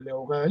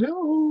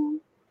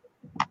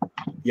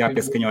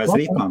Jāpieskaņojas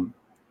ritmam.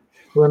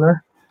 Vai ne?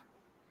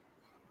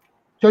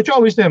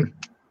 Čau visiem!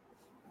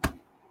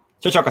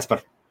 Čau,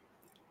 Kaspar!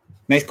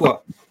 Mēs ko?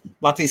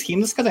 Latvijas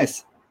himnu skatēs?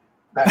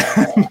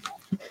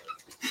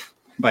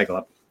 Baigi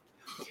labi.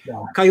 Jā.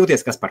 Kā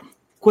jūties, Kaspar?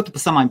 Ko tu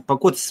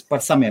par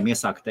samiem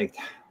iesāki teikt?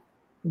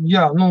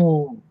 Jā,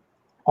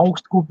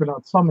 augstu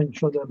kupināt samiņu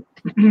šodien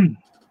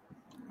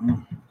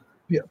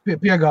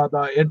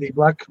piegādāja Eddie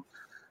Black.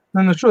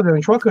 Šodien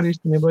viņš vakar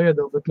īstenībā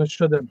iedeva, bet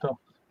šodien tā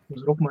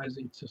uz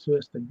rupmaizītes es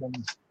viestegam.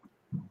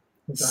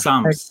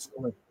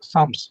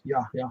 Sams,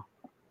 jā.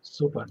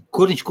 Super.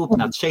 Kur viņš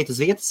kupināts? Šeit uz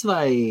vietas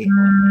vai?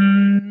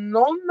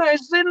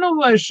 Nezinu,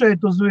 vai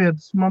šeit uz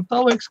vietas. Man tā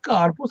liekas kā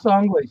ārpus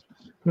Anglijas.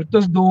 Tur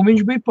tas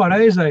dūmiņš bija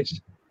pareizais.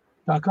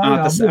 Tā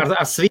kā tas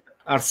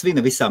ar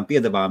svina visām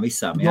piedevām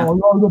visām, jā? Jā,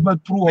 bet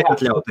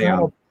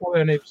neatļautajām.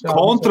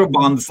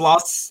 Kontrabandas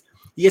lases,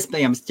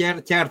 iespējams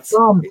ķerts.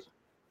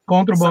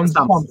 Kontrabandas.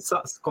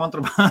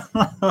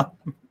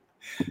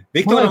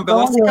 Viktoram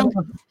Belastikam,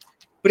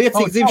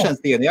 priecīgi dzimšanas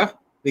dienu, jā?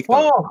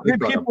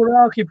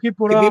 Hip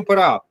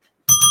hurā.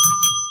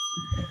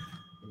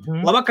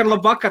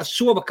 Labvakar.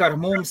 Šovakar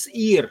mums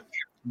ir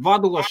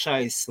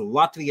vadošais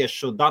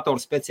latviešu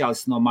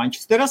datorspeciālists no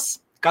Manchesteras,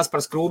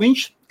 Kasparu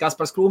Krūmiņš.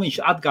 Kasparu Krūmiņš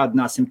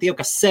atgādināsim tiem,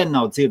 kas sen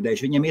nav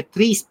dzirdējuši. Viņam ir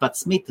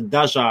 13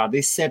 dažādi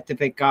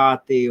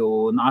certifikāti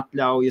un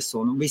atļaujas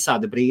un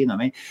visādi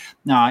brīnumi.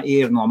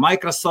 Ir no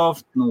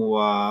Microsoft, no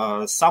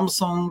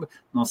Samsung,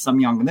 no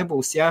Samsung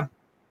nebūs, jā?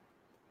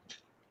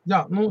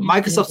 Jā,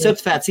 Microsoft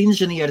certificēts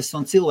inženieris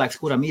un cilvēks,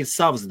 kuram ir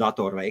savs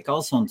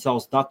datorveikals un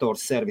savs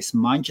datorservis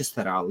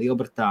Manchesterā,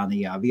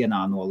 Lielbritānijā,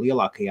 vienā no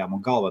lielākajām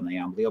un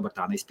galvenajām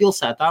Lielbritānijas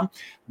pilsētām.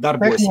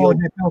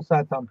 Tehnoloģija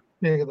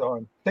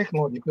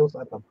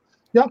pilsētām.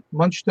 Jā,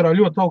 Manchesterā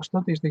ļoti augsts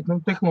attīstīt,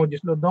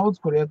 tehnoloģijas ļoti daudz,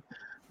 kur iet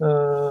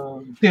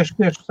tieši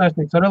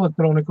saistīts ar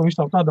elektroniku un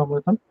visām tādām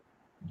lietām.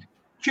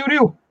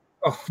 Čivriu!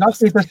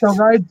 Dacīt, es tev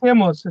gaidu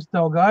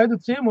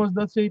ciemos,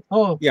 Dacīt.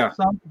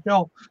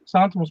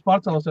 Santa mums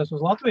pārcelosies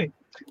uz Latviju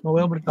no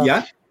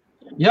Lielbritānijas.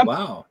 Jā?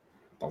 Wow!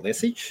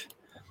 Paldiesiņš!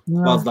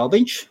 Valds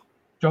Dalbiņš!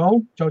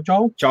 Čau,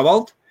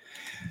 Vald!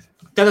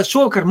 Tātad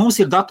šovakar mums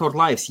ir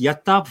datorlives. Ja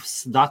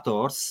tavs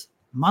dators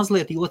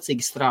mazliet jocīgi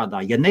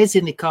strādā, ja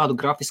nezini kādu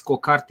grafisko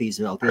karti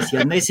izvēlties,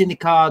 ja nezini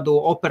kādu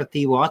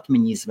operatīvo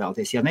atmiņu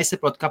izvēlties, ja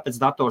nesaprot, kāpēc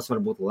dators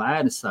varbūt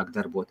lēni sāk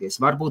darboties,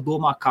 varbūt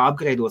domā, kā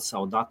upgradeot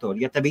savu datoru,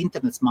 ja tev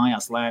internets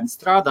mājās lēni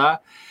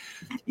strādā,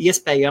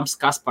 iespējams,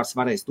 Kaspars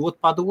varēs dot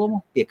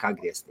padomu, pie kā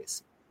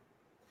griezties.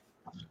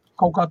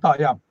 Kaut kā tā,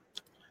 jā.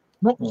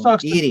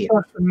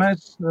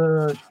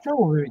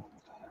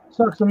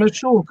 Sāksim mēs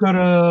šovakar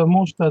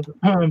mūsu tādu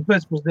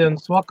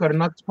pēcpusdienas vakara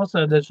nakts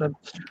pasēdēšanu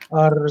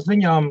ar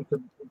ziņām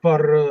par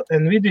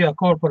Nvidia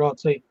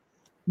korporāciju,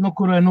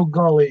 kurai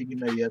galīgi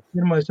neiet.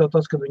 Pirmais jau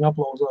tas, kad viņi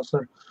aplauzās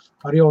ar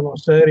jauno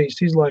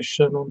sērijas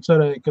izlaišanu un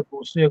cerēja, ka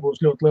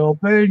iegūs ļoti lielu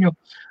peļņu.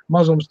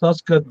 Mazums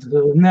tas, kad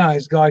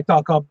neaizgāja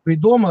tā, kā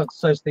bija domāts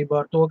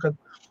saistībā ar to, ka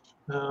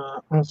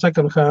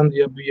second hand,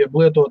 jeb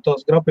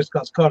lietotās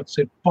grafiskās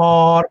kartes ir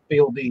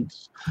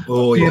pārpildītas.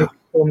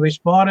 Un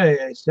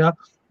vispārējais, jā.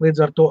 Līdz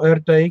ar to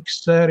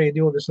RTX sērija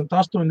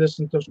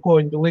 2080, uz ko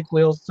viņi lika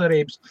lielas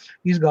cerības,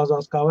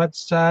 izgāzās kā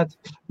vecs sēti.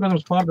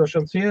 Protams,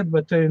 pārdošanas iet,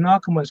 bet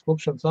nākamais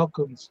klupšanas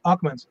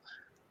akmens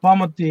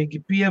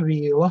pamatīgi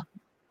pievīla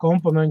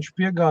komponenču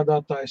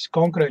piegādātājs,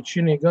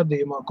 konkrēti šī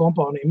gadījumā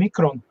kompānija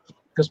Micron,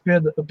 kas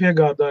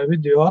piegādāja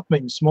video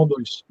atmiņas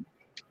moduļus.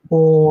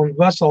 Un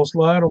vesels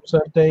lērums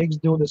RTX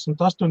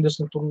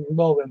 2080 un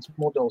vēl viens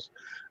modelis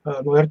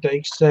no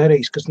RTX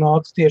sērijas, kas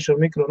nāca tieši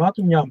ar Micron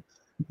atmiņām,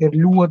 ir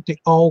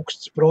ļoti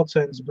augsts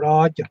procents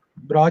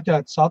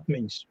brāķētas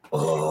atmiņas.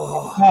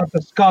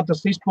 Kā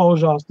tas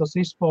izpaužās? Tas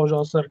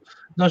izpaužās ar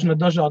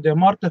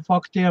dažādiem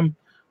artefaktiem,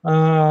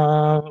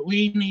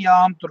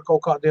 līnijām, tur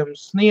kaut kādiem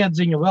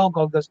sniedziņu, vēl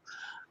kaut kas.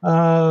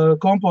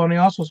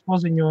 Kompānija Asus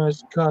paziņojas,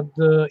 kad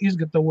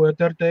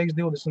izgatavojot RTX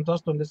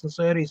 2080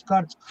 sērijas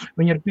kartes,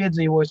 viņi ir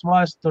piedzīvojis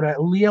vēsturē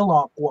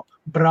lielāko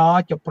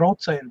brāķa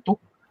procentu,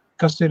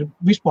 kas ir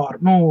vispār,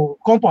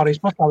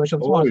 kompānijas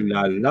pastāvēšanas vārds.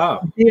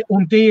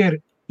 Un tie ir,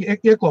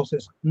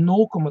 ieklausies,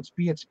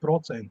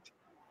 0,5%.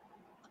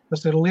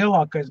 Tas ir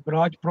lielākais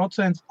brāķa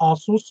procents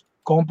Asus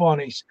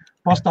kompānijas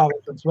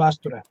pastāvēšanas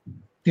vēsturē.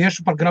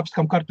 Tieši par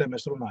grafiskām kartēm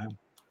mēs runājam.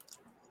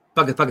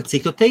 Pagad,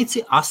 cik tu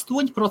teici?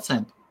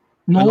 8%?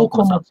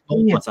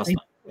 0,5%.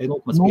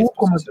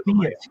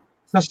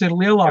 Tas ir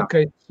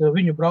lielākais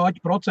viņu brāķu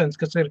procents,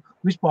 kas ir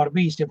vispār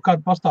bijis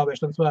jebkāda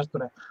pastāvēšanas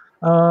vēsturē.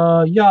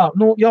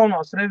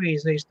 Jaunās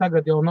revīzijas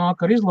tagad jau nāk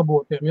ar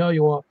izlabotiem,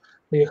 jo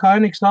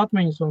Hynix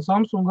atmiņas un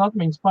Samsung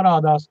atmiņas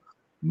parādās,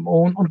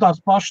 un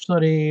tās pašas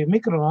arī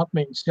Micron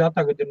atmiņas,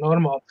 tagad ir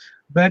normāli.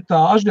 Bet tā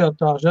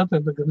ažģiotāža,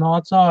 tagad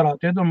nāca ārā,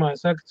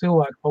 iedomājies, ka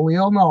cilvēki pa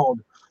lielu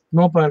naudu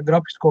nopērk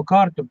grafisko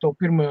karti, un to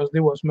pirmajos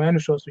 2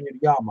 mēnešos viņi ir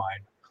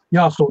jāmaina.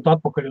 Jāsūta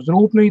atpakaļ uz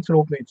rūpnīcu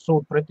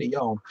sūta pretī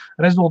jaunu.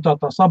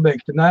 Rezultātā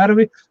sabeigti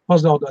nervi,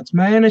 pazaudēts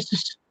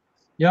mēnesis.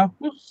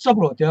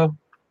 Saprot, jā.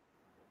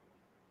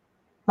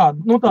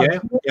 Tāds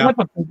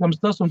nepatīkams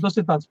tas, un tas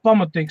ir tāds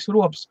pamatīgs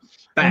rops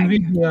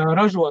Nvidia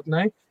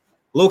ražotnei.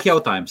 Lūk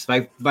jautājums, vai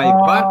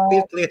var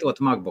pirkt lietot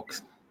MacBooks?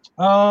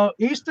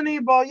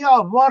 Īstenībā, jā,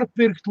 var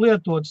pirkt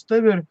lietots.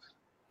 Tev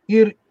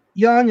ir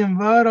jāņem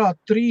vērā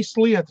 3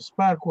 lietas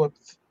pērkot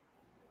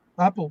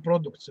Apple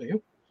produkciju.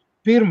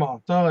 Pirmā,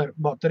 tā ir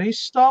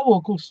baterijas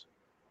stāvoklis.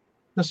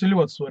 Tas ir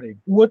ļoti svarīgi.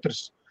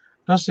 Otrs,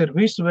 tas ir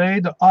visu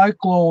veidu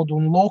iCloud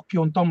un loki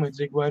un tam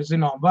līdzīgi, vai ir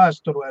zinām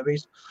vēsturu vai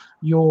visu.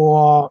 Jo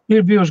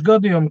ir bijuši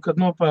gadījumi, kad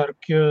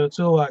nopērk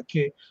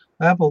cilvēki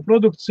Apple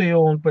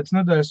produkciju un pēc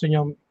nedēļas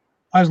viņam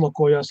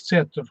aizlokojās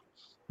cietur.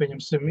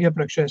 Pieņemsim,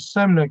 iepriekšējais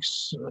saimnieks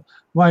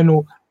vai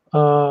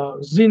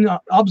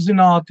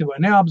apzināti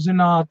vai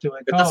neapzināti.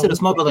 Vai kā. Tas ir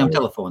uz mobiliem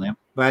telefoniem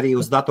vai arī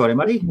uz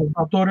datoriem arī? Uz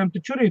datoriem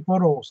taču arī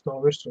paroles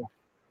stāv virsū.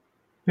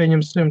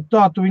 Pieņemsim,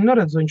 tā tu viņu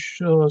neredz, viņš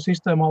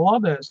sistēmā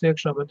lādējas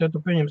iekšā, bet ja tu,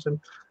 pieņemsim,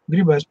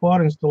 gribēs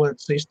pārinstalēt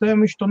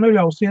sistēmu, viņš to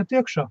neļaus iet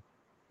iekšā.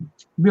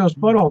 BIOS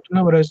parole tu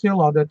nevarēsi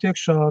ielādēt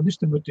iekšā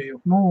distributīvu,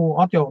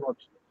 atjaunot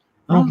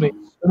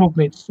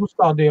rūpnīcas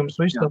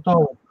uzstādījumus, visu tā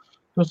tālāk.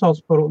 To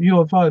sauc par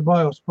UEFI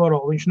BIOS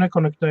parole. Viņš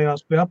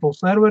nekonektējās pie Apple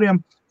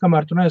serveriem,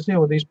 kamēr tu neesi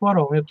ievadījis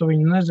paroli. Ja tu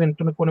viņu nezini,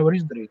 tu neko nevar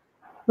izdarīt.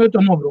 Ja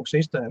tu nobrūk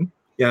sistēmu.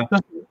 Jā.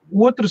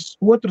 Tas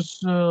otrs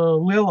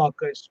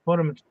lielākais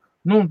parametrs.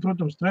 Un,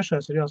 protams,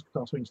 trešais ir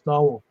jāskatās viņa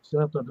stāvoklis.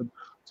 Ja? Tātad,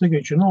 cik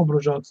viņš ir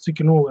nobružāts, cik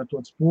ir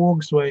nolietots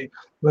pogas, vai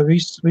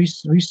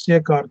viss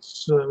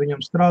iekārtas viņam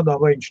strādā,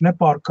 vai viņš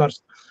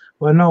nepārkarst,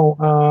 vai nav.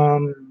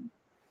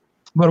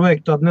 Var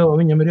veikt tādu,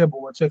 viņam ir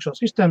iebūvēts iekšā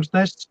sistēmas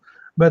tests,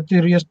 bet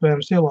ir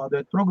iespējams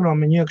ielādēt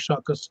programmiņu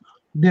iekšā, kas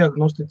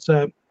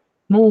diagnosticē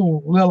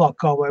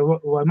lielākā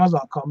vai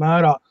mazākā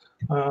mērā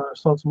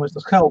saucamais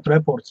tas health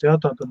reports. Ja?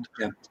 Tātad,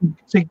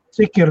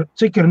 cik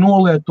ir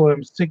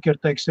nolietojums, cik ir,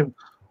 teiksim,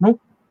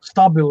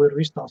 stabili ir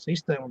viss tā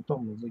sistēma un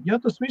tam līdzīgi. Ja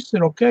tas viss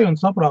ir ok un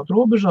saprāt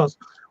robežās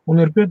un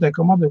ir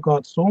pietiekami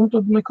adekvāta summa,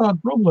 tad nekāda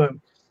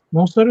problēma.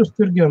 Mums arī uz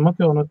tirgiem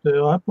atjaunot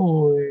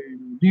Apple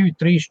 2,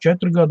 3,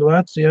 4 gadu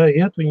veci,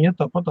 viņi iet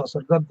tāpatās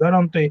ar gadu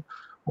garantiju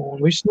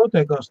un viss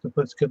notiekās,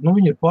 tāpēc, ka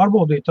viņi ir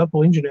pārbaudīti,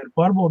 Apple inženieri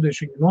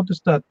pārbaudījuši, viņi ir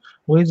notestēti,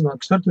 līdzināk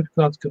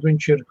certifikāts, ka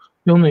viņš ir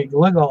pilnīgi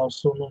legāls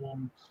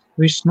un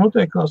viss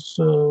notiekās.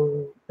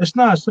 Es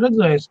neesmu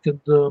redzējis, kad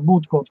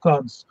būtu kaut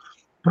kādas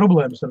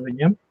problēmas ar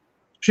viņiem.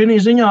 Šī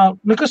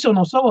ziņā nekas jau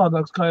nav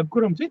savādāks kā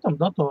jebkuram citam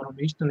datoram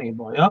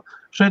īstenībā. Ja?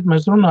 Šeit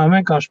mēs runājam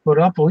vienkārši par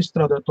Apple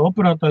izstrādāto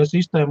operētāju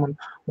sistēmu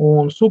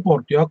un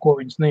supportu, ko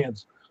viņi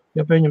sniedz.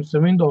 Ja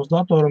pieņemsim Windows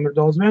datoram ir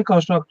daudz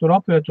vienkāršāk tur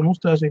apiet un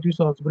uztaisīt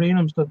visādas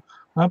brīnums, tad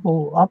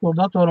Apple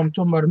datoram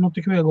tomēr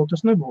tik viegli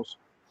tas nebūs.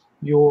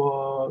 Jo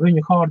viņa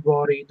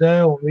hardware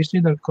ID un visi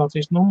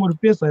identifikācijas numuri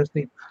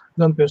piesaistīt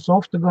gan pie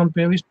softa, gan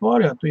pie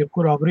vispārējā. Tu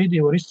jebkurā brīdī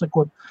var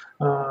izsekot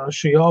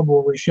šī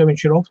ābolīša, ja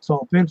viņš ir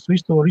oficiāli pirks,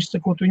 visu to var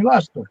izsekot viņa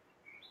vēsturi.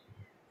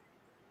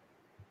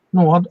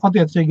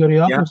 Attiecīgi arī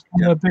Apple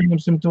Store,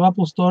 pieņemsim, tu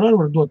Apple Store arī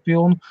var dot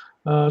pilnu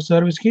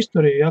service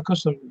historiju,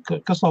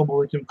 kas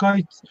ābolīķim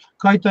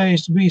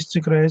kaitējis bijis,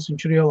 cik reizes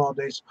viņš ir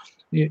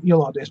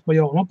ielādējis pa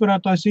jaunu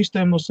operētāju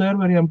sistēmu no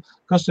serveriem,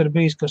 kas ir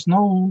bijis, kas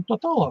nav, tā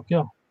tālāk,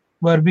 jā.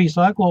 Vai ir bijis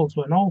iCloud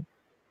vai nav,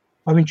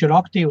 vai viņš ir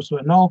aktīvs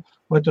vai nav,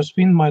 vai tas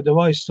Find My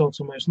Device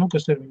saucamais,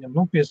 kas ir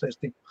viņam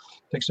piesaistīt,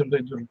 teiksim,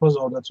 tur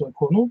pazaudēts vai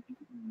ko.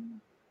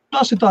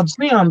 Tas ir tādas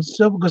nianses,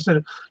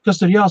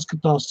 kas ir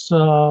jāskatās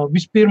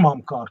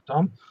vispirmām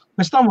kārtām.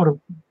 Pēc tam var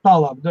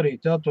tālāk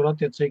darīt, tur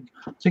attiecīgi,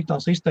 cik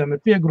tā sistēma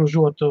ir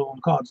piegružota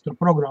un kādas tur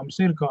programmas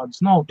ir, kādas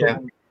nav,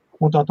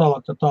 un tā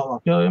tālāk.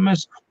 Ja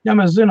mēs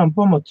zinām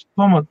pamat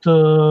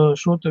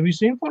šo te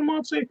visu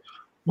informāciju,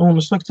 un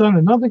es saku,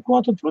 cena ir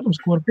adekvāta, tad, protams,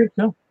 ko var pirkt,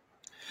 jā.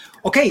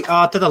 Ok,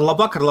 tad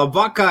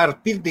labvakar,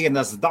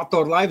 Pirmdienas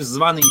datorlive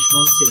zvaniņš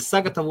mums ir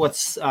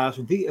sagatavots.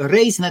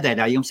 Reizi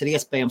nedēļā jums ir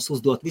iespējams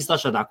uzdot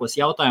visdažādākos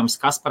jautājumus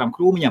Kasparam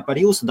Krūmiņam par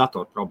jūsu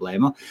datoru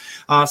problēmu.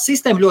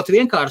 Sistēma ļoti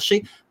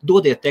vienkārši,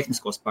 dodiet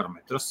tehniskos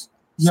parametrus.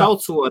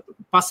 Saucot,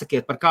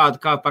 pasakiet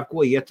par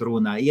ko iet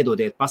runa,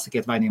 iedodiet,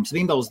 pasakiet vai jums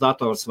Windows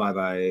dators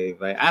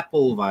vai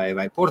Apple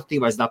vai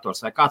portatīvais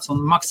dators vai kāds un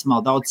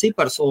maksimāli daudz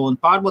cipars un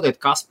pārbaudiet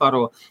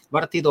Kasparu,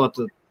 varat iedot,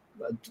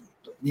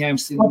 ja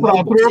jums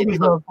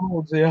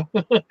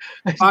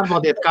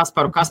pārbaudiet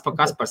Kasparu,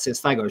 Kaspars ir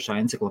staigājušā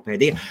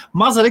enciklopēdija.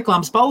 Maza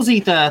reklāmas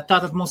pauzīte,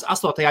 tātad mums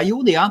 8.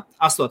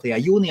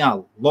 jūnijā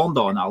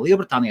Londonā,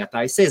 Lielbritānijā, tā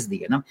ir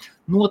sestdiena,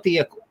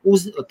 notiek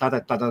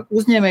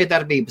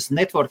uzņēmējdarbības,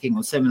 networking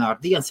un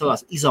semināru diena,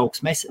 savās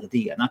izaugsmes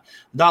diena.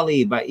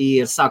 Dalība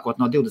ir sākot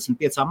no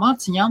 25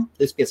 mārciņām,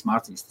 25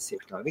 mārciņas tas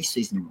ir visu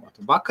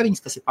izņemot.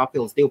 Vakariņas, kas ir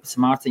papildus 12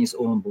 mārciņas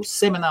un būs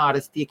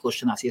semināri,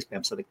 tīklošanās,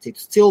 iespējams satikt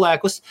citus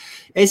cilvēkus.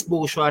 Es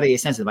būšu arī,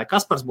 es nezinu, vai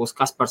Kaspars būs,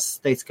 Kaspars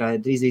teica, ka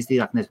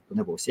drīzāk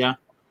nebūs, jā?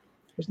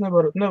 Es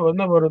nevaru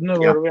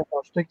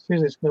vienkārši tikt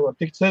fiziski, nevaru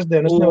tikt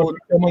sestdien,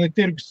 man ir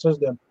tirgus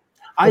sestdien.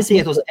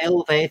 Aiziet uz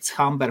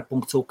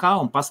lvchamber.uk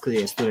un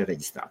paskaties, tur ir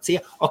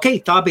reģistrācija. Ok,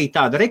 tā bija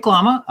tāda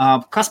reklāma.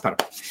 Kaspar,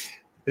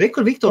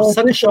 rekur Viktors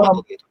saka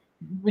šādu lietu.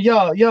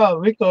 Jā,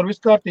 Viktor,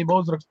 viss kārtībā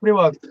uzrakst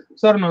privāti.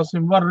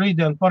 Sarunāsim, var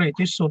rītdien parīt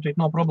izsūtīt,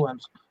 nav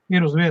problēmas.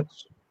 Ir uz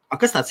vietas.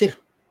 Kas tāds ir?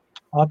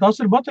 Tās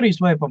ir baterijas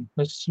veipam,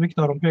 es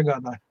Viktoram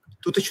piegādāju.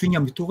 Tu taču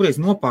viņam toreiz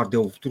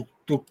nopārdevu,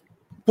 tur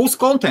pus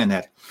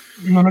konteineri.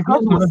 Nu,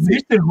 nekas,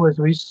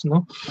 iztirgojas viss,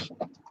 nu.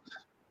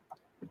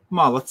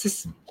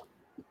 Malacis.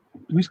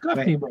 Viss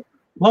kārtībā.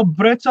 Labi,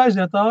 preci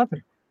aiziet ātri.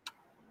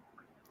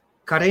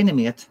 Kā Reinim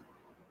iet?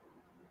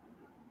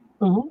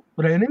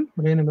 Reinim.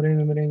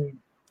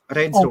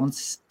 Reinis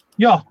Runcis.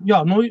 Jā,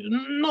 nu,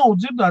 nav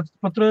dzirdēts,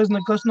 patreiz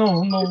nekas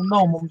nav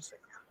mums.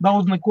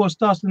 Daudz neko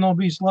stāsti nav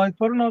bijis laika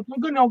parunāt. Nu,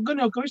 gan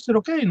jau, ka viss ir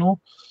okei, nu,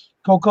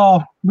 kaut kā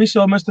viss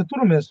jau mēs te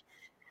turamies.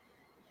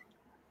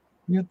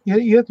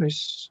 Iet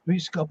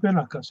viss kā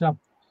pienākās, jā.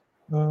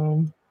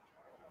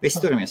 Visi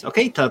turamies.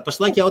 Ok, tad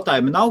pašlaik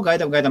jautājumi nav,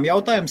 gaidām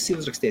jautājumus,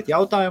 uzrakstiet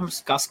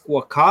jautājumus, kas,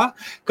 ko, kā.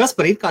 Kas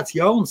par ir kāds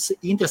jauns,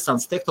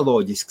 interesants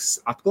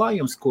tehnoloģisks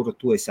atklājums, kuru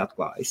tu esi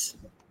atklājis?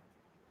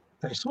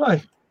 Es vai?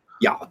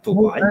 Jā, tu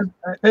vai.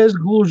 Es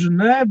gluži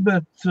ne,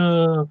 bet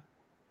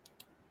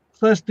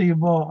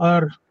saistībā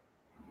ar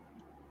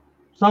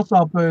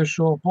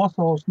sasāpējušo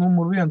pasaules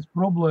numur 1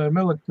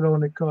 problēmu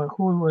elektronikā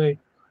Huawei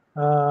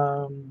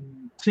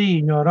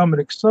cīņu ar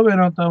Amerikas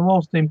Savienotām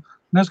valstīm,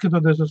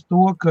 neskatoties uz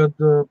to, kad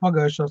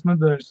pagājušās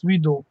nedēļas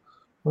vidū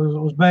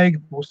uz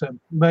beigu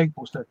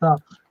pusē tā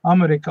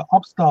Amerika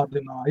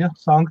apstādināja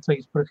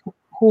sankcijas pret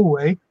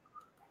Huawei,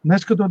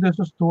 neskatoties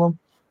uz to,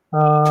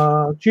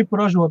 čipu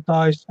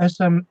ražotājs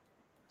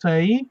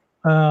SMCI,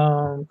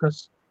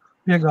 kas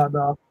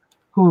piegādā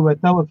Huawei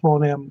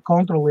telefoniem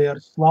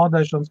kontrolieris,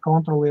 lādēšanas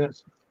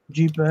kontrolieris,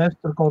 GPS,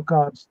 tur kaut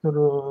kāds tur,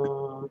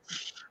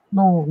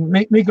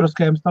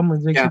 mikroskēmas tam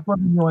līdzīgs ir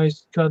paziņojis,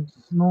 kad,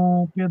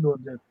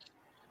 piedodiet,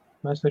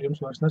 mēs ar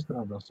jums vairs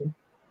nestrādāsim.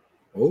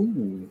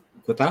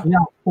 Ko tā?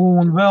 Jā,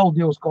 un vēl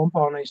 2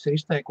 kompānijas ir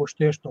izteikuši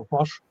tieši to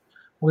pašu.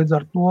 Līdz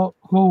ar to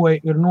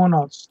Huawei ir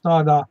nonācis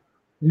tādā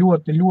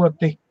ļoti,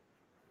 ļoti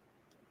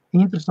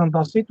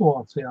interesantā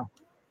situācijā.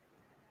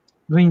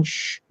 Viņš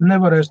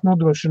nevarēs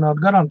nodrošināt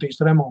garantijas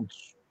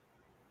remontus,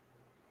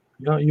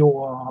 jo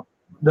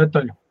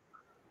detaļu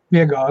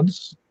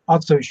piegādes,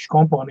 atsevišķu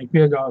kompāniju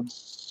piegādes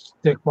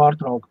tiek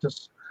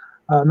pārtrauktas.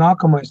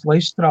 Nākamais, lai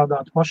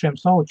izstrādātu pašiem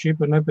savu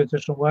čipu, ir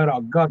nepieciešami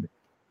vairāk gadi.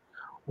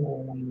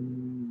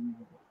 Un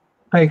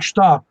teikšu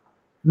tā,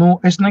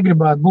 es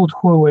negribētu būt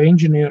Huawei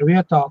inženieru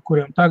vietā,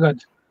 kuriem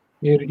tagad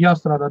ir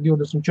jāstrādā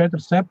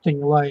 24/7,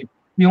 lai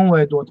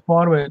pilnveidot,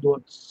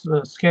 pārveidot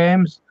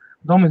schēmas,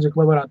 domīdzīgi,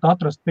 lai varētu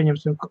atrast,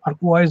 pieņemsim, ar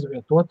ko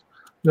aizvietot,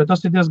 jo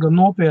tas ir diezgan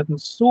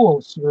nopietnas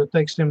solis,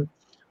 teiksim,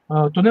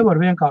 tu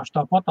nevari vienkārši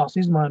tāpatās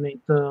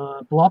izmainīt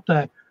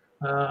platē,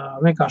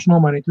 vienkārši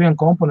nomainīt vienu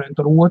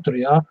komponentu ar otru,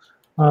 jā.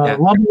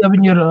 Labi, ja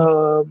viņi ir,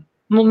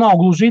 nav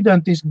gluži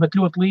identiski, bet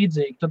ļoti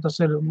līdzīgi, tad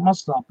tas ir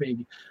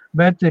mazsāpīgi,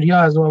 bet ir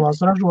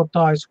jāizvēlās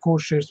ražotājs,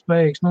 kurš ir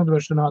spējīgs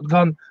nodrošināt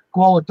gan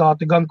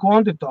kvalitāti, gan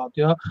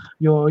kvantitāti, jā,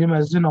 jo, ja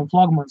mēs zinām,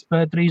 flagmans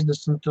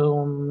P30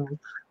 un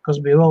kas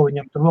bija vēl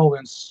viņam, tur vēl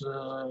viens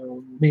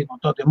bija no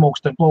tādiem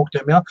augstiem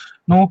plauktiem, ja?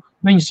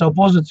 Viņi sev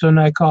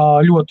pozicionē kā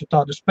ļoti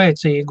tādu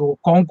spēcīgu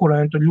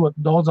konkurentu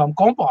ļoti daudzām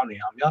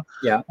kompānijām, ja?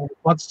 Jā. Un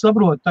pats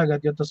saprot tagad,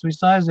 ja tas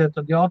viss aiziet,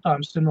 tad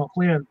jautājums ir no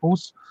klienta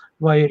puses,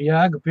 vai ir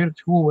jēga pirkt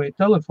Huawei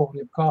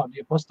telefonu,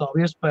 ja pastāv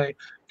iespēja,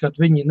 kad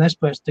viņi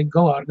nespēs tikt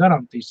galā ar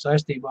garantijas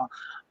saistībā.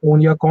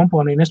 Un ja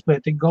kompānija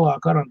nespēja tikt galā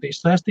ar garantijas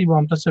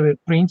saistībām, tas jau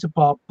ir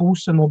principā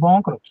puse no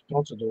bankrota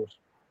procedūras.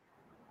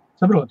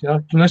 Saprot,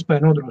 ja? Tu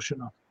nespēji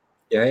nodrošināt.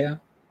 Jā.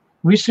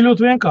 Viss ir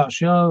ļoti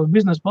vienkārši, ja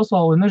biznesa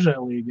pasaule ir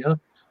nežēlīgi, ja?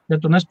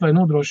 Ja tu nespēji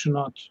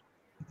nodrošināt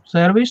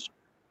servisu,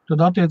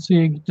 tad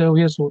attiecīgi tev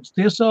iesūdz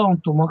tiesā un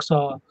tu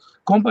maksā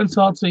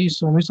kompensācijas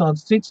un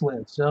visādas citas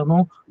lietas. Ja?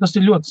 Tas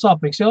ir ļoti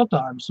sāpīgs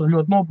jautājums un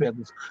ļoti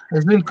nopietns.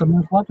 Es zinu, ka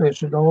mums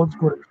latvieši ir daudz,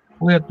 kur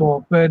lieto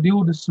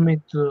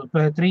P20,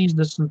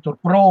 P30, tur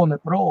Pro, ne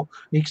Pro,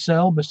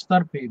 XL bez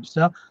starpības.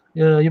 Ja?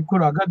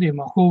 Jebkurā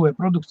gadījumā Huawei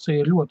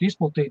produkcija ir ļoti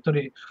izplatīta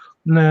arī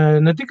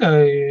ne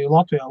tikai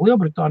Latvijā,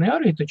 Lielbritānijā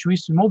arī, taču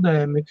visi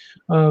modēmi,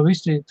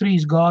 visi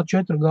 3G,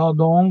 4G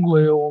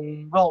dongli un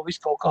vēl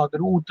viss kaut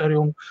kādi rūteri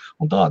un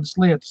tādas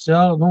lietas.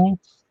 Ja?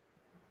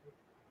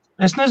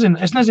 Es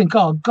nezinu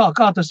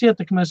kā tas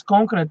ietekmēs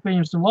konkrēti,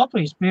 pieņemsim,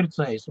 Latvijas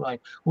pircējs vai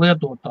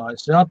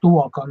lietotājs, ja,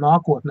 tuvākā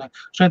nākotnē.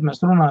 Šeit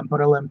mēs runājam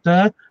par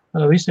LMT,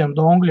 visiem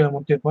dongļiem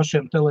un tie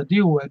pašiem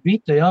Tele2 vai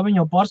Bite, ja,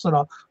 viņi jau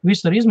pārsvarā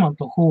visu arī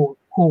izmanto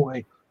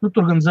Huawei.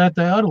 Tur gan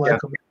ZTR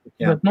laikam.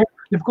 Jā. Bet,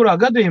 jebkurā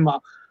gadījumā,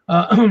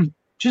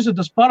 šis ir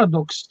tas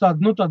paradoks,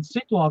 tāda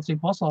situācija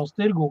pasaules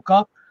tirgu,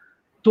 ka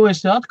tu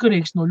esi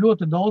atkarīgs no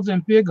ļoti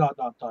daudziem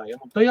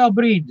piegādātājiem. Un tajā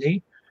brīdī,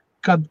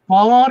 kad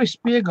pāris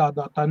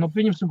piegādātāji,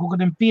 pieņemsim kaut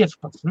kādiem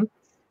 15,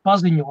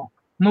 paziņo,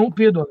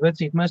 piedod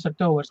vecīt, mēs ar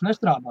tevi vairs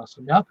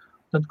nestrādāsim, ja?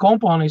 Tad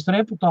kompānijas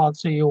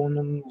reputācija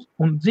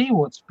un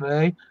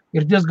dzīvotspēja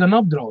ir diezgan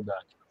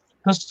apdraudēta.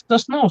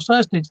 Tas nav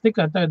saistīts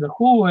tikai tagad ar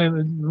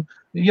Huawei,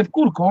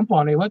 jebkuru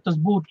kompāniju, vai tas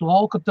būtu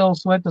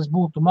Alcatels, vai tas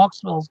būtu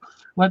Maxwells,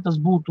 vai tas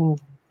būtu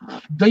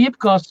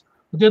jebkās,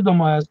 bet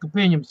iedomājās, ka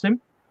pieņemsim,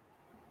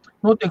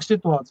 notiek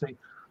situācija.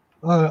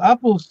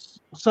 Apple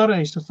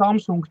sareisa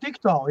Samsung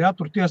tik tālu, ja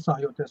tur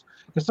tiesājoties,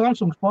 ka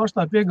Samsungs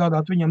pārstāja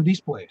piegādāt viņam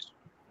displejus.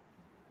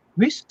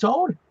 Visi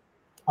cauri.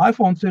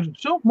 iPhones ir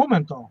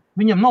momentāli.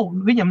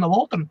 Viņam nav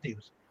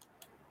alternatīvas.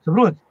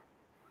 Saproti?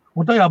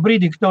 Un tajā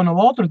brīdī, ka tev nav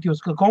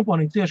alternatīvas, ka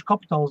kompanija cieši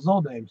kapitāla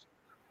zaudējumus.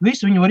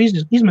 Visi viņi var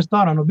izmest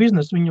ārā no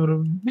biznesa, viņi var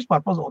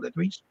vispār pazaudēt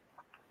visu.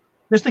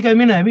 Es tikai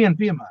minēju vienu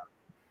piemēru.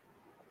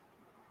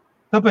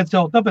 Tāpēc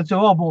jau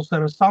Ābols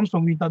ar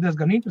Samsung viņi tā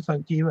diezgan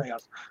interesanti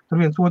ķīvējās. Tur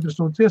viens otrs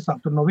sūdz iesāk,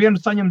 tur no viena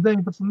saņem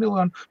 19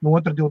 miljonu, no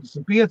otra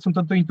 25, un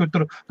tad viņi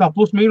tur tā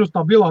plus mīnus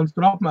tā bilants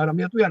tur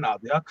apmēram iet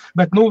vienādi, ja?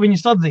 Bet, viņi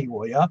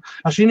sadzīvo, ja?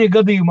 Ar šī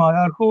gadījumā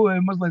ar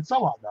Huawei mazliet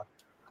savādāk.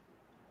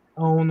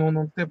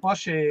 Un tie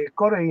paši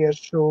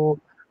korejiešu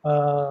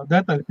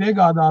detaļu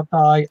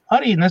piegādātāji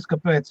arī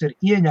neskapēc ir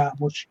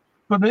ieņēmuši.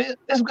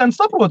 Es gan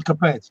saprotu,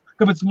 kāpēc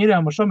viņi ir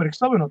ieņēmuši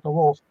Amerikas Savienoto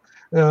Valstu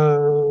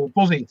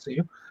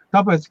pozīciju.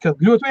 Tāpēc, ka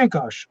ļoti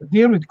vienkārši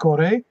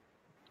Dienvidkoreja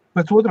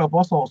pēc otrā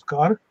pasaules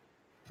kara,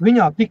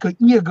 viņā tika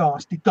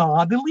iegāsti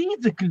tādi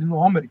līdzekļi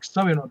no Amerikas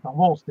Savienotām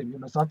valstīm,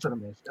 ja mēs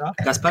atceramies. Ja?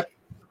 Kaspar?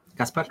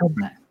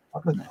 Nē.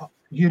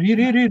 Ir.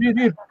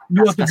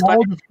 Ļoti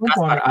daudz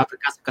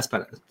kompānijas.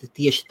 Kaspar,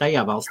 tieši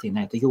tajā valstī,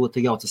 nē, tu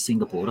jauc uz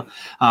Singapūru.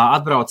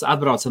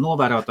 Atbrauca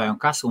novērotāji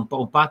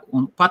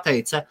un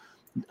pateica,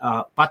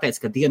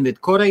 ka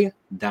Dienvidkoreja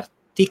dar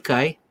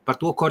tikai par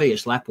to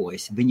korejieši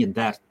lepojas. Viņa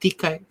dara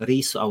tikai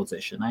rīsu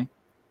audzēšanai.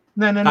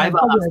 Nē.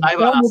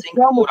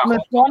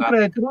 Mēs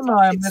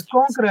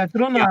konkrēti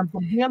runājam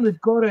par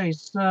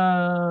Dienvidkorejas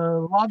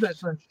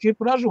lādēšanas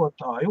čipu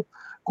ražotāju,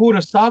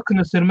 kura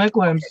saknes ir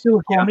meklējums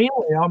Silikona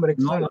ielā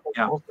Amerikas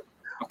Savienotajām valstīm.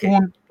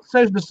 Un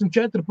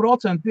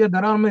 64%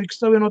 pieder Amerikas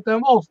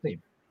Savienotajām valstīm.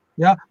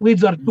 Ja?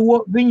 Līdz ar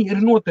to viņi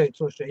ir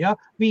noteicošie. Ja?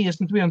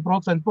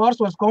 51%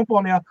 pārsvars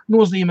kompānijā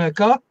nozīmē,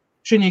 ka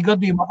šī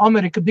gadījumā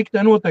Amerika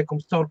diktē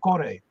noteikums caur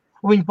Koreju.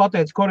 Un viņi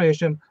pateica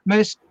korejiešiem,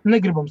 mēs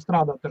negribam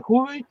strādāt ar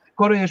Huawei,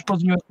 korejieši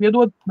paziņot,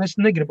 piedod, mēs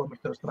negribam ar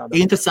tevi strādāt.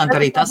 Interesanti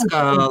arī tas, ka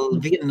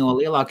viena no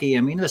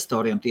lielākajiem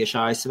investoriem tieši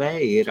ASV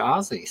ir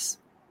Āzijas.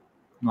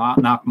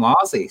 Nāk no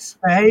Āzijas.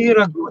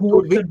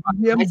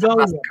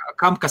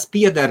 Kam kas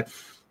pieder?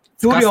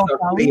 Tur jau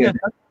tā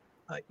lieta.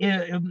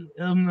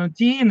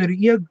 Ķīna ir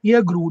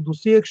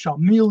iegrūdus iekšā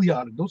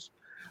miljardus.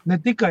 Ne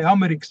tikai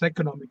Amerikas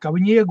ekonomikā,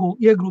 viņi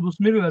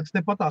iegrūdus miljardus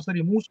tepatās arī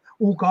mūsu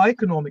UK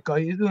ekonomikā,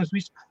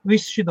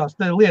 viss šitās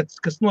te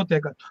lietas, kas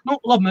notiek.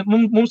 Labi,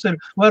 mums ir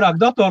vairāk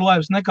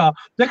datorlaivas nekā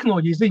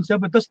tehnoloģijas ziņas, ja,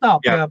 bet tas tā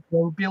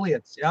pie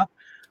lietas, ja.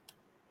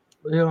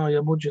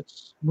 Ja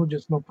budžets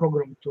no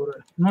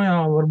programmatūrē. Jā,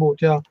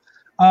 varbūt, jā.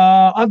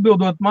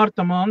 Atbildot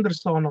Martam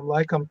Andersonam,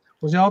 laikam,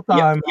 uz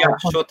jautājumu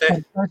par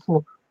Teslu.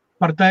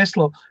 Par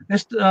Teslu?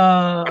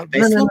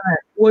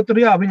 Otru,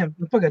 jā, viņam,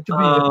 pagaid, tu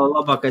biji.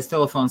 Labākais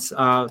telefons.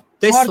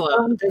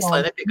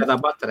 Tesla nepiegādā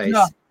baterijas.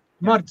 Jā,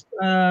 Marts,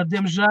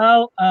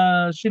 diemžēl,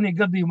 šī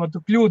gadījumā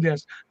tu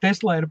kļūdies.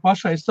 Tesla ir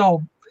pašai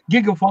savu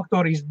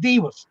gigafaktorijas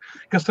 2,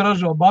 kas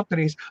ražo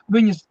baterijas.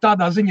 Viņas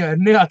tādā ziņā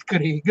ir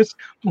neatkarīgas,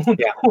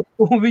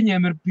 un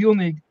viņiem ir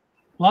pilnīgi,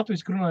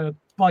 latviski runājot,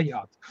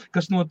 pajāt,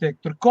 kas notiek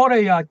tur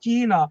Korejā,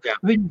 Ķīnā,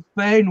 viņi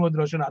spēja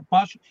nodrošināt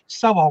paši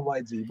savām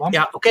vajadzībām.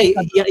 Jā, okay.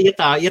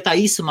 Ja tā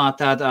īsumā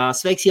tāda,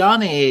 sveiks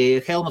Jāni,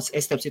 Helmuts,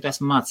 es tev citu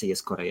esmu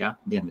mācījies Korejā,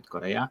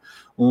 Dienvidkorejā,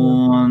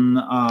 un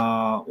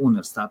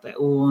universitātē,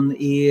 un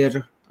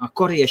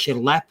korejieši ir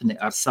lepni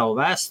ar savu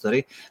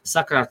vēsturi,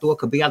 sakarā ar to,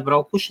 ka bija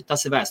atbraukuši,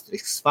 tas ir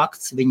vēsturisks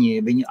fakts,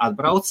 viņi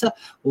atbrauca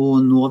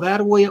un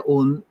novēroja,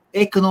 un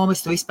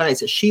ekonomisti vispār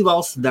teica, šī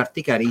valsts dara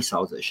tikai rīsu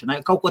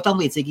audzēšanai. Kaut ko tam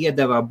līdzīgi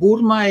iedeva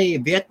Burmai,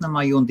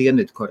 Vietnamai un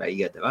Dienvidkoreja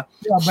iedeva.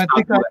 Jā, bet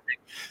tikai...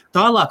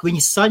 Tālāk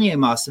viņi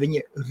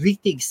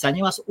ritīgi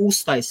saņēmās,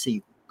 uztaisīja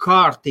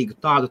kārtīgu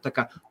tādu, tā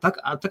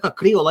kā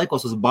Krievu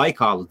laikos uz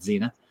Baikālu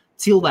dzina,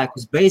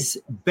 cilvēkus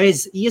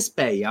bez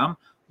iespējām.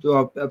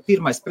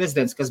 Pirmais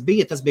prezidents, kas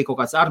bija, tas bija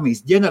kaut kāds armijas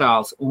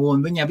ģenerālis,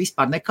 un viņam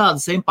vispār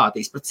nekādas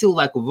empātijas par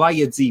cilvēku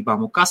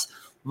vajadzībām, un kas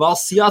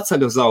valsts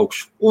jāceļ uz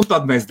augšu, un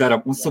tad mēs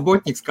darām, un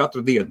Sobotņiks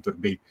katru dienu tur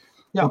bija.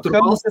 Jā, un tur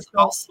valsts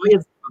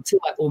vajadzībām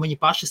cilvēku, un viņi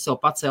paši sev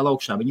pacēla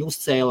augšā, viņi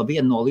uzcēla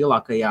vienu no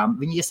lielākajām,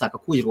 viņi iesāka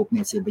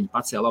kuģrūpniecību, viņi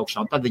pacēla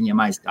augšā, un tad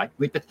viņiem aizgāja.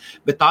 Bet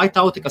tā ir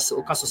tauta, kas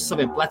uz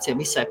saviem pleciem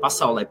visai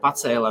pasaulē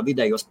pacēla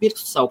vidējos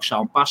pirkstus augšā,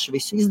 un paši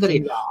visu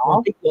izdarīja, un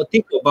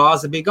tikko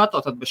bāze bija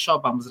gatava, tad bez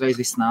šaubām uzreiz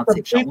viss nāca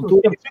iekšā.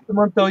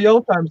 Man tev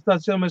jautājums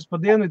tāds, ja mēs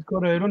par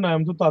Dienvidkoreju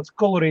runājam, tu tāds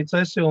kolorīts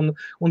esi un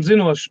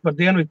zinošs par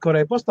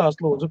Dienvidkoreju, pastāst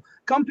lūdzu,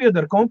 kam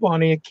pieder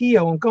kompānija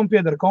Kia un kam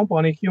pieder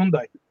kompānija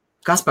Hyundai?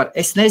 Kaspar,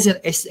 es nezinu,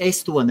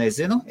 es to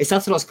nezinu. Es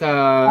atceros, ka...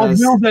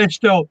 Atbildēšu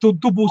tev, tu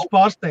būsi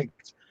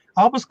pārsteigts.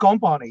 Abas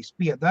kompānijas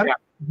pieder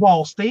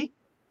valstī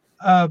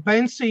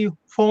pensiju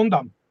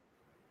fondam.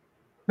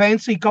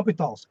 Pensiju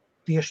kapitāls.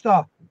 Tieši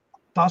tā.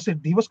 Tās ir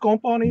divas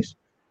kompānijas,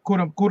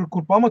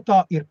 kur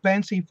pamatā ir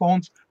pensiju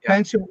fonds,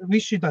 pensiju,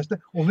 viss šitās.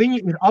 Un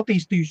viņi ir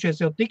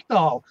attīstījušies jau tik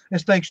tālu.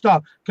 Es teikšu tā,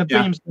 ka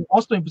 18.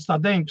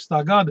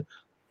 19. gada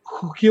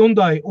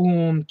Hyundai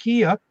un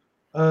Kia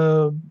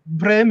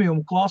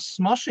premium klases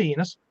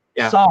mašīnas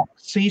sāk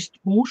sist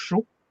pušu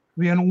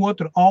vienu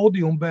otru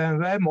Audi un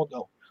BMW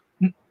modeli.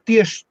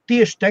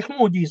 tieši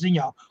tehnoloģiju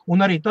ziņā, un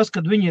arī tas,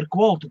 kad viņi ir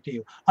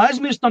kvalitatīvi.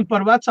 Aizmirstam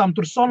par vecām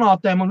tur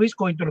sonātēm un visu,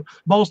 ko viņi tur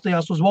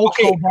balstījās uz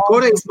Volkswagen.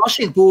 Korejas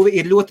mašīnu būve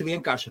ir ļoti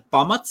vienkārši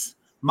pamats.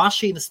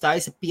 Mašīnas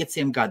taisa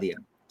 5 gadiem.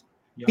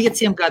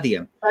 5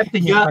 gadiem.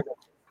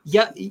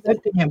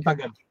 7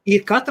 tagad.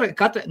 Ir katra,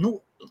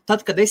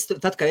 tad, kad es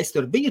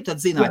tur biju, tad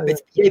zināju,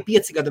 ja ir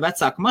 5 gadu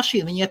vecāka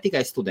mašīna, viņi ir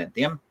tikai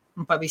studentiem.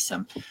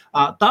 Pavisam.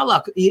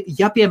 Tālāk,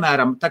 ja,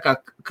 piemēram, tā kā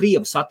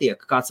Krievu satiek,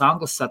 kāds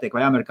Anglis satiek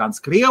vai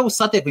Amerikāns Krievu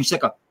satiek, viņš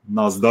saka,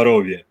 na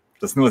zdarovie.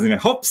 Tas nozīmē,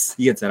 hops,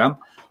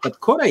 ieceram. Tad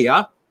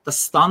Korejā tas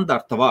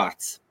standarta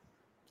vārds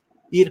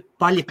ir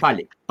paļi.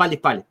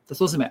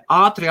 Tas nozīmē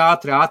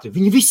ātri.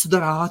 Viņi visu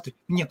dara ātri.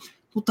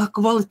 Tā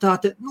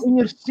kvalitāte.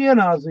 Viņi ir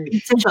cienāzīgi.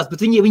 Viņi cenšas, bet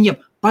viņiem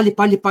paļi.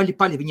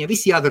 Viņiem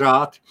visi jādara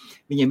ātri.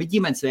 Viņiem ir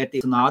ģimenes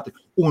vērtības un ātri.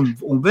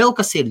 Un vēl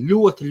kas ir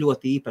ļoti,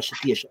 ļoti īpaši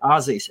tieši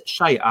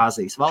šai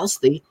Āzijas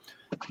valstī,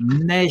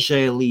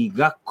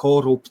 nežēlīga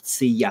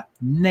korupcija.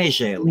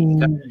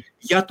 Nežēlīga.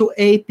 Ja tu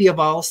ej pie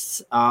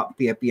valsts,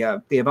 pie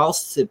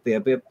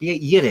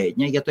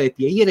ierēģņa, ja tu ej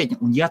pie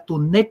ierēģņa, un ja tu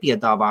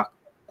nepiedāvā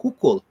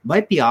kukuli vai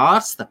pie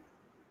ārsta,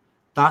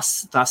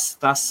 tas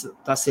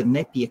ir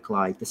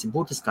nepieklājīgi. Tas ir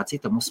būtiski kā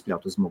citam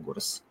uzspļaut uz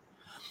muguras.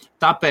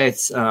 Tāpēc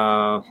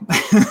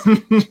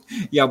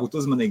jābūt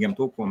uzmanīgiem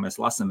to, ko mēs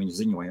lasām viņu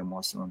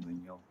ziņojumos un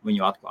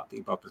viņu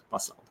atklātībā pret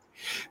pasauli.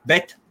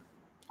 Bet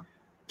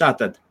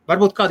tātad,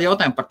 varbūt kādi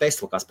jautājumi par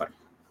Teslu, Kaspar?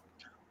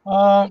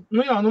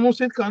 Mums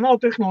it kā nav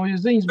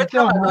tehnoloģijas ziņas, bet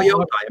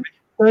jautājumi.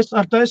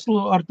 Ar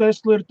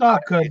Teslu ir tā,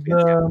 ka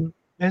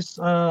es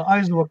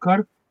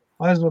aizvakar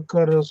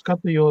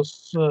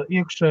skatījos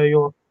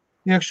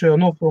iekšējo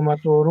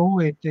nofilmēto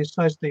rullīti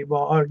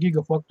saistībā ar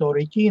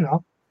gigafaktoriju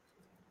Ķīnā.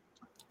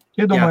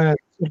 Iedomājies,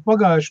 ir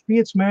pagājuši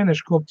 5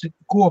 mēneši,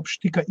 kopš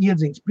tika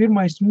iedzīts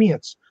pirmais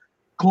miets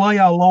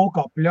klajā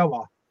laukā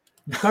pļavā.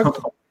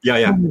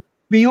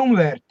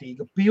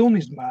 Pilnvērtīga,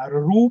 pilnizmēra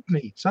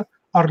rūpnīca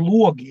ar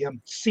logiem,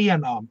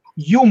 sienām,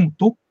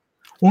 jumtu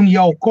un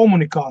jau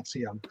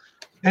komunikācijām.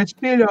 Es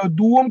pieļauju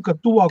domu, ka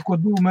tuvāko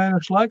 2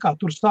 mēnešu laikā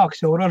tur sāks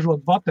jau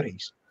ražot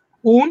baterijas.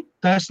 Un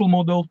Tesla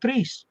Model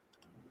 3.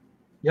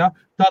 Ja?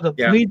 Tātad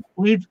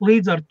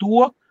līdz ar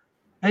to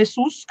es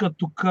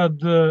uzskatu, kad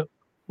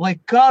lai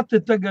kā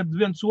te tagad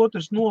viens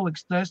otrs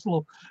noliks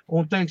Teslu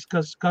un teiks, ka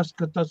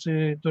tas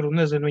ir, tur,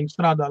 nezinu, viņi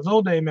strādā ar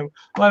zaudējumiem,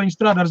 vai viņi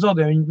strādā ar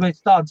zaudējumiem, viņi veic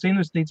tādas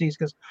investīcijas,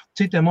 kas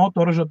citiem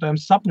autoražotājiem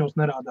sapņos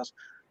nerādās.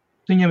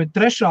 Viņam ir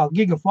 3.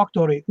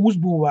 gigafaktorija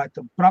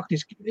uzbūvēta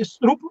praktiski,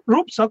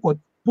 rupi sakot,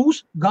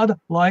 pusgada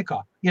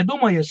laikā.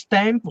 Iedomājies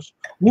tempus,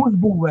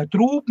 uzbūvēt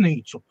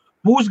rūpnīcu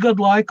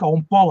pusgadu laikā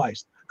un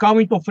palaist. Kā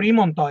viņi to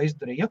Fremontā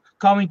izdarīja,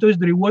 kā viņi to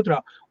izdarīja otrā.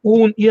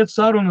 Un iet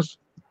sarunas.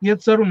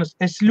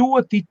 Es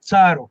ļoti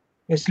ceru,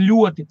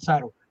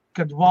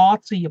 kad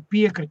Vācija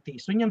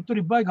piekritīs. Viņam tur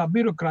ir baigā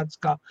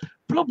birokrātiskā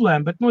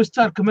problēma, bet es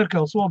ceru, ka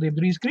Merkeles valdība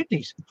drīz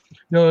kritīs.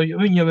 Jo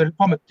viņi jau ir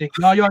pamatīgi.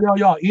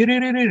 Jā,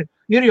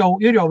 ir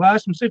jau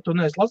vēstums, tu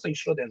neesi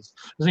lasījis šodienas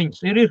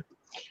ziņas. Ir.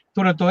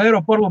 Tur ar to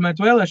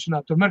Eiroparlamentu vēlēšanā,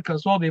 tur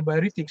Merkeles valdībā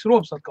ir ritīgs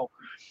rops atkal.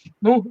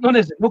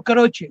 Nezinu,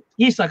 karoči,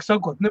 īsāk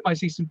sakot,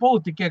 nepaisīsim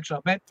politiku iekšā,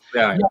 bet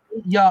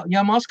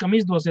ja Maskam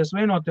izdosies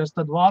vienoties,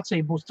 tad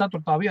Vācija būs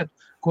 4. vieta,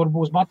 kur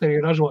būs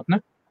baterija ražot,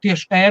 ne?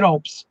 Tieši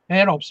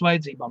Eiropas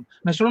vajadzībām.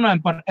 Mēs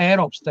runājam par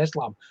Eiropas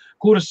Teslām,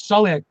 kuras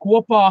saliek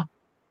kopā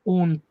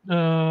un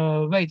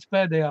veids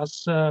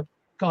pēdējās,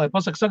 kā lai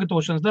pasaka,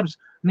 sagatavošanas darbs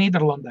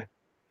Nīderlandē.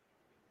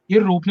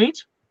 Ir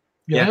rūpnīca,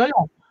 jā.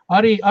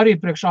 Arī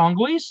priekš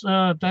Anglijas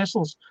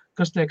Teslas,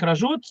 kas tiek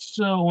ražotas,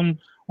 un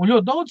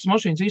ļoti daudz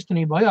mašīnas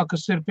īstenībā,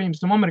 kas ir,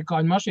 pieņemsim,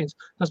 amerikāņu mašīnas.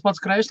 Tas pats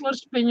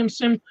Chryslers,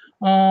 pieņemsim,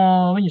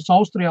 viņas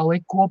Austrijā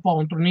liek kopā,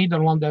 un tur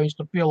Nīderlandē viņas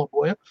tur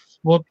pielaboja.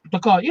 Tā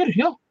kā ir,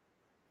 jā.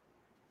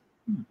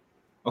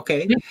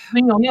 Okay.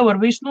 Viņi jau nevar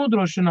visu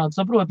nodrošināt,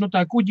 saprot,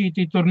 tā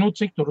kuģītī tur,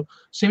 cik tur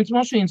 100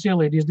 mašīnas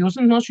ielīdīs,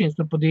 200 mašīnas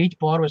tur pa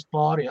dīķi pārvest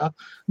pāri, jā.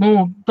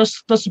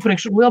 Tas ir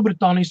priekš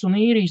Lielbritānijas un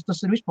Īrijas,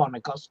 tas ir vispār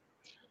nekas.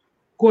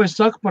 Ko es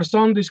saku par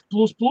SanDisk++?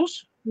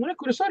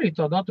 Kur es arī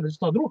tādu atradis,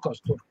 tādu rokās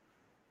tur.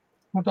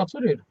 Tāds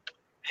arī ir.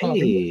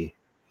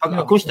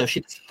 Kurš tev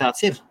šitas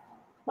tāds ir?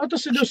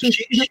 Tas ir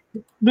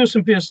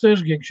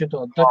 256 gigi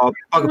šitādi.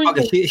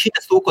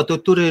 Šitas to, ko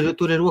tur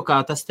ir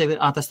rokā, tas tev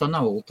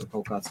nav ultra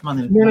kaut kāds.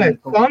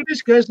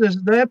 SanDisk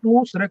SSD+,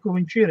 reku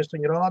viņš ir, es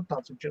viņu rādu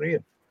tāds, viņš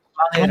ir.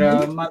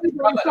 Man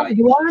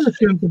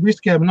ir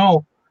diskiem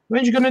nav.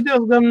 Viņš gan ir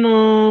diezgan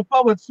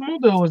pavads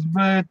modelis,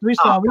 bet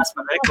visā...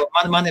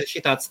 Man ir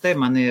šitāds te,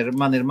 man ir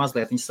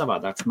mazliet viņš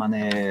savādāks,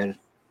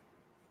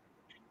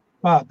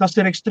 Tas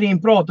ir Extreme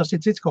Pro, tas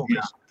ir cits kaut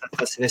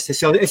kas. Es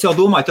jau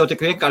domāju, tev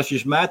tik vienkārši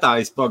viņš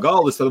mētājas pa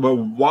galvu, es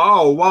domāju,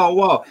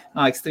 wow.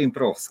 Extreme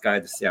Pro,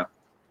 skaidrs, jā.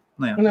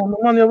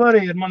 Man jau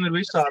arī ir, man ir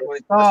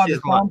visādi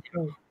tādi.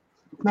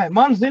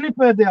 Man zini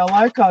pēdējā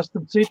laikā,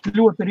 starp citu,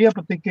 ļoti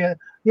ir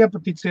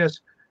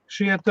iepaticies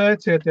šie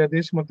tēcietie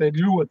diski, man te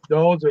ļoti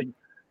daudz viņi.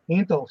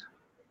 Intels.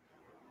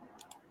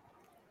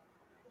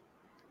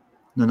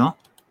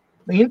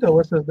 Intel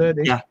SSD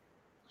diski.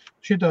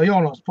 šitā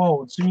jaunās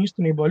paudzes, viņi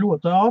īstenībā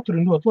ļoti ātri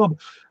un ļoti labi.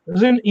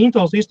 Zini,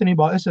 Intels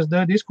īstenībā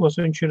SSD diskos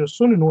viņš ir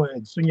suni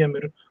noēdis, viņiem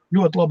ir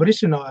ļoti labi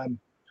risinājumi.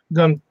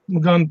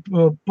 Gan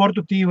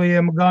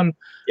portatīvajiem, gan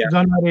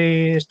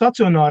arī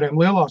stacionāriem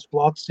lielās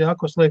plates,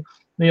 kas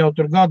jau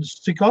tur gadus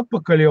cik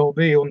atpakaļ jau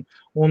bija,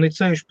 un ir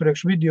ceļš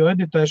priekš video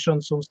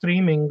editēšanas un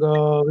streaminga,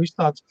 viss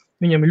tāds,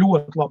 viņiem ir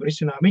ļoti labi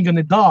risinājumi. Viņi gan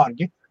ir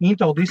dārgi,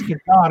 Intel diski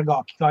ir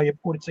dārgāki kā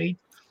jebkuri citi,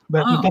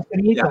 bet tas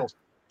ir Intels.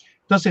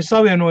 Tas ir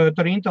savienojot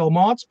ar Intel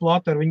mātes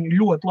plati, viņi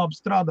ļoti labi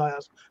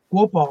strādājās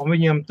kopā, un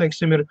viņiem,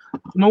 teiksim, ir,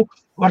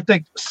 var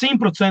teikt,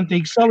 100%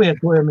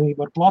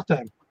 savietojamība ar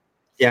platēm.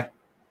 Jā.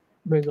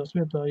 Beigās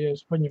vietā, ja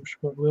es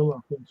paņemšu kādu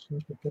lielāku, es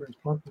pareizi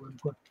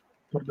pārklāju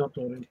par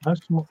datoriem.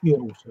 Esmu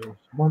ierūsējis.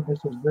 Man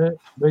SSD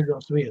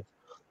beigās vieta.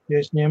 Ja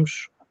es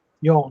ņemšu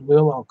jaunu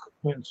lielāku,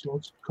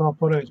 kā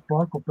pareizi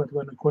pārklāpēt,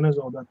 lai neko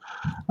nezaudētu.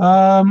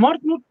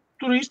 Mart,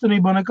 tur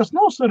īstenībā nekas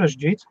nav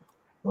sarežģīts.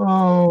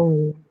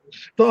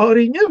 Tā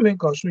arī ņem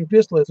vienkārši. Viņi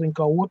pieslēdz viņu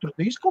kā otru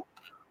disku,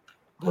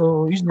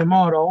 izņem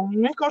ārā un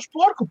vienkārši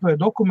pārklāpē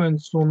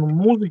dokumentus un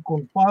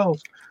mūziku un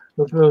failus.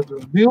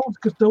 Bildes,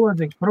 kas tev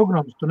vajadzīgs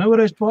programmas, tu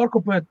nevarēsi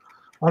pārkopēt.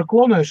 Ar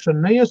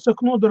klonēšanu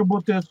neiesaku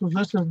nodarboties uz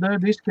SSD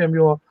diskiem,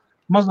 jo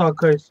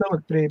mazākais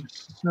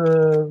elektrības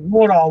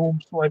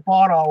norāvums vai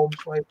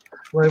pārāvums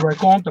vai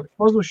kontaktu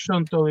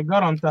pazušana tev ir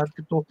garantēti,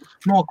 ka tu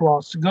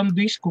noklāsi gan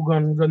disku,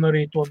 gan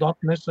arī to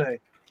datu nesēju.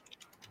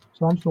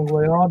 Samsung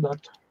vai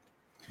A-data.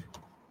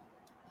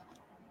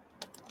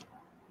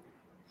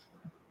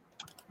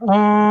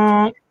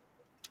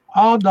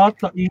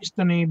 A-data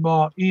īstenībā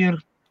ir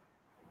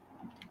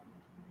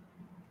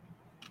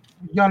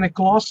ja ne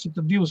klasi,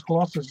 tad 2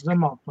 klases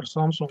zemāk par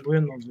Samsung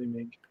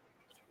viennozīmīgi.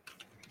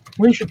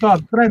 Viņš ir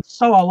tāda trends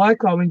savā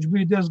laikā, viņš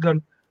bija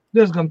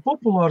diezgan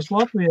populārs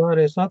Latvijā,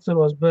 arī es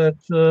atceros, bet,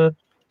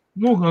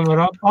 gan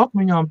ar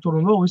atmiņām tur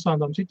un vēl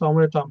visādām citām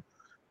lietām,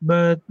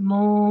 bet,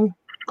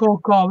 kaut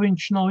kā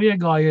viņš nav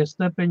iegājies,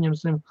 te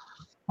pieņemsim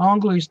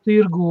Anglijas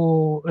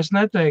tirgu, es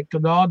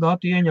neteiktu, ka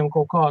A-data ieņem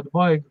kaut kādu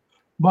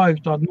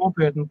baigu tādu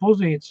nopietnu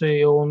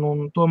pozīciju,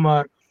 un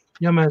tomēr,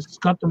 ja mēs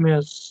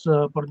skatāmies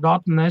par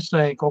datu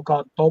nesēju kaut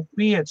kādu top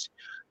 5,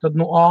 tad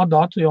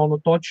A-data jau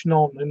toči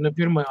nav ne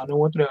pirmajā, ne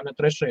otrajā, ne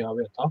trešajā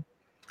vietā.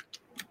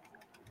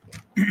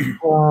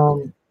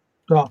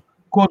 Tā,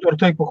 ko tu var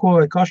teikt par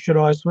Huawei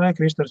kašķiru ASV,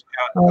 Kristers?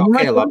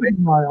 Mēs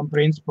parunājām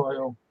principā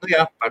jau.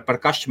 Jā,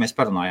 par kašķi mēs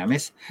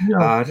parunājāmies.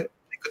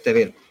 Ko tev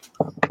ir?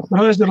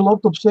 Razer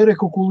laptop sērija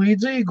kaut ko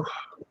līdzīgu.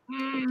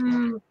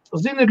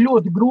 Zini, ir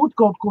ļoti grūti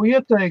kaut ko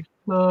ieteikt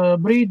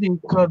brīdī,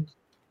 kad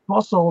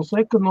pasaules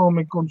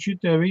ekonomika un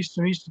šitie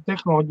visi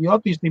tehnoloģija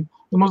attīstība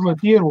ir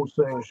mazliet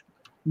ierūsējuši.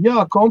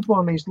 Jā,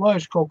 kompānijas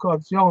laiž kaut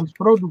kāds jauns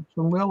produkts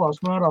un lielās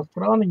mērās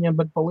krāniņiem,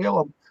 bet pa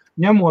lielam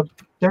ņemot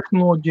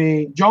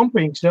tehnoloģiju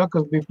jumpings,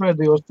 kas bija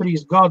pēdējos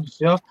 3 gadus,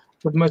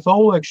 kad mēs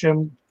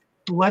aulēkšiem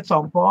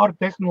lecām pāri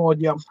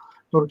tehnoloģijām,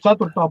 tur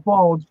 4.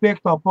 paudze,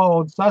 5.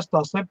 paudze, 6.,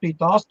 7.,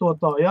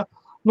 8.,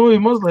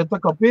 ir mazliet tā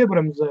kā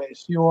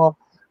piebremzējis, jo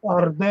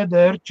ar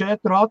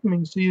DDR4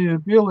 atmiņas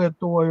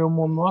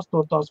pielietojumu un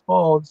 8.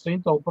 paudzes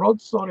Intel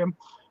procesoriem,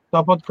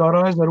 tāpat kā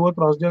Razer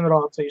 2.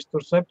 ģenerācijas,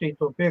 tur 7.,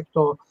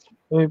 5.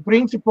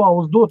 Principā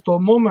uz doto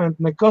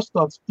momentu nekas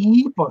tāds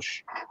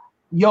īpašs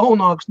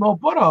jaunāks nav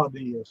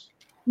parādījies.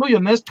 Ja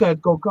neskaita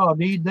kaut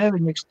kādu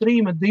i9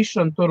 Extreme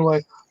Edition tur vai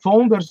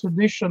Founders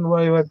Edition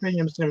vai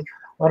pieņemsim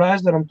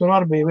Razeram, tur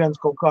arī bija viens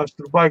kaut kāds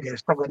tur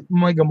baigais tagad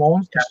mega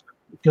monstrs,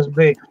 kas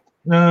bija.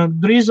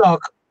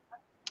 Drīzāk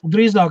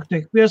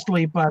tiek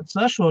pieslīpētas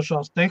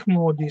esošās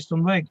tehnoloģijas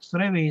un veiktas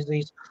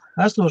revīzijas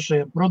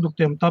esošajiem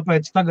produktiem,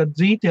 tāpēc tagad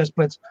dzīties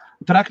pēc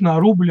treknā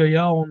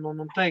rubļa,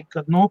 un teikt,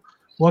 ka,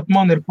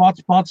 man ir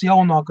pats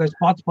jaunākais,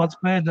 pats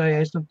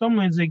pēdējais, un tam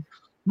līdzīgi,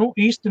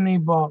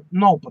 īstenībā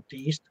nav pat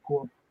īsti,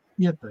 ko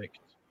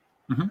ieteikt.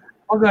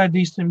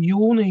 Pagaidīsim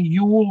jūniju,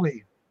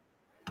 jūliju.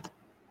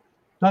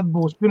 Tad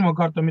būs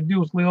pirmkārtam ir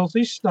 2 lielas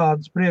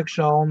izstādes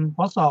priekšā un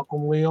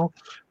pasākumu liela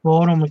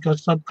fórumi,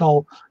 kas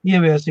atkal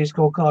ieviesīs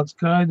kaut kādu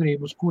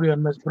skaidrību, uz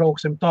kuriem mēs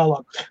brauksim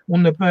tālāk.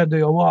 Un ne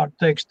pēdējo vārdu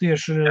teiks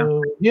tieši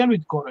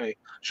Dienvidkoreja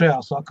šajā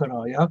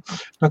sakarā.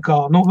 Tā kā,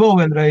 vēl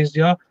vienreiz,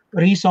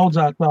 rīsa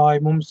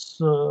audzētāji mums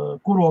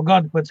kuro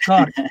gadu pēc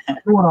kārtas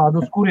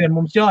norāda, uz kurien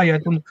mums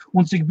jāiet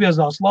un cik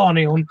biezā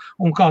slānī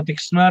un kā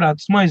tiks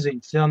smērētas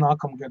maizītes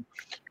nākamgad.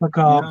 Tā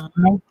kā,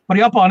 par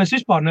Japānu es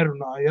vispār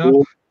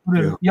nerunāju,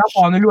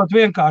 Japāna ir ļoti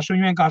vienkārši,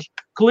 viņi vienkārši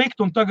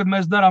klikt un tagad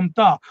mēs darām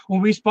tā,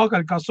 un viss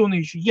pakaļ kā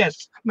sunīši,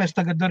 mēs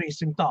tagad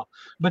darīsim tā.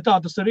 Bet tā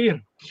tas arī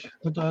ir.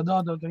 Bet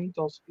tādā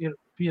Intels ir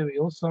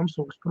pievīlis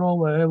Samsungs Pro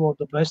vai Evo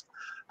the best.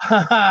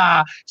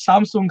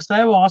 Samsungs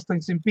Evo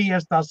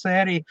 850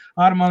 sērija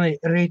ar mani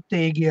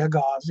ritīgi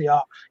iegāzi,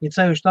 Ir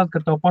ceļuši tad,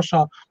 kad tev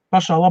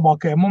pašā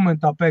labākajā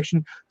momentā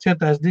pēkšņi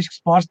cietais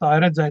disks pārstāja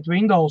redzēt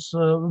Windows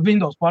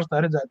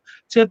pārstāja redzēt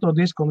cieto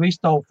disku un visu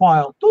tavu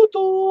failu,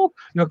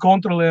 jo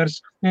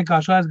kontrolieris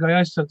vienkārši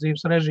aizgāja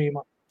aizsardzības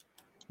režīmā.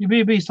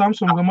 Bija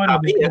Samsungam arī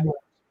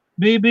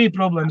bija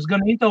problēmas,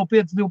 gan Intel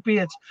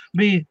 525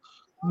 bija,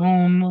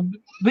 un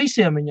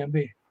visiem viņiem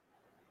bija.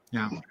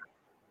 Jā.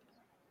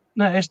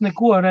 es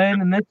neko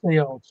Reini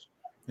nesajaucu.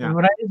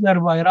 Razer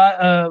vai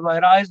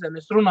Ryzen,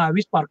 es runāju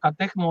vispār kā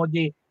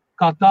tehnoloģiju,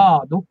 kā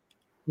tādu.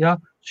 Ja?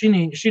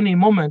 Šī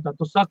momentā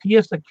tu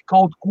iesaki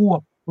kaut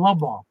ko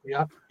labāk.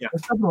 Ja?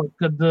 Es saprotu,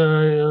 kad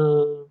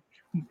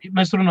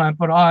mēs runājam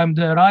par AMD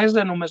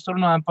Ryzen un mēs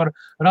runājam par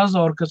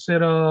Razoru, kas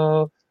ir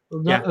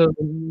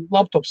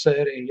laptop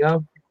sērija. Ja?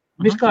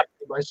 Viss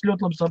kārtībā, es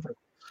ļoti labi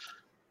sapratu.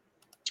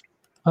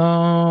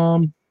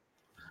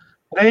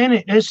 Reini,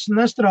 es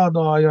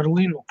nestrādāju ar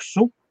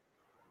Linuxu.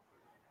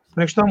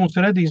 Priekš tā mums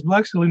ir Edijs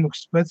Bleks,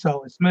 Linux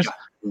speciālists. Mēs,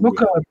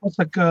 kā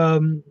pasaka,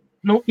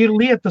 ir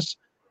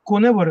lietas, ko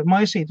nevar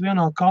maisīt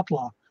vienā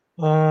katlā.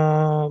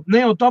 Ne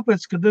jau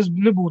tāpēc, ka es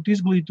nebūtu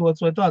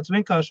izglītots vai tāds,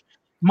 vienkārši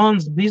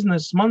mans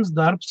bizness, mans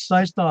darbs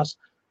saistās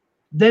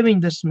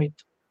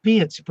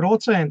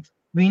 95%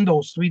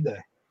 Windows vidē.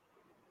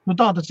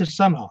 Tā tas ir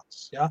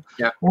sanācis. Ja?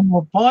 Un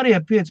no pārējie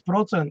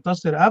 5% tas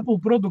ir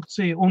Apple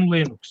produkcija un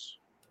Linux.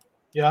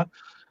 Ja?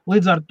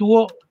 Līdz ar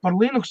to par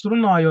Linux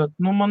runājot,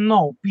 man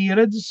nav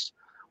pieredzes,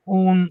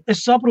 un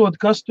es saprotu,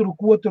 kas tur,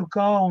 ko tur,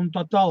 kā, un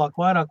tā tālāk,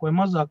 vairāk vai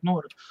mazāk,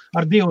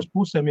 ar divas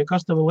pusēm, ja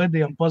kas tev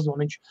Ledijam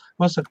pazvan, viņš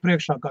pasaka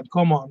priekšā kādu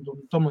komandu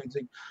un tam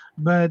līdzīgi.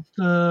 Bet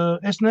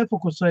es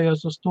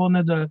nefokusējos uz to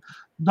nedēļu,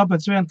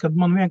 tāpēc kad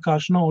man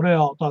vienkārši nav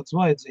reāli tāds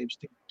vajadzības,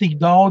 tik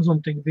daudz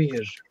un tik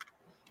bieži.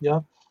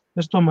 Ja?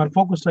 Es tomēr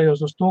fokusējos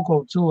uz to,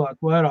 ko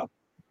cilvēku vairāk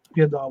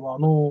piedāvā,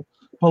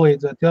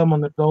 palīdzēt. Ja?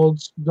 Man ir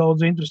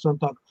daudz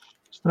interesantāk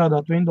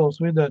strādāt Windows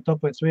vidē,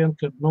 tāpēc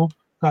kad,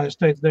 kā es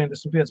teicu,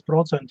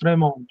 95%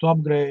 remontu,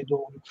 upgrade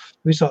un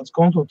visādas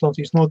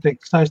konsultācijas notiek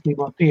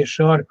saistībā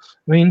tieši ar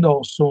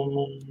Windows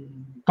un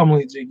tam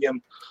līdzīgiem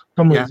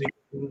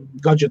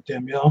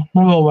gadgetiem, jā.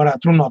 Vēl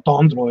varētu runāt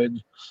Android.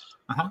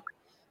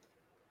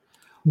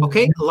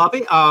 Ok,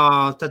 labi,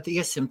 tad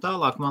iesim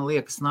tālāk. Man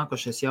liekas,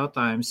 nākošais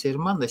jautājums ir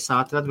man, es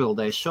ātri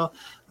atbildēšu.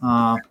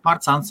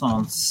 Marts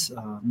Ansons,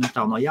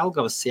 netālu no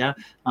Jelgavas, ja.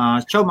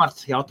 Čau,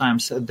 Mart,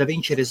 jautājums,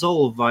 DaVinci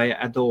Resolve vai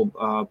Adobe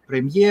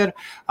Premiere?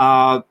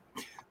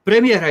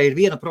 Premiere ir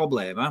viena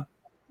problēma.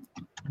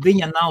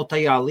 Viņa nav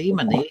tajā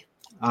līmenī,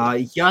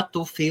 ja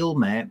tu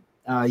filmē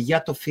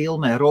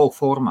RAW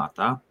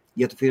formātā.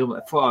 Ja tu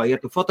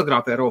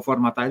fotografē RAW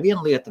formātā ir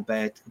viena lieta,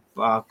 bet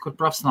kur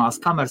profesionālās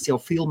kameras jau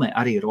filmē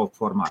arī RAW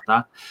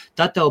formātā,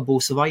 tad tev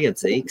būs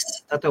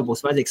vajadzīgs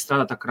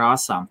strādāt ar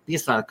krāsām,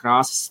 piestrādāt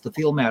krāsas, tu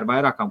filmē ar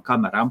vairākām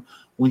kamerām,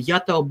 un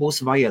ja tev būs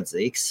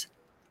vajadzīgs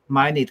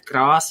mainīt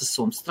krāsas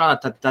un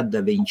strādāt, tad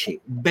DaVinci,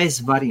 bez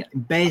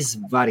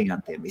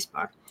variantiem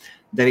vispār,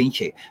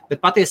 DaVinci. Bet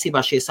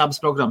patiesībā šīs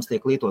abas programmas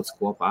tiek lietotas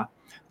kopā.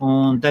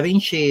 Un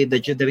DaVinci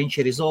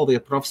Resolve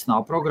ir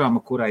profesionāla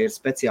programma, kurai ir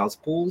speciāls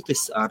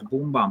pultis ar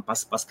bumbām,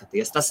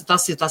 paskaties. Tas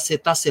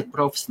ir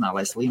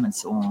profesionālais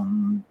līmenis,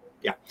 un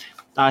jā,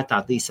 tā ir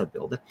tāda īsa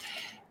atbilde.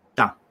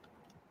 Tā,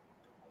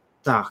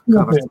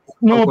 kā var...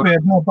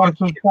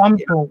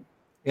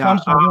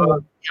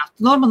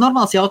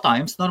 Normāls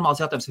jautājums.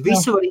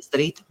 Visu var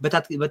izdarīt, bet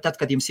tad,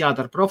 kad jums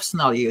jādara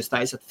profesionāli, ja jūs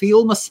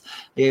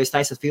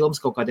taisat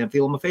filmas kaut kādiem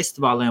filmu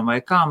festivāliem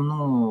vai kam,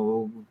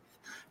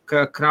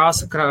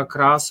 krāsu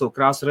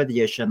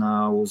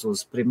rediģēšana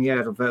uz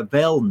Premiere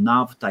vēl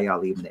nav tajā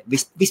līmenī.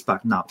 Vispār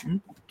nav.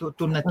 Tu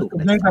netūk.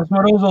 Vienkārši no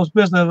Rozovas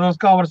piestāvās,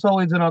 kā var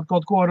salīdzināt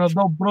kaut ko ar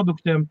Adobe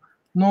produktiem.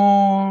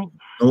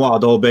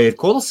 Adobe ir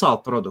kolosāli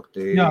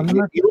produkti. Jā,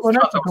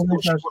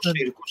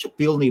 kurš ir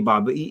pilnībā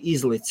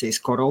izlicis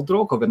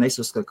CorelDRAW, kaut gan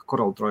es uzskatu, ka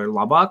CorelDRAW ir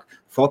labāk.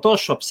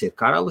 Photoshops ir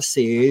karalis,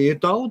 ir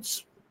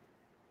daudz.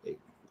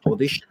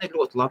 Audition ir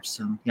ļoti labs.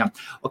 Jā.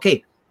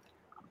 Ok,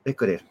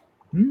 kur ir?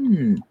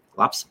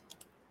 Labs.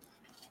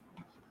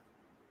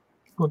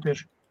 Ko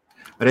tieši?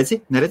 Redzi,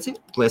 neredzi?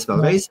 Lies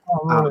vēlreiz.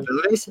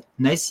 Vēlreiz.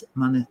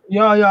 Mani.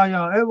 Jā.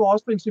 Evo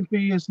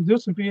 850,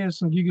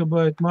 250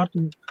 gigabaiti,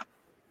 Martin.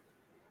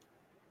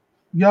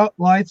 Ja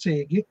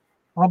laicīgi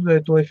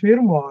updatēju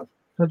firmvāru,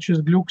 tad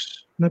šis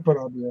gļuks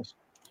neparādījās.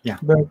 Jā.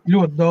 Bet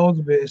ļoti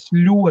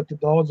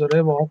daudz ar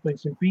Evo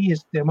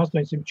 850,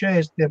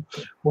 840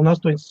 un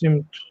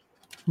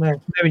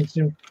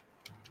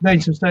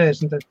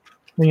 960.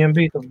 Viņiem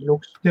bija tas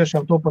gļuks.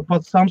 Tiešām to pat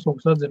pats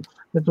Samsungs atzina.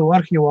 Ja tu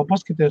arhīvā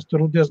paskaties, tur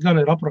diezgan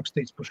ir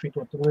aprakstīts par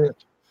šito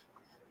lietu.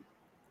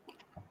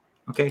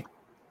 Ok.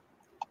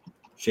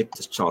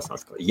 Šitas čals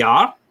atkal.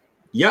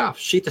 Jā,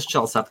 šitas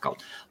čals atkal.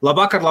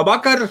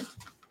 Labvakar.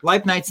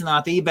 Laipni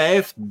aicināti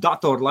IBF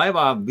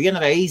datorlaivā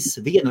vienu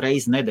reizi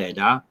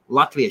nedēļā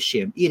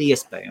latviešiem ir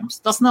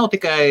iespējams. Tas nav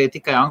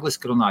tikai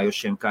angliski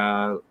runājušiem,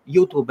 ka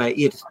YouTube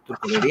ir tur,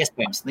 kur ir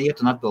iespējams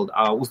neiet un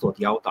uzdot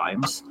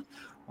jautājumus.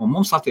 Un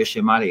mums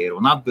latviešiem arī ir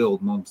un atbild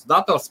mums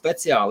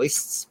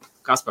datorspeciālists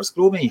Kasparu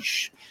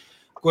Krūmiņš,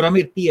 kuram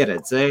ir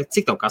pieredze.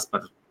 Cik tev,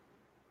 Kaspar,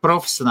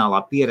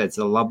 profesionālā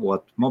pieredze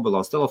labot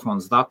mobilos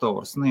telefonus,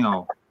 dators?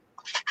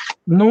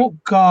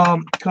 Kā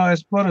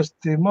es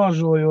parasti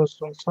mažojos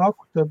un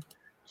saku, tad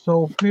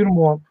savu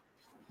pirmo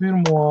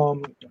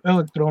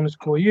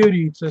elektronisko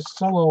ierīci es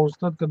salauzu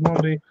tad, kad man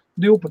bija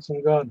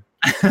 12 gadi.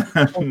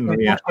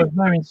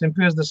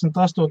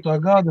 1958.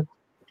 gada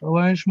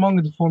Lēņš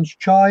magnetofons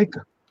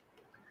Čaika.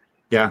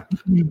 Jā.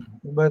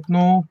 Bet,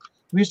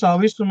 visu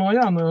ar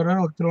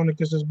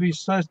elektroniku es biju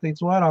saistīts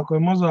vairāk vai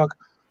mazāk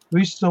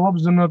visu savu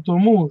apzināto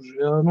mūžu,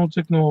 ja?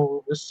 Cik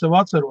es sev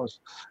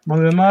atceros.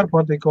 Man vienmēr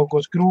patīk kaut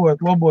ko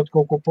skrūvēt, labot,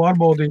 kaut ko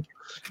pārbaudīt,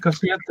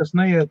 kas iet, kas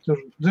neiet, tur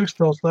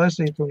dzirkstēls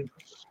taisīt un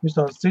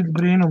visās cits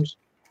brīnums.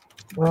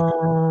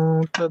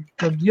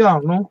 Tad jā,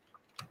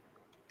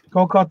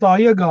 kaut kā tā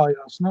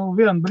iegājās.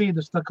 Vienu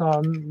brīdi es tā kā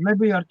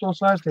nebija ar to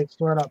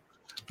saistīts, vairāk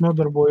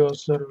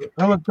nodarbojos ar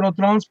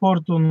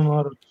elektrotransportu un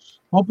ar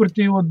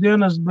operatīvo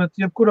dienas, bet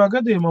jebkurā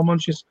gadījumā man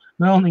šis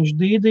melniņš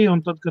dīdīja,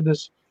 un tad, kad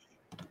es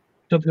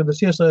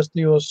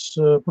iesaistījos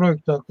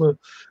projektā,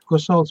 ko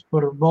sauc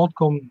par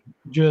Baltcom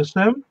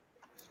GSM,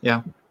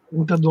 Jā.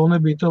 Un tad vēl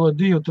nebija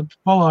Tele2, tad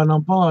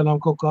palēnām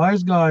kaut kā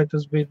aizgāja,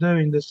 tas bija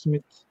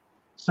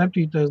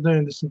 97.,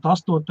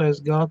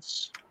 98. gads,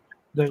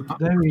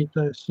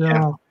 99.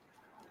 Jā.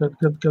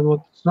 Kad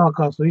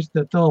sākās visi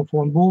tie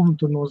telefonu būmi,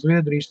 tur no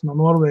Zviedrijas, no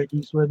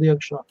Norvēģijas ved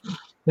iekšā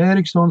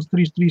Ericssons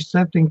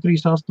 337,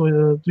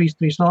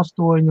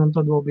 338, un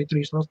tad vēl bija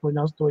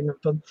 388, un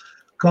tad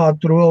kādu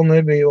tur vēl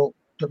nebija,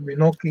 tad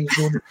bija Nokia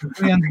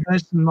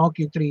 2110,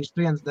 Nokia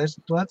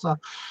 3110 vecā,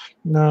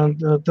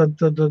 tad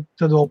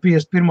vēl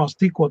 51.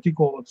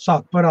 tikko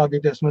sāk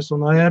parādīties, mēs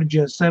un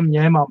RGSM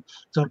ņēmām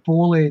caur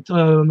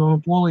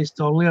Polijas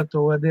caur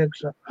Lietuvu ved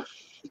iekšā.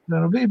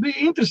 Bija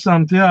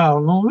interesanti, jā,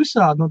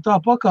 visādi, tā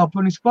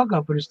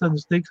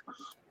pakāpeniski,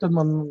 tad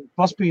man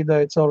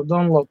paspīdēja caur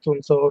download un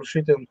caur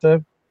šitiem te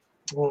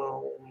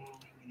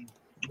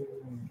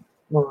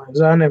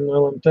zēniem no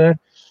LMT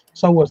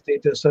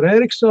savostīties ar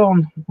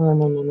Ericssonu,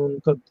 un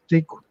tad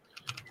tiku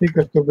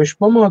tur bišķi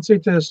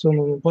pamācīties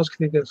un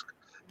paskatīties,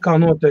 kā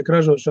notiek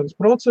ražošanas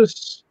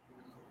process.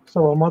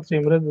 Savām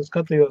acīm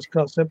skatījos,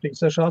 kā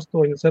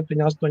 768,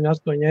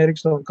 788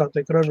 Ericssonu, kā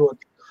tiek ražot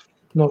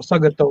no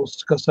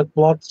sagatavs, kas saka,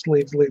 plats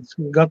līdz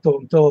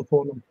gatavam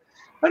telefonam.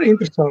 Arī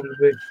interesanti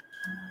bija.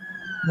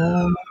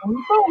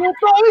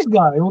 Tā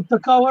izgāja. Tā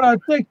kā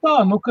varētu teikt tā,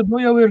 kad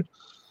jau ir,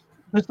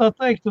 es tā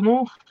teiktu,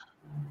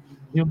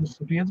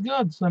 25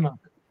 gadi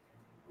sanāk.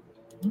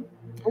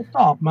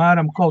 Tā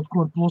apmēram kaut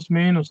kur plus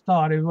mīnus,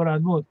 tā arī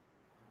varētu būt.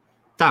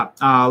 Tā,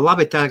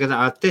 labi, tagad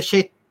te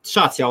šeit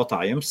šāds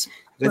jautājums.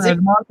 Es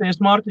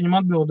Mārtiņam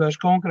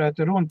atbildēšu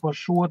konkrēti runu par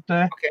šo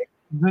te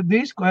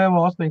disku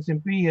Evo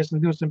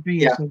 850,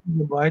 250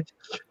 gigabaiti.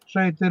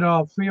 Šeit ir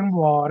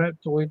firmware,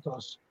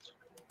 tūlītās.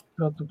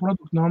 Tātad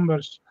product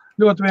numbers.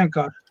 Ļoti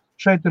vienkārši.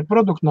 Šeit ir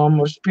product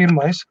numbers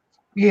pirmais.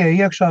 Ieej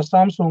iekšā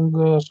Samsung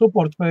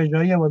support page,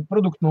 ievad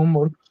product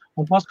numuru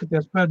un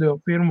paskaties pēdējo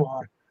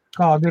firmware.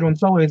 Kāda ir un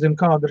salīdzina,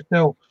 kāda ir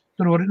tev.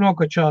 Tur var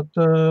nokačāt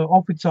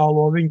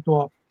oficiālo viņu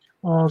to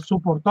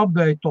support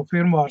update, to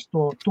firmware,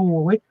 to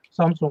tūli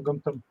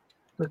Samsungam tam.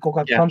 Kaut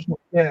kāds Samsung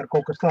Care,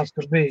 kaut kas tāds,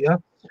 kas bija, ja?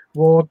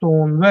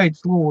 Un veic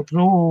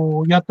lūdzu,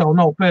 ja tev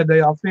nav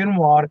pēdējā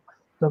firmware,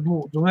 tad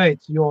lūdzu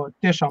veic, jo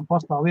tiešām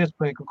pastāv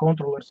iespēja, ka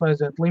kontrolers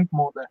aiziet limp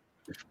modē,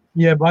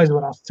 jeb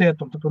aizvarās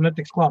ciet, un tad tu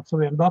netiks klāt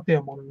saviem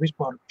datiem un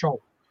vispār čau,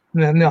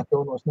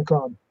 neatjaunos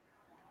nekādu.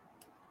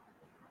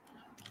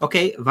 Ok,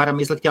 varam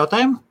izlikt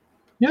jautājumu?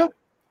 Jā.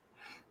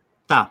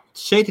 Tā,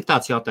 šeit ir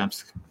tāds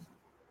jautājums.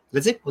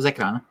 Redzi, uz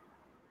ekrāna?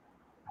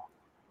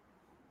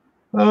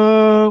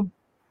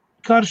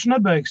 Karš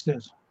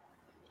nebeigsies.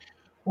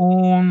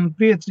 Un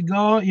 5G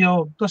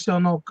tas jau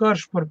nav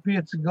karš par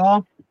 5G,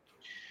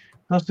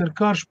 tas ir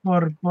karš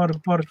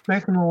par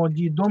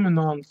tehnoloģiju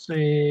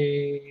dominanci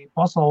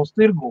pasaules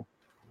tirgu.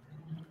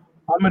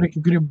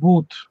 Amerika grib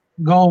būt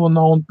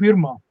galvenā un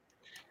pirmā,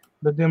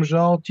 bet,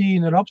 diemžēl,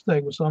 Ķīna ir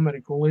apsteigusi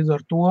Ameriku, un līdz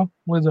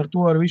ar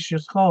to ir viss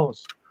šis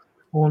haoss.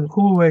 Un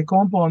Huawei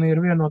kompānija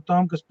ir viena no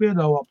tām, kas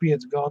piedāvā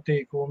 5G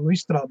tīklu un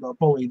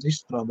palīdz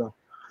izstrādāt.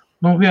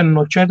 Viena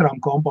no 4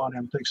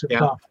 kompānijām, teiksim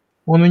tā.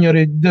 Un viņi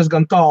arī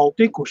diezgan tālu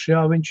tikuši,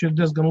 jā. Viņš ir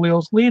diezgan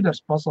liels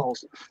līderis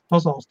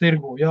pasaules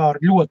tirgu, jā, ar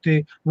ļoti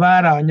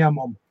vērā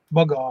ņemamu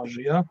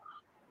bagāži, jā.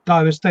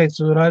 Tā jau es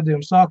teicu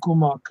raidījuma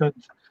sākumā, kad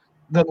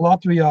gan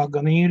Latvijā,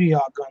 gan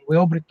Īrijā, gan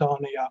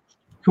Lielbritānijā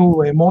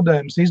Huawei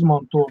modēmas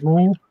izmanto,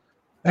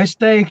 es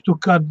teiktu,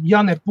 ka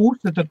ja ne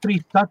puse, tad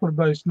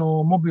 3/4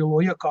 no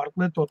mobilo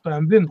iekārtu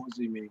lietotājiem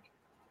viennozīmīgi.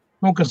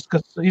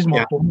 Kas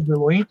izmanto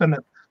mobilo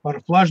internetu ar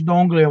flash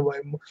dongliem vai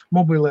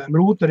mobiliem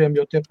rūteriem,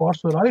 jo tie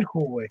pārsvarā ir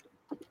Huawei.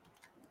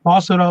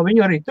 Pārsvarā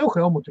viņi arī tev,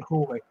 Helmut, ir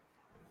Huawei.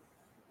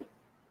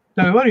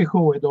 Tev arī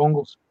Huawei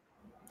dongls.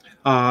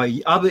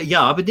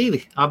 Abi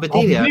divi.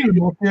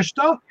 Tieši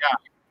tā. Jā.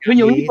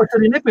 Viņa īpaši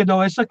arī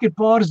nepiedāvā, es saku, ir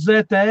pāris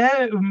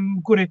ZTE,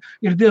 kuri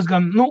ir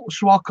diezgan,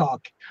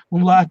 švakāki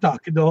un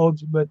lētāki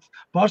daudz, bet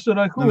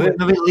pārsvarā ir Huawei.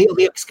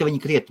 Liekas, ka viņi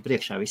krietni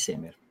priekšā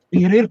visiem ir.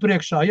 Ir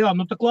priekšā, jā.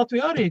 Tā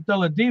Latvijā arī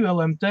Tele2,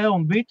 LMT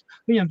un BIT,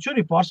 viņam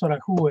arī pārsvarā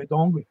Huawei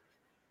dongli.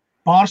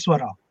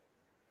 Pārsvarā.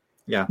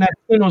 Jā.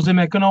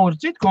 Nenozīmē, ka nav ar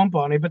citu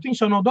kompāniju, bet viņš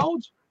jau nav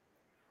daudz.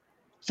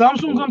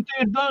 Samsungam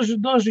tie ir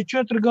daži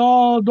 4G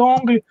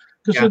dongli,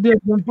 kas ir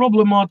diezgan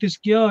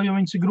problemātiski, jā, jo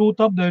viņas ir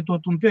grūti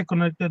updateot un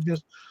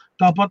piekonektēties.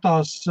 Tāpat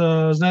tās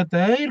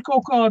ZTE ir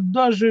kaut kādi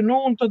daži,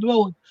 un tad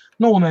vēl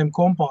no-name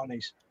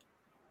kompānijas.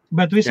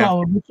 Bet visā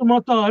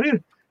visumā tā arī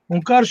ir. Un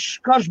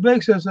karš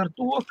beigsies ar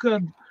to, ka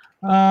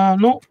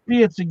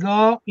 5G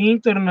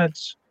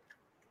internets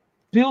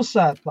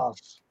pilsētās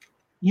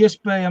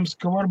iespējams,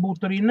 ka varbūt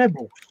arī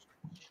nebūs.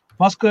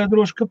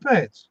 Paskaidrošu,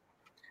 kāpēc.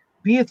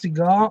 5G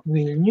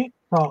viļņi,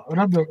 tā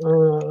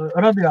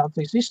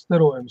radiācijas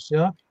izstarojums,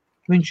 ja,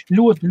 viņš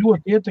ļoti,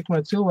 ļoti ietekmē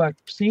cilvēku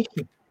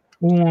psihi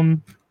un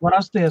var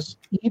rasties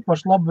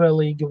īpaši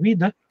labvēlīga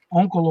vide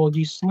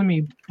onkoloģijas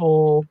slimību,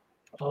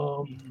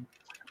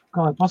 kā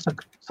lai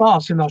pasaka,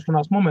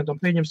 sāsināšanās momentam.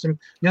 Pieņemsim,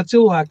 ja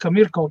cilvēkam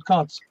ir kaut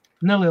kāds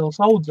neliels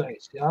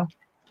audzējs, ja,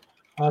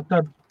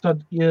 tad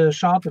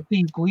šāda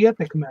tīkla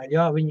ietekmē,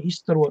 ja, viņa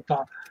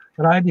izstarotā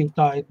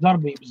raidītāja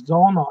darbības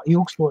zonā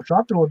ilgstoši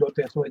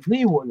atrodoties vai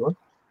dzīvojot,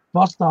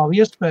 pastāv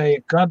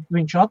iespēja, kad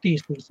viņš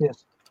attīstīsies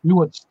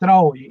ļoti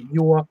strauji,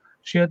 jo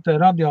šie te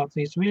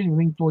radiācijas viļņi,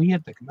 viņi to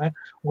ietekmē.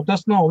 Un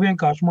tas nav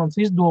vienkārši mans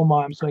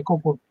izdomājums vai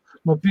kaut ko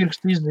no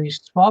pirksta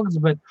izvīsts fakts,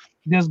 bet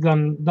diezgan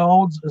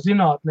daudz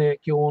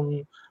zinātnieki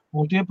un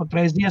tie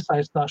patreiz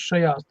iesaistās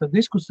šajās te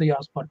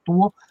diskusijās par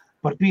to,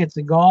 par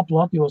 5G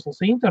platjoslas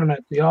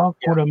internetu, jā,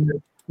 kuram ir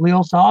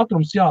liels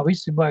ātrums, jā,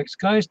 visi baigi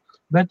skaisti,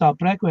 bet tā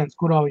frekvence,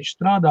 kurā viņš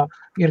strādā,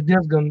 ir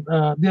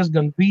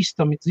diezgan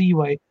bīstami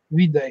dzīvai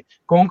videi,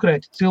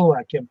 konkrēti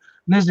cilvēkiem.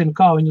 Nezinu,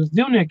 kā viņi uz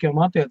dzīvniekiem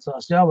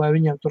attiecās, jā, vai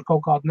viņiem tur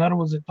kaut kāda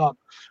nervozitāte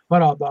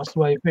parādās,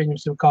 vai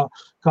pieņemsim,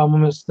 kā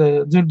mums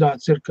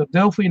dzirdēts ir, ka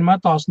delfīni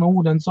metās no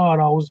ūdens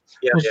ārā uz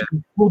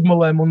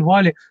pludmalēm un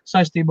vaļi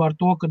saistībā ar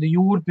to, kad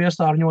jūra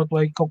piesārņot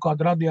vai kaut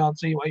kāda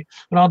radiācija vai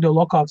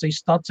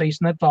radiolokācijas stacijas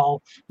netālu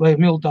vai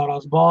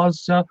militārās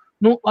bāzes, jā.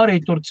 Arī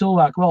tur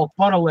cilvēki velk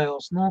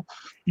paralēlas.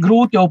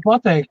 Grūti jau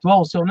pateikt,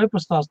 valsts jau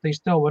nepastāstīs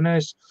tev, vai ne,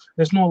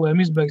 es nolēmu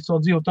izbeigt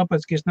savu dzīvi,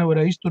 tāpēc, ka es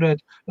nevarēju izturēt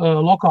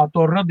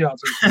lokātoru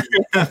radiāciju.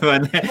 Vai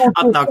ne?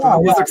 Atnāk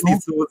uzrakstīt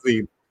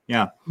sūdzību.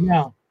 Jā.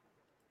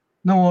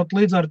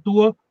 Līdz ar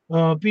to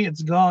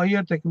 5G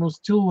ietekmi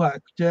uz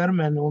cilvēku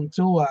ķermeni un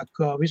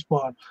cilvēku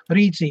vispār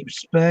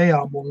rīcības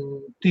spējām,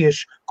 un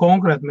tieši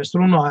konkrēti mēs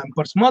runājam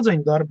par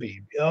smadzeņu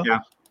darbību.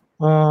 Ja?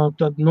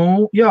 Tad,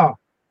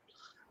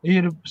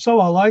 ir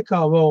savā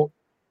laikā vēl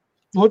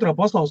Otrā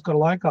pasaules kara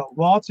laikā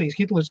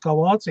hitleriskā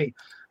Vācija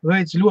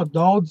veic ļoti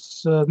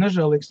daudz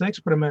nežēlīgas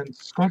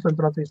eksperimentus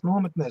koncentrācijas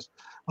nometnēs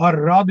ar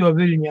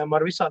radioviļņiem,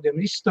 ar visādiem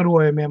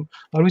izstarojumiem,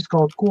 ar visu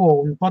kaut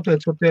ko, un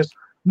pateicoties,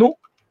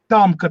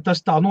 tam, ka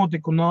tas tā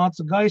notika un nāca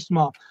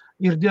gaismā,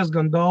 ir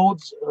diezgan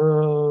daudz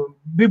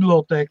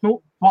bibliotēku,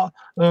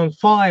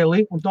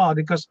 faili un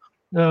tādi, kas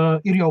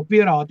ir jau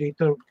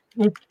pierādīti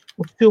uz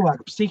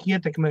cilvēku psihi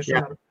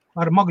ietekmēšanu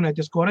ar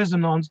magnētisko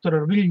rezonanci, tur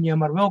ar viļņiem,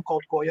 ar vēl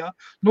kaut ko, jā.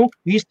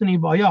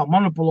 Īstenībā,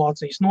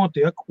 manipulācijas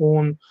notiek,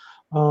 un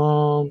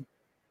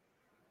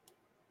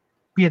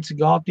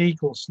 5G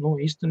tīkls,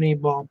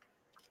 īstenībā,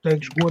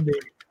 teikšu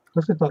godīgi,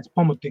 tas ir tāds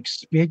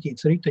pamatīgs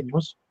pieķīts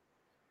riteņos.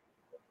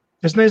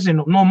 Es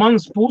nezinu, no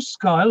manas puses,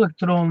 kā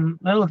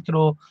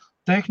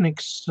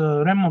elektrotehnikas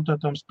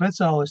remontētam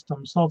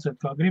speciālistam, sauciet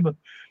kā gribat,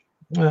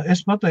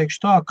 es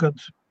pateikšu tā, ka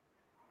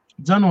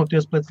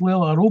dzenoties pēc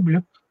lielā rubļa,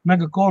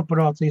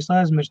 megakorporācijas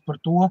aizmirst par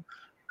to,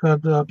 ka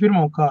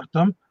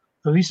pirmkārtam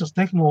visas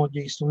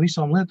tehnoloģijas un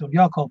visām lietām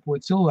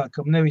jākalpoja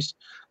cilvēkam, nevis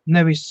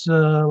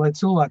lai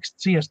cilvēks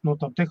ciest no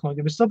tām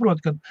tehnoloģijām. Es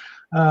saprotu, ka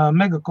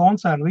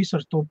megakoncerni visu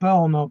ar to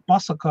pelna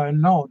pasakāju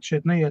naudu,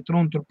 šeit neiet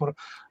runa tur par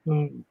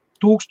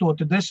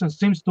 1000, 10,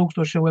 100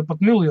 tūkstošiem vai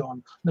pat miljonu.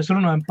 Mēs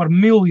runājam par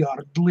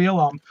miljardu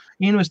lielām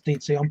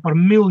investīcijām, par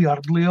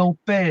miljardu lielu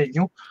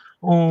peļņu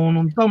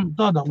un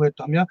tādām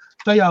lietām. Ja?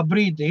 Tajā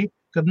brīdī,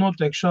 kad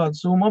notiek šāda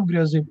summa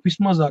apgriezība,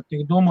 vismazāk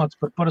tiek domāts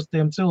par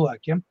parastiem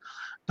cilvēkiem.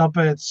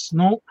 Tāpēc,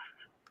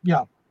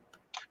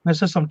 mēs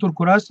esam tur,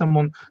 kur esam,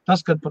 un tas,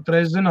 kad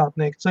patreiz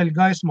zinātnieki ceļ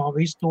gaismā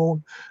visu to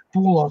un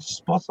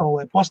pūlās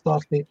pasaulē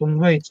pastāstīt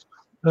un veic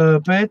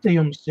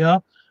pētījumus,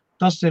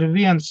 tas ir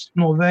viens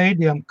no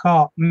veidiem,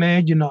 kā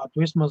mēģināt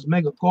vismaz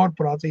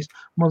megakorporācijas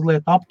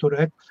mazliet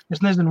apturēt.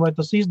 Es nezinu, vai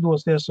tas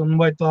izdosies un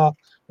vai tā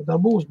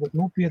būs, bet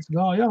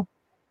 5G,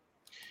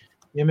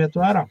 ņemiet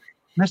vērā.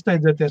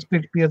 Nesteidzieties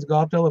pirkt 5G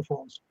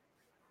telefonus.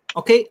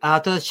 Ok,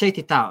 tad šeit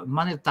ir tā.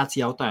 Man ir tāds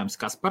jautājums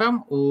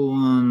Kasparam,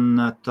 un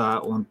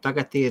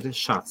tagad ir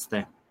šāds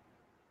te.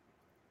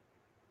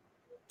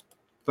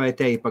 Vai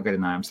te ir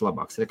pagarinājums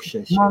labāks?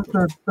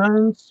 Master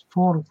Thanks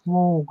for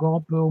Flow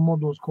GPU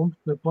moduls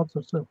komplektē pats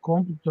ar sevi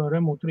komplektē ar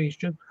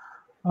MO34.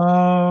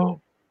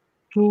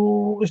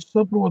 Es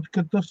saprotu,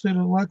 ka tas ir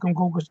laikam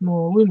kaut kas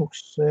no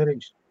Linux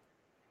sērijas.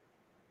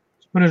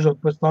 Spriežot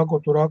pēc tā, ko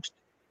tu raksti.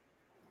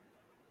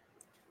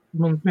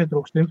 Man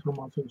pietrūkst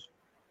informācijas.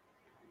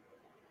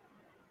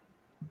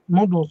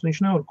 Moduls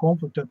viņš nevar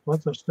komplektēt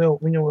pats ar sevi,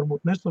 viņam var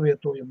būt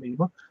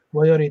nesavietojamība,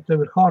 vai arī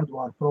tev ir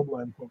hardware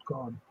problēma kaut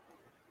kāda.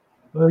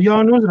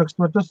 Uzrakst,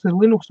 vai tas ir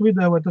Linux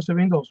vidē, vai tas ir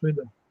Windows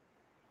vidē.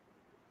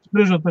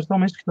 Spriežot pēc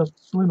tam izskatās,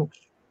 tas ir Linux.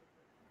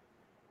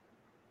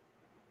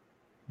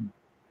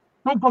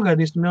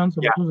 Pagaidīsim,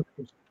 Jānis, varbūt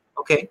uzrakstīs.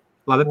 Ok,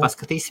 labi,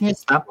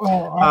 paskatīsimies. Tā.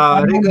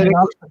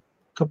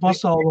 Ka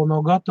pasaule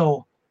nav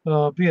gatava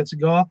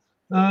 5G.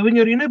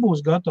 Viņi arī nebūs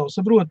gatavi.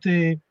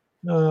 Saproti,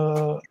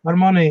 ar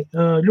mani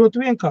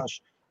ļoti vienkārši.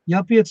 ja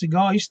 5G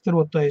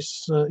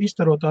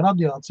izstarotā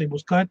radiācija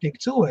būs kaitīga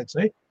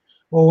cilvēcei,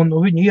 un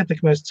viņi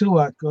ietekmēs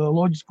cilvēku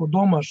loģisko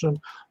domāšanu,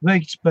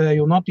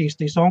 veiktspēju un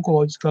attīstīs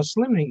onkoloģiskās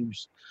slimības,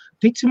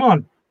 tici man,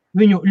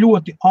 viņu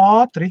ļoti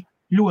ātri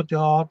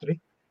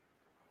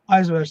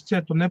aizvērst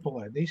ciet un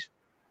nepalaidīs.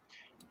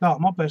 Tā,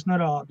 mapēs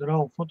nerāda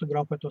Raufu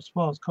fotografētos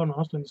failes Canon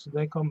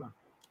 80D kamerā.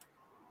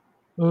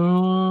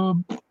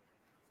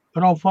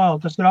 Raufu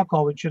faili, tas ir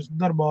atkal, viņš ir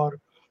darbā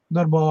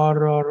ar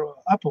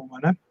Apple,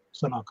 vai ne?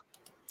 Sanāk.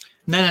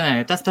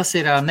 Nē, tas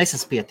ir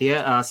nesaspietie.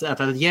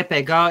 Tātad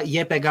JPG,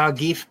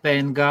 GIF,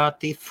 PNG,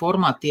 TIFF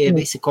formāti, tie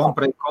visi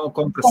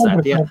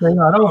kompresēti.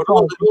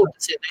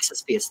 Tas ir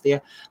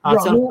nesaspiestie.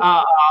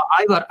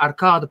 Aivar, ar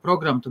kādu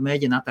programmu tu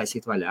mēģini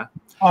attaisīt vaļā?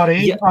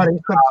 Arī.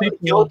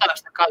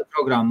 Jautājums ar kādu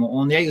programmu.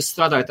 Un ja jūs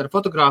strādājat ar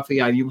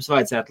fotografijām, jums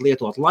vajadzētu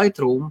lietot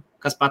Lightroom,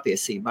 kas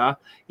patiesībā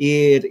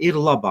ir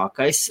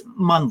labākais,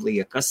 man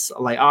liekas,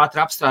 lai ātri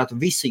apstrādātu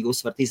visu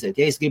jūs varat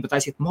izdarīt. Ja jūs gribat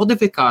taisīt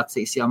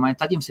modifikācijas,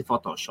 tad jums ir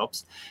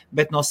Photoshops.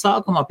 Bet no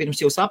sākumā, pirms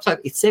jūs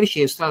apstrādāt, it sevišķi,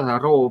 ja jūs strādāt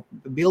ar RAW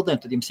bildēm,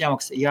 tad jums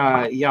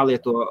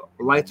jālieto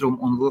Lightroom,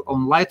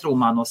 un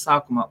Lightroomā no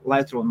sākuma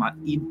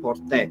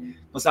importē.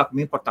 No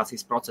sākuma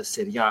importācijas process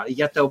ir,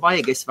 ja tev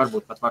vajag, es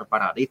varbūt pat varu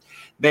parādīt.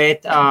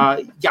 Bet,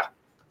 jā.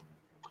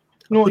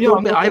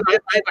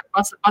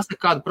 Pasaka,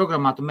 kādu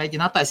programmā tu mēģini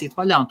attaisīt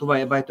vaļā, un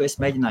vai tu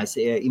esi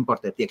mēģinājis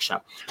importēt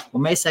iekšā.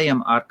 Un mēs ejam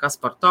ar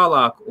Kasparu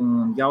tālāk,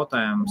 un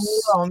jautājums...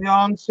 Jā, un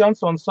Jānis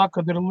Jansons saka,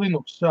 kad ir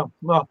Linux, jā.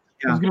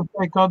 Es gribu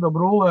teikt, kāda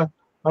brūlē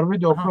ar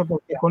video, protams,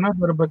 ko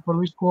nedara, bet par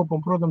visu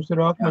kopumu, protams, ir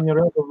akmeņa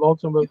ar ēdu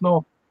laucam, bet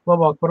nav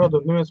labāk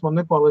parādot, neviens man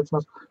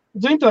nepārliecinās.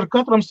 Zintar,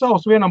 katram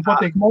savs, vienam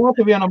patīk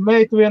māte, vienam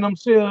meita, vienam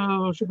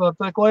šitā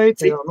tā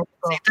kleita.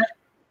 Zintar,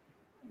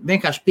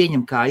 vienkārši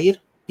pieņem,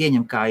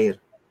 kā ir.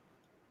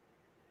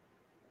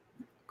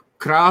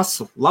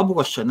 Krāsu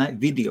labošanai,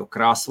 video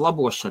krāsu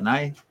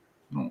labošanai,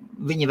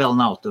 viņi vēl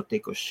nav tur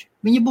tikuši.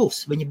 Viņi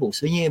būs.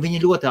 Viņi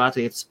ļoti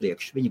ātri iet uz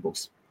priekšu. Viņi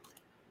būs.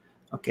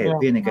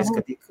 Vienīgais, ka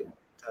tik...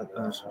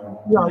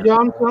 Jā,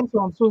 Jānis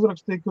Jansons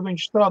uzrakstīja, ka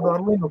viņš strādā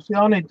ar Linux.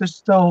 Jānīt,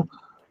 es tev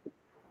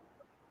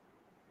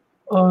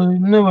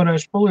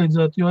nevarēšu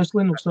palīdzēt, jo es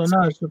Linuxā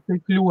neesmu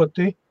tik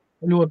ļoti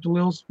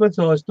liels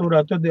speciālists. Tu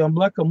varētu Edijam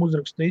Blekam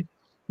uzrakstīt.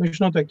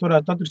 Viņš noteikti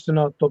varētu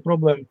atrisināt to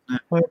problēmu.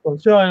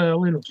 Jā,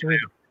 Linux. Jā.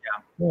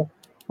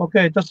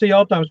 Tas ir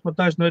jautājums par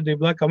taisnu Ediju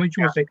Blekam. Viņš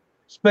mums ir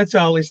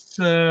speciālists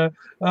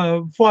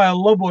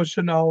failu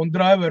labošanā un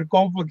driveru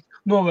konfliktu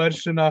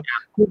novēršanā,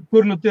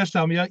 kur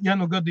tiešām, ja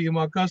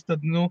gadījumā kas, tad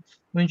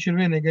viņš ir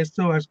vienīgais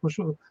cilvēks, kurš,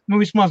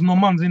 vismaz no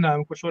man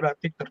zinājuma, kurš varētu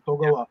tikt ar to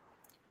galā.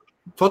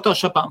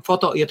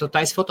 Ja tu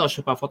taisi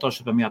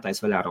Photoshopam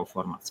jātais vaļā RAW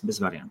formāts, bez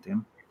variantiem.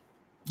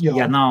 Jā.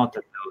 Ja nav,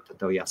 tad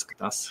tev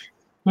jāskatās.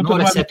 Vai nu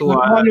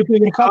tev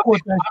ir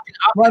hakotais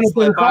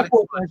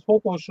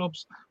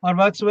Photoshops ar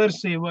vecu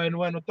versiju, vai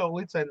nu tev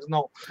licences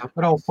nav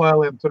RAW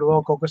failiem, tur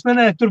vēl kaut kas.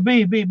 Nē, tur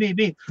bija.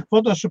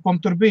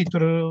 Photoshopam tur bija,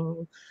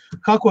 tur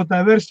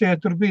hakotāja versijai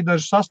tur bija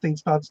dažs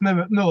sastīts tāds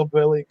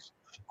nelabvēlīgs,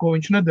 ko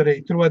viņš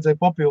nedarīja, tur vajadzēja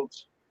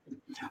papildus.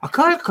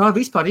 Kā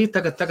vispār ir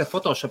tagad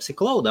Photoshops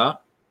ir cloudā?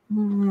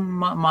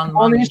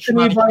 Man ir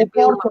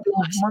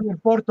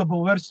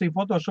portable versija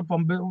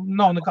Photoshopam,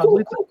 nav nekāda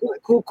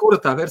licences.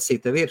 Kura tā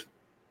versija tev ir?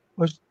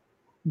 Es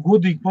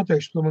godīgi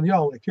pateikšu, ka man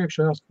jāliek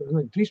iekšā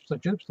jāskatās,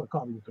 13, 14, kā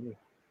viņi tur ir.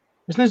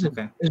 Es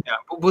nezinu. Jā,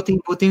 būtu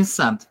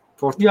interesanti.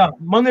 Jā,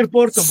 man ir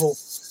portable.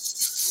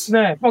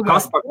 Nē, pagaidi.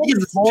 Kaspar,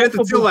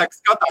 54 cilvēki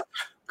skatās.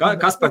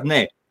 Kaspar,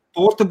 nē.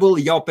 Portable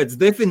jau pēc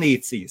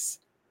definīcijas.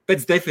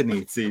 Es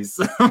saprotu,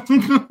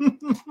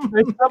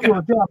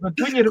 jā, bet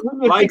viņi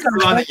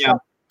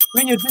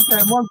ir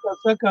tikai, man tā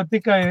saka,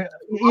 tikai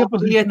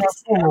iepazīstināt. Lietas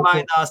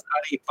mainās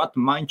arī pat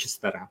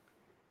Manchesterā.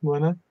 Vai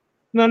ne?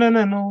 Nē,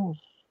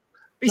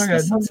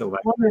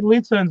 Man ir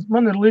licence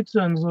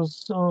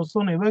uz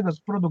Sony Vegas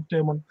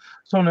produktiem un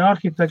Sony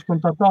Architektu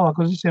un tā tālāk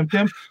uz visiem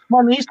tiem.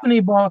 Man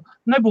īstenībā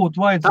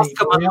nebūtu vajadzīga. Tas,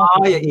 ka man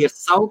māja ir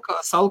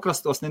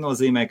Saulkrastos,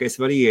 nenozīmē, ka es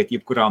varu iet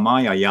jebkurā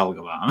mājā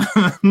Jelgavā.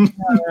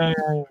 Jā.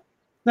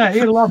 Nē,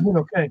 ir labi,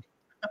 ir okei.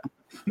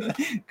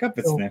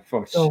 Kāpēc ne,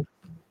 forši?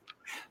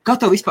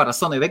 Kā tev vispār ar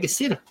Sony Vegas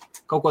ir?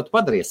 Kaut ko tu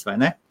padarījies, vai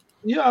ne?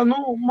 Jā,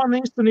 man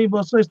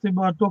īstenībā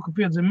saistībā ar to, ka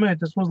piedzima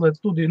meita, es mazliet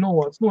studiju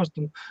novāc nost,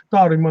 un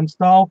tā arī man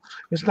stāv.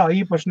 Es tā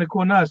īpaši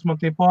neko neesmu, man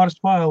tie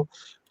pāris faili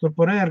tur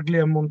par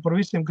ērgļiem un par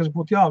visiem, kas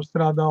būtu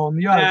jāapstrādā un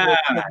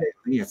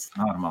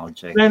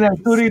Nē,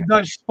 tur ir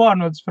dažas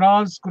pārnotas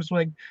frāzes, kuras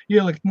vajag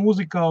ielikt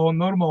mūzikā un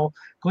normāli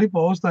klipā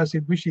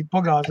uztaisīt bišķīt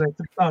pagāzēt.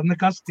 Tā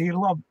nekas tīri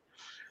labi.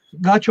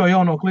 Gačo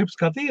jauno klipu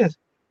skatījies?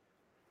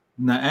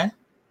 Nē,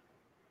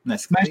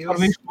 neskatījos. Mēs par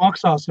visu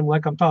maksāsim,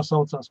 laikam tā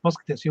saucās,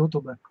 paskaties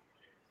YouTube.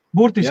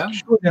 Burtiski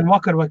šodien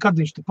vakar vai kad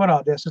viņš te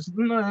parādījās. Es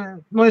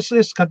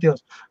skatījos,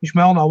 viņš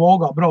Melnā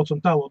Volgā brauc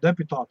un tēlo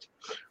deputāti.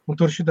 Un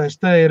tur šitais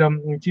te ir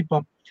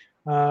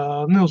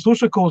Nils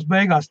Ušakovs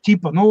beigās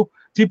ķipa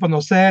no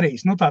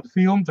sērijas, tāda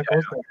filma. Tā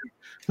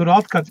tur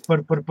atkati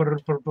par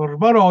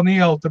Baronu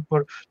ielu, tur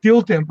par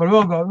tiltiem, par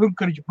vēl kā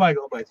viņš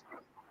baigalbais.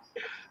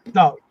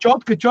 Tā,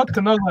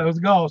 čotka naglai uz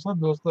galvas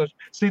atbilstoši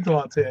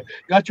situācijai.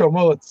 Gačo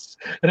malacis,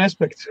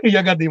 respekts,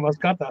 ja gadījumā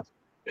skatās.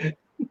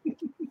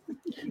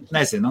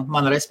 Nezinu,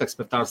 man respekts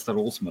par tādu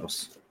staru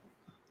Ulsmarus.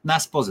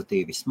 Nes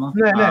pozitīvismu.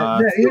 Nē,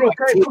 ir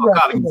ok.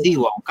 Kā viņi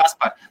dzīvo, un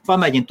Kaspar,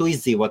 pamēģini tu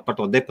izdzīvot par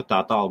to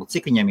deputātu algu.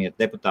 Cik viņam ir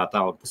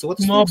deputāta alga?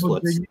 1,5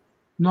 tūkstotis.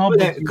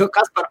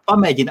 Kaspar,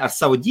 pamēģini ar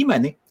savu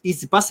ģimeni,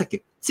 pasaki,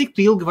 cik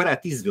tu ilgi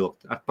varētu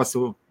izvilkt ar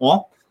pasu,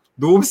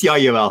 dūms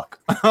jāievelk.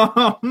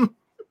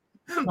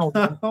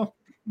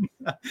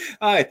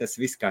 Ai, tas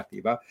viss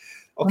kārtībā.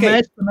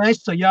 Okay.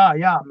 Mēs.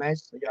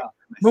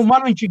 Nu,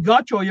 man viņš ir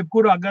gačo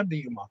jebkurā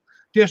gadījumā.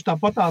 Tieši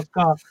tāpatās,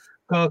 kā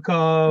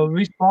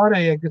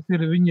vispārējie, kas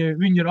ir,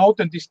 viņi ir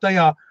autentiski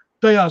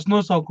tajās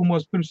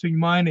nosaukumos, pirms viņi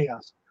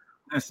mainījās.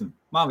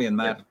 Man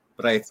vienmēr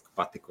Raicka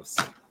patikusi.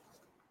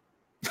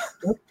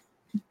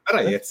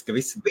 Raicka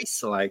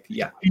visu laiku,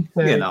 jā,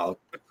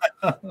 vienalga.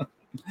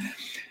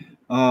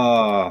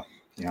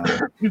 Jā.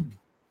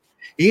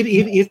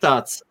 Ir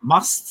tāds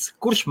masts,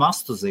 kurš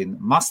mastu zina?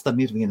 Mastam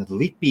ir viena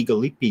lipīga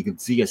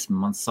dziesma,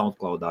 man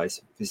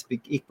SoundCloudājas.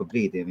 Ik pa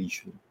brīdiem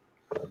viņš...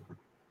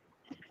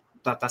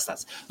 Tas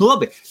tāds. Nu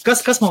labi,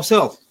 kas mums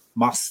vēl?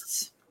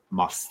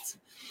 Masts.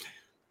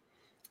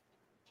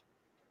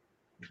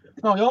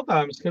 Nav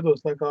jautājums,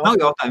 skatos tā kā... Nav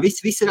jautājumi,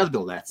 viss ir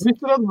atbildēts.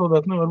 Viss ir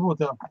atbildēts, varbūt,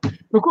 jā.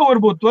 Nu, ko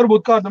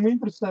varbūt kādam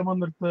interesē,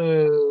 man ir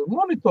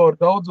monitori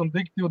daudz un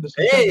tik 20.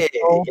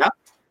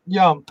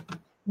 Jā,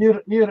 ir,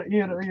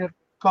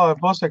 kā jau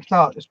pasaka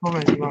tā, es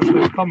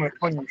pamēģināšu, kameru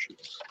paņemšu.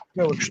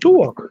 Pielikšu to.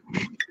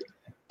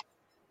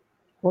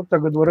 Un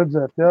tagad var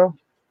redzēt, jā.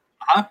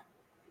 Aha.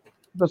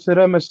 Tas ir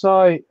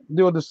MSI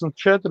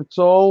 24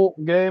 colu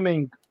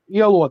gaming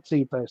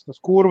ielocītais, tas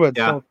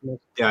kurvedis.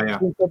 Jā.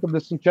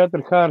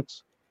 144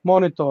 Hz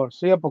monitors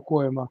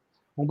iepakojumā.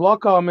 Un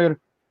blakām ir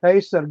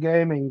Acer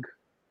gaming.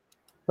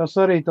 Tas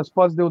arī tas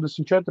pats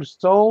 24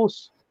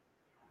 colas,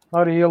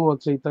 arī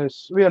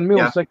ielocītais. 1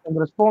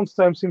 milisekunda response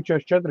time,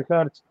 144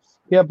 Hz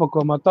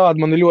iepakojumā. Tāda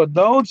man ir ļoti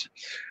daudz.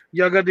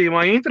 Ja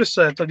gadījumā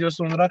interesē, tad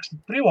jūs man rakstat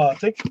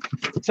privāti.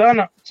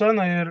 Cena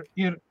ir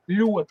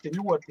ļoti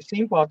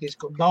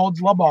simpātiska un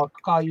daudz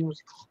labāka, kā jūs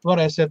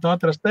varēsiet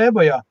atrast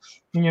eBayā.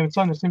 Viņiem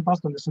cena ir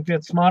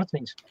 185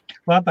 smārciņas.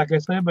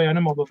 Lētākais eBayā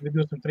nemaldot bija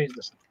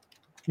 230,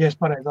 ja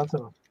es pareizi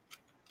atceros.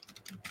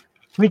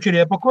 Viņš ir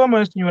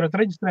iepakojumais, viņu varat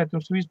reģistrēt,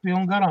 jums visu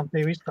pilnu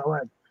garantiju, visu kā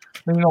vajag.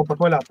 Viņi nav pat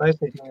vaļā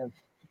taisīt.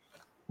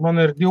 Man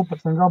ir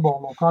 12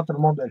 gabalu no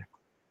katra modeļa.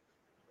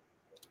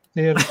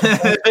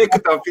 Ka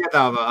tev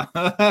piedāvā.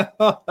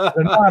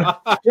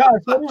 Jā,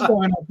 es varu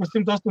uzdāvināt par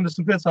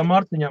 185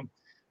 marciņām.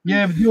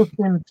 Ja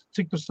 200,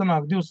 cik tur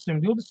sanāk,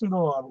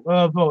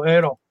 $220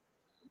 eiro.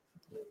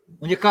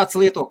 Un ja kāds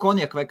lieto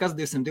konjaku vai kas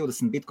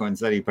 220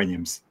 bitcoins arī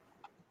paņems?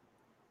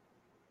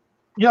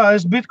 Jā,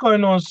 es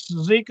bitcoinos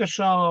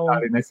Zikašā.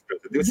 Arī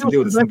nesapratu,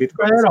 220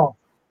 bitcoins.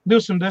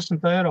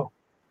 210 eiro.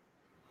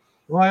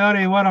 Vai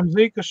arī varam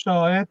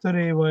Zikašā,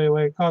 Etherī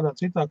vai kādā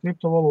citā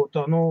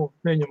kriptovalūtā,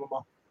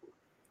 pieņemamā.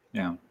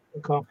 Jā.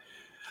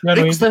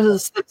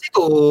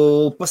 Citu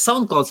pa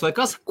SoundClouds vai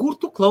kas, kur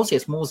tu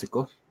klausies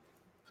mūziku?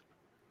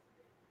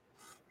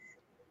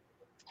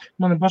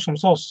 Man ir pašam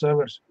savs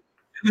servers.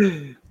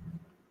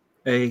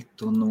 Ej,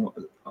 tu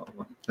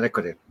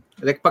Rekord ir.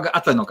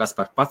 Atvaino,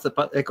 Kaspar.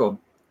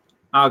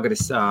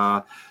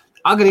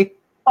 Agri,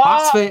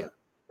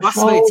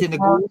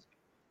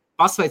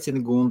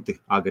 pasveicini Gunti,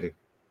 Agri.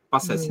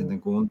 Pasveicini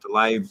Gunti,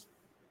 lai...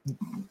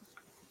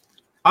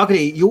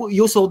 Agri,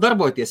 jūs vēl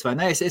darbojaties, vai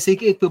ne? Es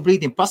ik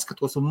brīdim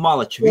paskatos un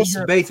malači.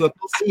 Visi beidzot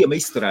no siema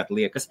izturēt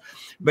liekas.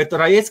 Bet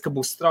Raicka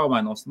būs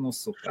straumainos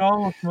super.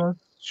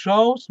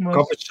 Šausmas.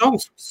 Kāpēc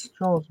šausmas?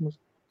 Šausmas.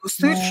 Kas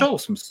te ir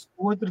šausmas?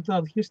 Otra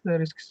tāda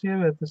histēriska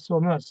sieviete, es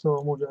vēl neesmu savā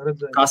mūžā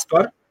redzēju.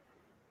 Kaspar?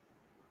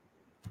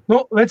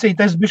 Vecīt,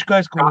 es bišķi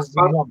aizkulis.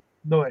 Kaspar?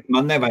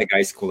 Man nevajag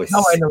aizkulis.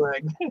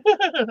 Nevajag.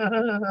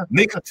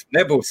 Nikt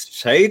nebūs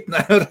šeit,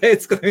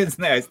 redz, ka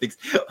viens neaiztiks.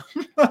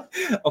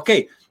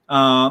 Ok.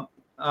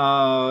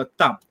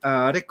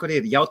 Kur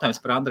ir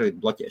jautājums par Android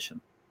bloķēšanu?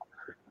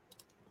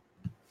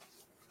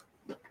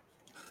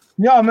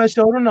 Jā, mēs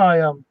jau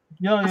runājām.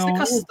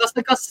 Tas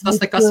nekas.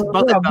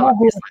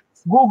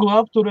 Google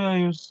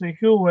apturējusi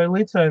Huawei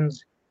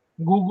licenci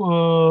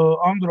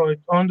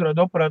Android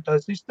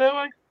operētāju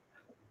sistēmai.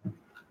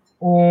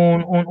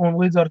 Un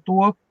līdz ar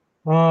to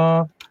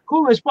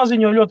Huawei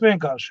paziņoja ļoti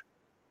vienkārši.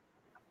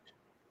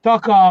 Tā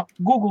kā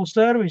Google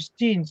servis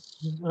Ķīnas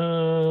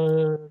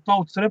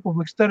Tautas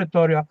Republikas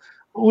teritorijā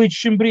līdz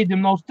šim brīdim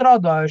nav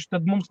strādājuši,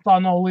 tad mums tā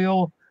nav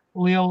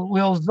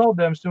liels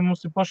zaudējums, jo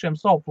mums ir pašiem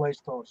savu Play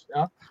Stores.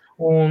 Ja?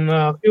 Un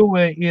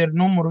Huawei ir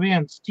numur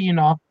 1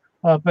 Ķīnā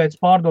pēc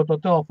pārdoto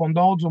telefonu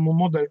daudzumu un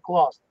modeļu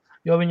klāstu,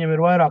 jo viņiem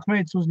ir vairāk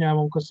meitas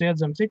uzņēmumu, kas iet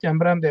zem citiem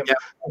brandiem,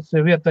 kas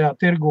ir vietējā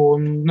tirgu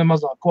un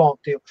nemazāk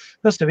kvalitīvi.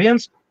 Tas ir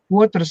viens.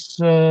 Otrs,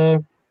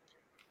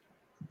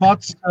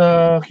 pats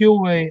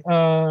Huawei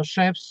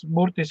šefs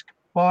burtiski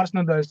pāris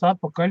nedēļas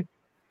atpakaļ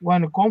vai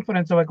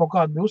konference vai kaut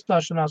kāda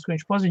uzstāšanās, ka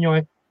viņš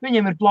paziņoja,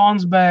 viņiem ir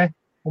plāns B,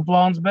 un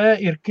plāns B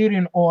ir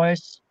Kirin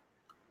OS.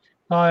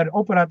 Tā ir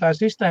operētāja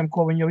sistēma,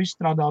 ko viņi jau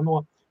izstrādā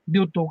no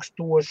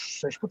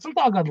 2016.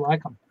 Gada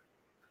laikam.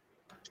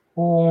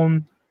 Un,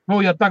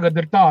 ja tagad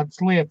ir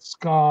tādas lietas,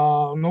 kā,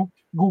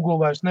 Google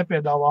vairs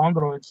nepiedāvā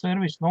Android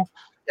servisu,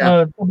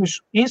 tad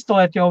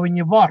instalēt jau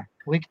viņi var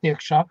likt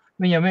iekšā.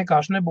 Viņam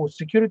vienkārši nebūs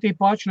security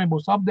patch,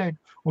 nebūs update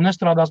un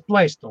nestrādās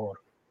Play Store.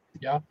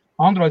 Ja?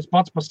 Androids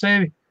pats pa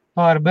sevi,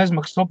 tā ir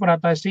bezmaksas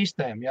operētāja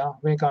sistēma. Ja?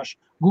 Vienkārši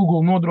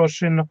Google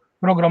nodrošina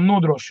programmu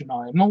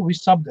nodrošinājumu,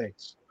 viss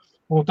updates.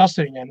 Un tas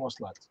ir viņai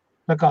noslēgts.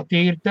 Tā kā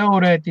tie ir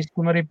teorētiski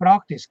un arī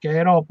praktiski.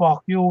 Eiropā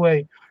QA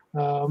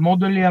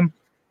moduļiem,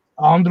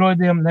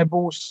 Androidiem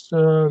nebūs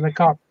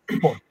nekā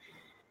support.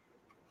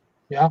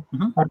 Ja?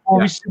 Ar to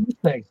viss ir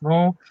izteikts.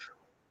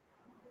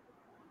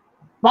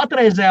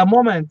 Patreizējā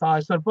momentā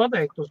es varu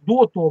pateikt, uz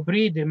doto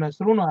brīdi mēs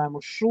runājam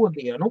uz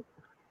šodienu,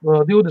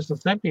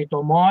 27.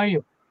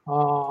 māju,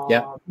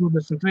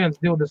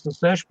 21,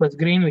 26 pēc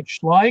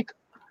Greenwich laika,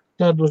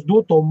 tad uz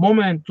doto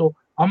momentu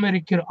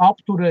Amerika ir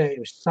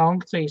apturējusi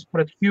sankcijas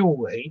pret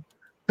QA.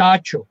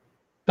 Taču,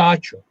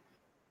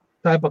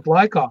 tāpat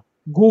laikā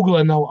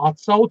Google nav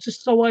atsaucis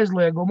savu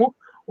aizliegumu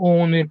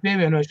un ir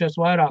pievienojušies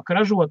vairāk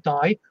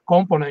ražotāji,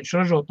 komponentu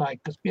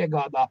ražotāji, kas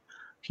piegādā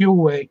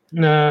QA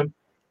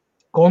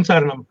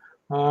koncernam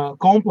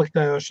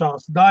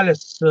komplektējošās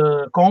daļas,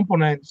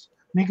 komponentus,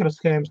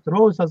 mikroshēmas,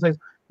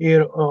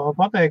 ir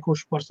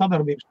pateikuši par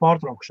sadarbības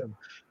pārtraukšanu.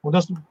 Un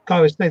tas,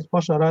 kā es teicu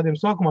pašā raidījuma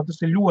sākumā, tas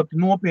ir ļoti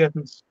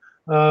nopietns,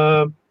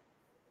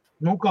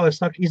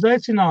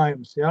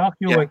 izaicinājums,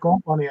 QA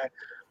kompanijai.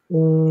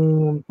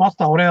 Un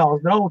pastāv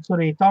reāls draudz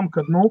arī tam,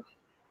 ka,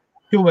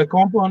 QA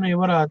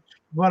kompanija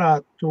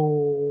varētu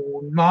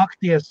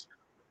nākties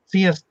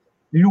ciest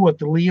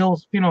ļoti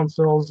liels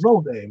finansiāls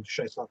zaudējums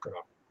šai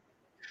sakarā.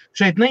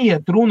 Šeit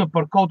neiet runa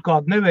par kaut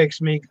kādu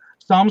neveiksmīgu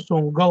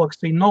Samsung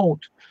Galaxy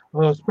Note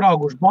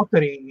sprāgušu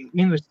bateriju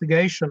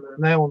investigation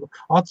un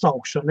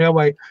atsaukšanu,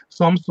 vai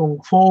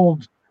Samsung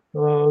Fold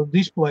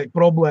display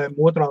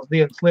problēmu otrās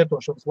dienas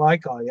lietošanas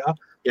laikā. Ja?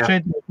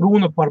 Šeit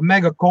runa par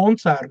mega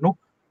koncernu,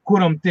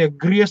 kuram tiek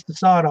grieztas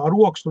ārā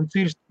rokas un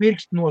cirst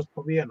pirksti nost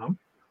pa vienam,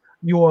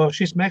 jo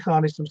šis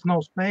mehānisms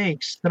nav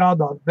spējīgs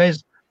strādāt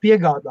bez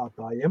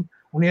piegādātājiem.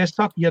 Un, ja es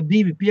saku, ja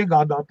 2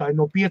 piegādātāji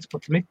no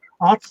 15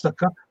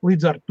 atsaka,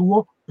 līdz ar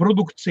to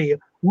produkcija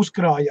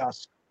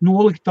uzkrājās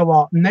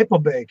noliktavā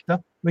nepabeigta,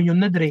 viņu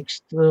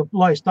nedrīkst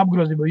laist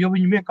apgrozībā, jo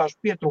viņu vienkārši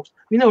pietrūkst.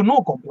 Viņi nevar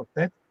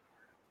nokomplektēt.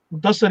 Un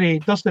tas arī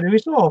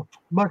visu,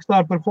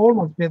 Blackstar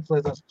Performance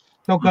pieclietās.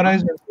 Tev kā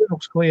reizēm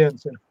Linux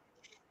klients ir.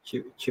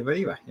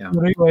 Čivarīva, jā.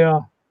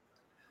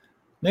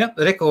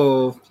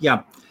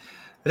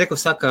 Reku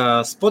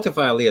saka,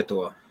 Spotify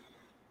lieto.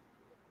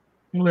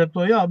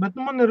 Lieto, jā, bet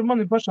man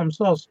ir pašam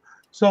savs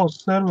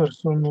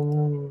servers un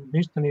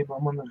īstenībā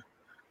man ir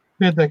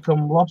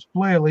pietiekami labs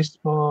playlists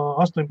pa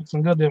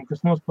 18 gadiem,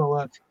 kas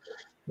nospēlēti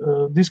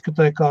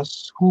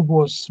diskotēkās,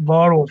 klubos,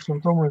 bāros un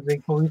tam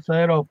līdzīgi pa visu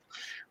Eiropu.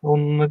 Un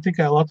ne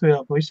tikai Latvijā,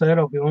 pa visu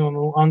Eiropu, un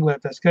Anglijā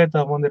tā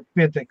skaitā man ir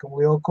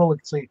pietiekami liela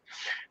kolekcija,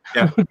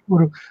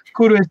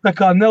 kuru es tā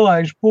kā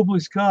nelaižu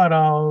publiski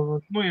ārā.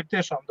 Ir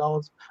tiešām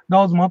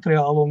daudz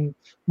materiālu un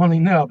man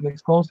viņi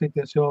neapnieks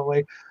klausīties, jo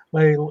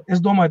es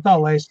domāju tā,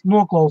 lai es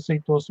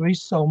noklausītos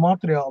visu savu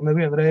materiālu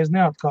nevienu reizi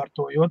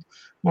neatkārtojot,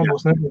 man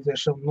būs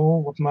nepieciešama,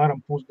 apmēram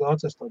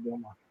pusgads, es tā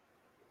domāju.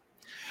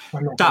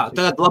 Tad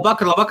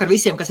labvakar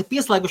visiem, kas ir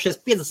pieslēgušies,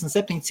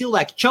 57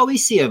 cilvēki. Čau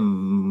visiem!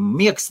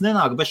 Miegs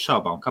nenāk bez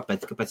šābām.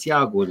 Kāpēc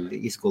jāguļ,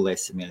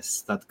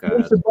 izgulēsimies? Tad, kad...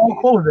 Mums ir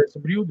holidays,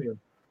 brīvdiena.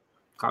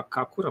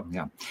 Kā kuram,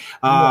 jā.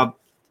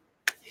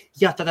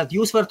 Tad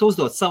jūs varat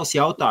uzdot savus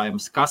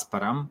jautājumus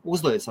Kasparam,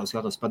 uzdodiet savus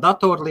jautājumus par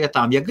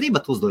datorlietām. Ja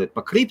gribat, uzdodiet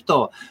par kripto,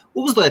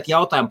 uzdodiet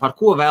jautājumu, par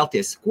ko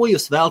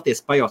jūs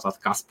vēlties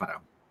pajautāt Kasparam.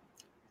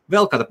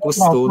 Vēl kāda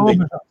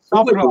pusstundiņa.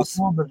 Saprāt,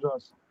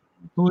 nobežās.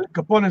 Tu, ka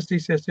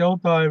panestīsies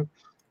jautājumu,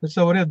 es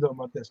jau varu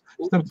iedomāties.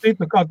 Starp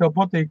citu, kā tev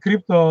patīk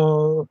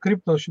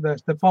kripto šitais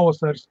te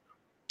pavasars,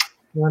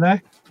 vai ne?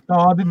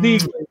 Tādi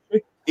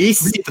dīgļi.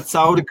 Izsita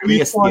cauri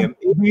griestiem.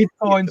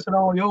 Bitcoins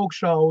rauj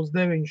augšā uz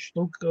 9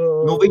 štuk.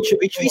 Viņš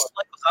visu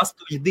laiku uz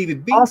 8,2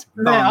 bits.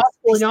 Nē,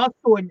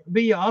 8,8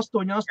 bija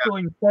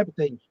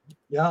 8,87.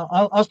 Jā,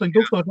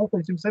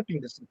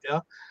 8,870,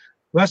 jā.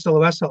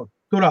 Veseli.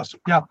 Turās,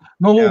 jā.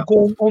 Lūk,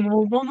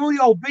 un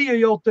jau bija,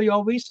 jau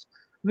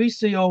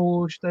visi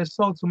jau šitais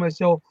saucamais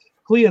jau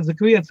kliedza,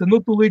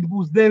 tu līdz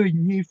būs 9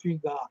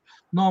 ņīfīgā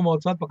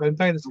nomods atpakaļ. Un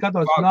tagad es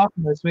skatos,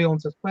 nākamais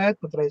vilns es pēt,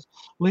 patreiz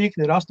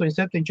līkni ir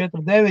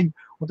 8,749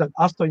 un tad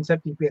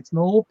 8,750,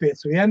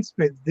 5,1,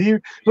 5,2.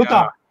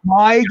 Tā,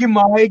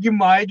 maigi,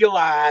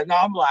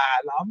 lēnām.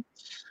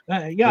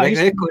 Jā,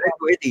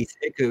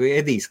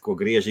 Edijs, ko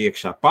griež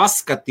iekšā.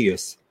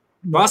 Paskaties,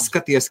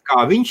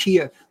 kā viņš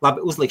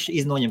labi, uzlikšu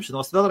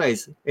iznoņemšanos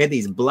vēlreiz.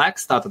 Edijs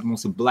Blackstar, tad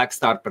mums ir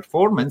Blackstar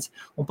Performance,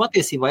 un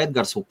patiesībā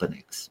Edgars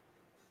Upenieks.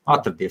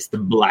 Atradies, te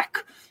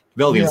Black.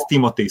 Vēl viens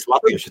Timotejs,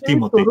 latviešu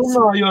Timotejs.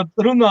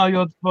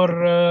 Runājot par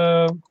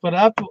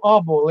Apple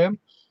āboliem,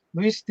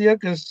 visi tie,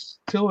 kas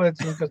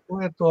cilvēci, kas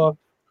lieto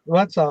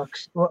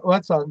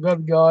vecāku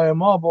gadu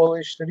gājiem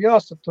ābolīšs ir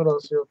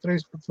jāsaturās, jo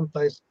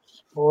 13.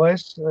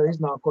 OS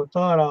iznākot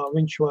ārā,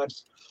 viņš vairs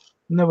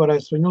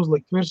nevarēs viņu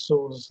uzlikt virsū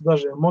uz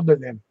dažiem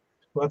modeļiem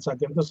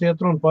vecākiem. Tas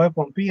iet runa pa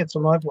iPhone 5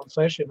 un iPhone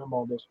 6,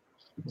 nemaldos.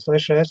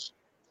 6S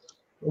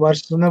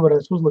vairs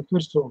nevarēs uzlikt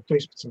virsū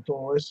 13.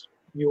 OS,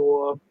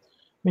 jo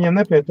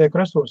viņam nepietiek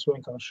resursu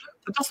vienkārši.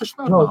 Tas taču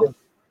normāli.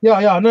 Jā,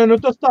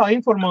 tas tā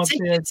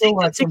informācija. Cik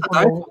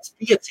iPhone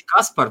 5,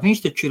 Kaspar,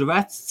 viņš taču ir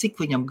vecs, cik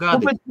viņam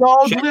gadi? Bet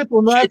daudz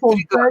lietu un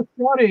iPhone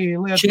 6 arī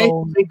lietu.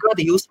 4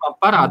 gadi jūs man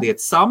parādiet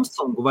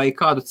Samsung vai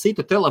kādu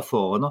citu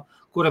telefonu,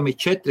 kuram ir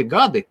 4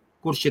 gadi,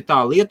 kurš ir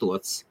tā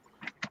lietots,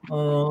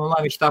 un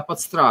lai viņš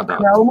tāpat strādā.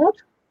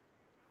 Helmut?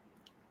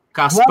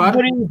 Kaspar?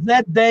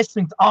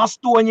 Z10,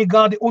 8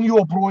 gadi un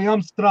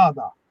joprojām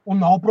strādā, un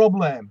nav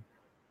problēma.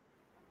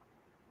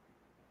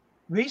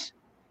 Viss?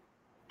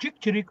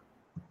 Čik.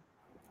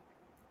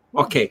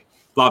 Ok,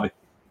 labi,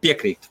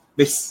 piekrīt.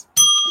 Viss.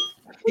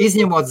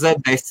 Izņemot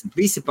Z10,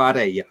 visi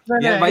pārējie.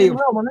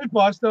 Man ir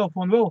pāris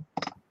telefoni vēl,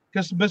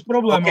 kas bez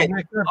problēmām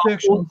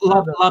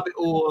Labi,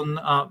 un...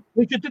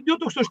 Viņš ir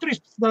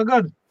 2013.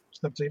 gada,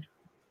 starp citu.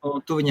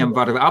 Un tu viņam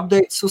vari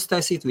updates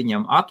uztaisīt,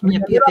 viņam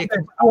atmiņa pietiek.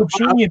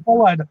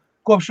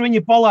 Kopš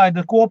viņi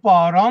palaida kopā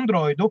ar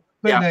Androidu,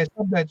 pēdējais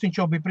updates, viņš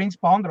jau bija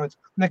principā Androids,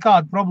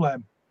 nekāda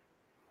problēma.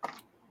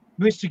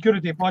 Viss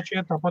security plači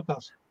iet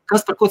tāpatās.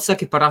 Kas par ko tu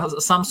saki par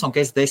Samsung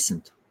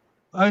S10?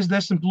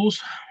 S10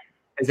 Plus.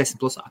 S10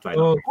 Plus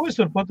atvaino. Ko es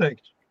varu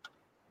pateikt?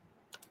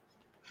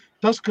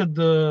 Tas, kad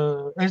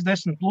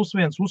S10 Plus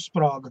viens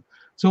uzsprāga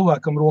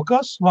cilvēkam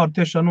rokās, vārdu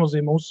tiešām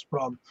nozīmē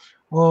uzsprāga.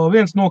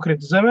 Viens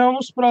nokrita zemē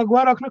un uzsprāga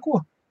vairāk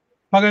neko.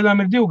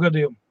 Pagaidām ir 2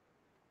 gadījumi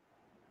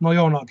no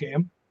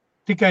jaunākajiem.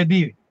 Tikai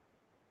 2.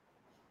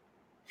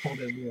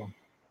 Paldies Dievam.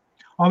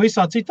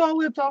 Visā citā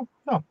lietā,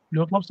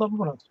 ļoti labs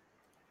aparāts.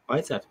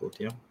 Vajadzētu būt,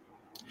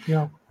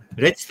 jā.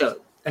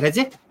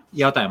 Redzi?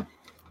 Jautājumu.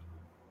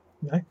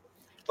 Jā.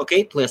 Ok,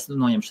 tu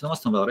noņemšu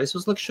nost un vēlreiz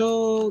uzlikšu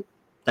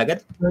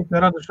tagad.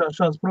 Radušās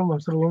šādas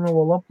problēmas ar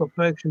Lenovo laptopu,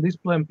 pēkšņi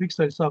displejiem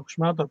pikseļi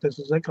sākuši mētāties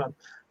uz ekrānu.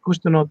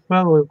 Kustinot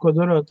pēloju, ko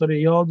darot arī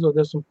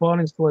jaudzoties un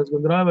pārinstalēs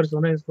gan drivers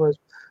un neinstalēs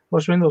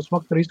pašu Windows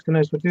faktoru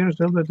izskanējis par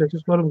vīrusu, ilgēties,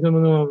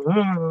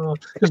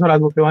 kas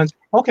varētu būt pie vainas.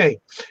 Ok,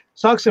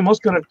 sāksim,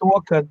 Oskar, ar to,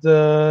 kad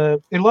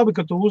ir labi,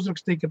 ka tu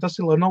uzrakstīji, ka tas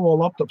ir Lenovo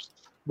laptops,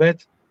 bet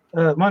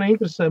mani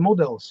interesē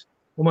modelis,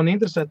 un mani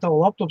interesē tava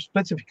laptopa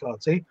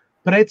specifikācija.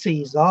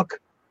 Precīzāk,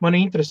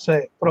 mani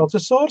interesē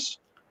procesors,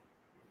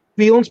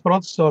 pilns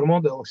procesoru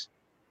modelis,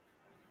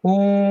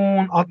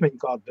 un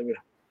atmiņa kāda tev ir.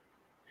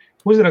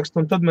 Uzrakst,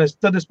 un tad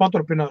es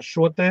paturpināšu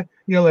šo te,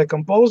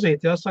 ieliekam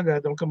pauzīt,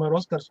 sagaidām, kamēr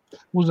Oskars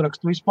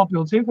uzraksta visu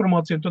papildus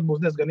informāciju, un tad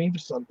būs diezgan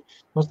interesanti.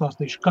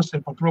 Pastāstīšu, kas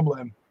ir par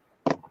problēmu.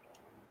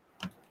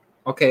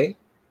 Ok.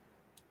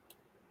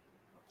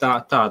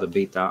 Tāda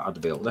bija tā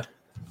atbilde.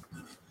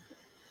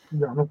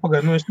 Jā,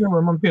 pagaid, es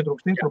nevaru, man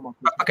pietrūkst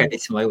informāciju.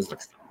 Pagaidīsim, lai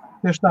uzraksta.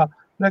 Tieši tā.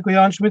 Reku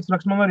Jānis Šmits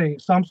raksta, man arī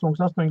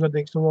Samsungs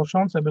 8-gadīgs un vēl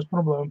šansē bez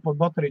problēma, pat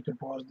bateriju tur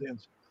pāris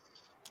dienas.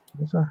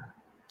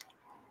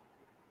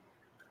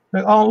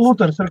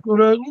 Luters,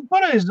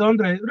 pareizi,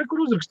 Andrej,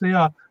 kur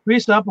uzrakstīja,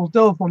 visi Apple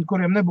telefoni,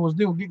 kuriem nebūs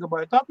 2 GB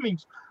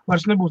atmiņas,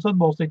 vairs nebūs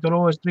atbalstīti ar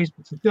OS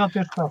 13. Jā,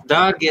 tieši tā.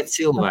 Dārgie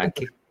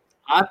cilvēki,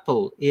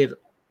 Apple ir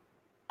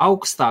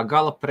augstā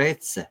gala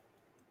prece,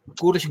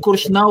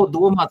 kurš nav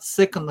domāts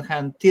second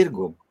hand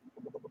tirgumu.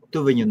 Tu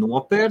viņu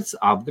nopērc,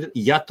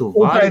 ja tu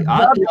vari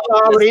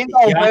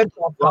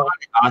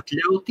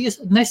atļauties,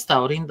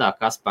 nestāv rindā,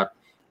 Kaspar,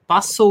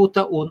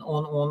 pasūta un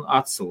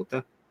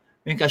atsūta.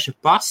 Vienkārši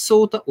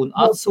pasūta un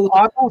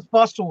atsūta.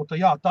 Pasūta,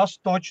 jā, tas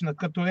točina,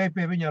 kad tu ej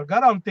pie viņa ar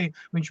garantiju,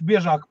 viņš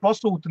biežāk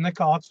pasūta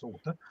nekā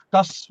atsūta.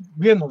 Tas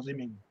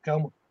viennozīmīgi,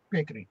 Helmut,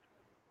 piekrīt.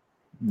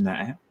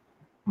 Nē,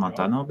 man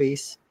tā nav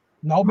bijis.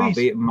 Nav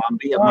bijis? Man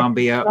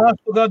bija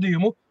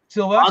gadījumu.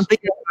 Cilvēks?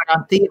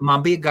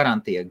 Man bija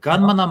garantija.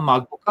 Gan manam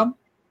MacBookam,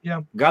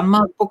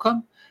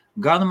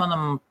 gan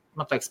manam,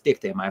 man teiks,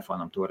 5.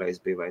 iPhone'am toreiz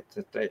bija,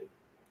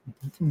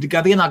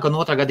 gan vienā, gan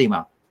otrā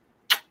gadījumā.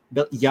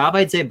 Jā,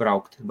 vajadzēja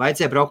braukt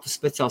uz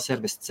speciālu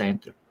servisu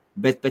centru,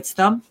 bet pēc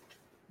tam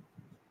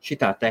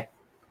šitā te.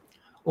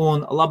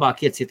 Un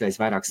labāk iet citreiz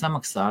vairāk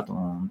samaksāt,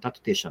 un tad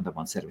tu tiešām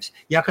dabūni servisu.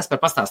 Jā, kas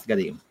par pastāstu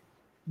gadījumu?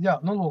 Jā,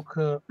 lūk,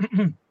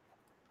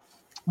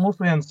 mums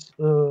viens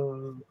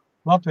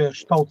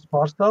latviešu tautas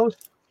pārstāvis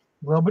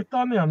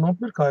Lielbritānijā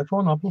nopirka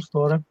iPhone Apple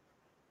Store.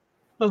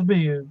 Tas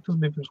bija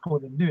pirms kaut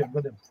kādiem 2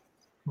 gadiem.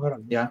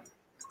 Vairāk. Jā.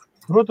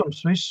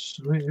 Protams,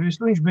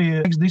 viņš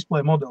bija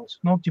X-display modelis.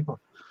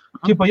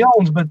 Ķipa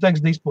jauns, bet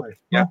X-display.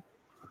 Jā.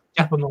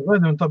 Ķipa no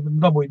veidi, un tad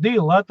dabūja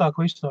dīlu, lētāk,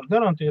 viss ar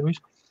garantiju ir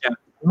visu. Jā.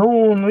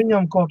 Un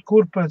viņam kaut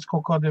kur pēc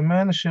kaut kādiem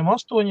mēnešiem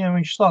 8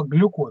 viņš sāk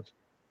gļukot.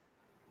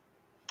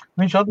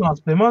 Viņš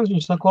atnāca pie manis,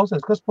 viņš saka,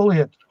 klausies, kas pa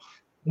lietu?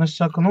 Un es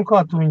saku, kā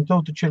tu viņu, tev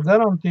taču ir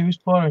garantija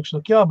vispār. Viņš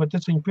saka, jā, bet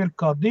es viņu pirku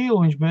kā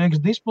dīlu, viņš bija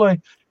X-display,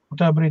 un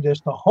tajā brīdī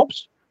es tā,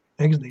 hops,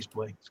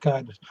 X-display,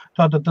 skaidrs.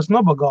 Tātad tas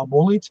nabagā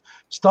bolīts,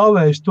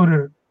 stāvējis tur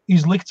ir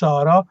izlikts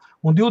ārā,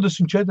 un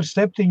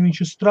 24/7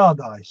 viņš ir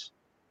strādājis.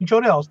 Viņš jau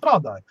reāli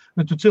strādāja.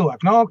 Nu, tu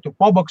cilvēki nāk, tu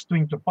pabakst,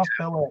 viņi tur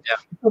paspēlē.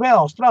 Tu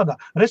reāli strādā.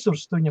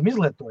 Resursus tu viņam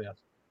izlietojās.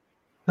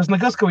 Tas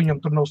nekas, ka viņam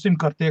tur nav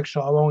simkārt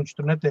iekšā, vai viņš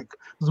tur netiek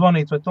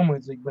zvanīts vai tam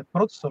līdzīgi, bet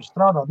procesors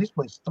strādā,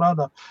 displejs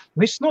strādā,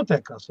 viss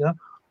notiekās, ja.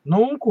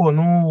 Nu, un ko,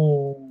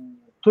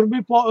 tur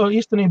bija,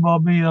 īstenībā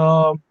bija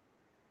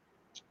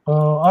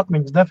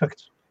atmiņas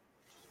defekts.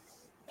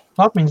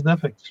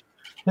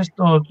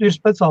 Ir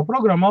speciāla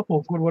programma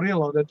Apple, kur var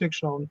ielādēt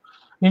iekšā un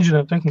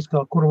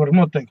inženiertehniskā, kur var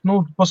noteikt,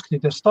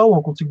 paskatīties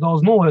stāvokli, cik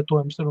daudz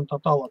novietojums ir un tā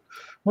tālāk.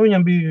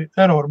 Viņam bija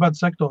error bed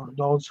sektoru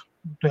daudz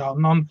tajā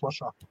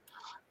nanoflašā.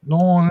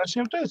 Un es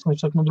viņam teicu,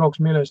 viņš saka, draugs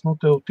mīļais,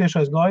 tev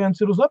tiešais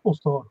gājiens ir uz Apple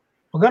Store,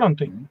 pa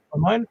garantiju,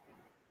 pamaini.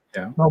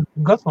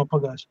 Gads nav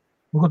pagājis.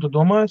 Ko tu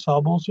domāji?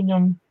 Sābols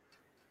viņam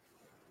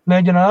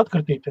mēģināja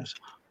atkartīties.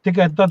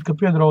 Tikai tad, kad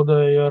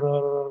piedraudēja ar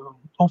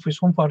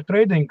Office un par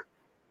trading,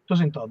 tu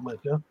zini tādu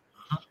lietu, ja?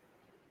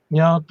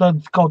 Jā,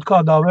 tad kaut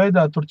kādā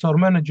veidā tur caur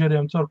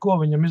menedžeriem, caur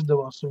ko viņam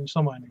izdevās viņu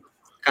samainīt.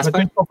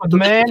 Kaspar,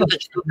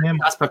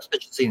 tu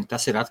taču zini,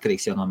 tas ir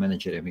atkarīgs jau no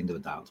menedžeriem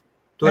individuāli.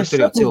 Tur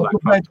jau cilvēki.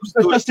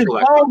 Tas ir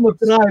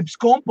Palmatrājums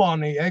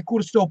kompānijai,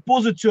 kuras tev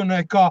pozicionē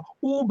kā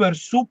Uber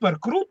super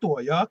kruto,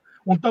 ja?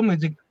 Un tam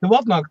līdzīgi, tev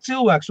atnāk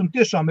cilvēks un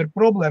tiešām ir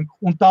problēma,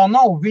 un tā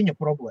nav viņa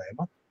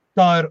problēma.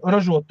 Tā ir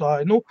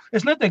ražotāja.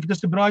 Es neteiktu, ka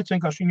tas ir brāļs,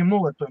 vienkārši viņam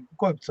novietojuma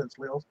koeficients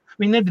liels.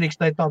 Viņi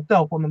nedrīkstēja tādu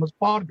telefonu nemaz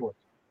pārdot.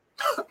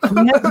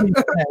 Viņi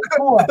nedrīkstēja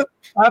to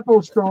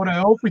Apple Store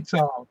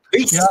oficiāli.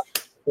 Viss. Ja?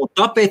 Un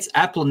tāpēc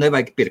Apple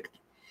nevajag pirkt.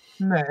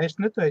 Nē, es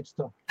neteicu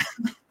tā.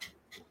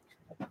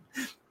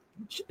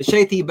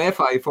 Šeit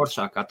IBFā ir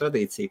foršākā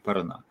tradīcija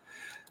parunā.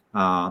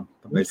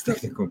 Pēc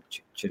tehnikumu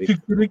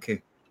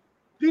čiriki.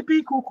 Pipī,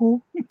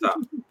 kuku. Tā.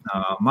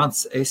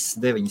 Mans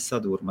S9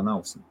 sadūra man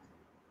ausmu.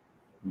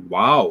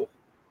 Wow!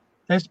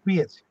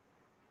 S5.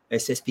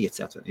 S5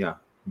 atver, jā.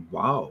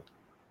 Wow!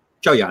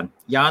 Čau, Jāni.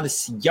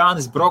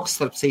 Jānis Broks,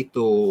 starp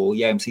citu,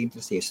 ja jums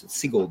interesēs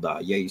Siguldā,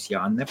 ja jūs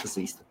Jāni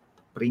nepazīstat,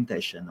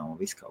 printēšana un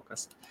viss kaut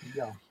kas.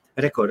 Jā.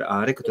 Reku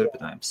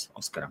turpinājums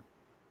Oskaram.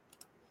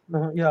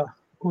 Jā,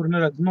 kur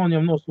neredz,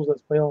 noņem nost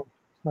uzliec pa jaunu.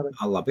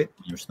 Labi,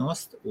 jums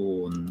nost,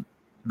 un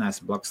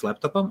neesmu blakus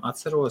laptopam,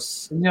 atceros.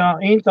 Jā,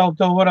 Intel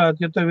tev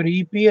varētu, ja tev ir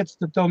i5,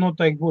 tad tev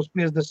noteikti būs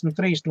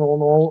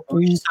 5300.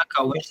 Viņš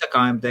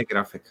saka AMD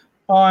grafika.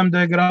 AMD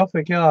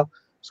grafika, jā,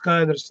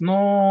 skaidrs.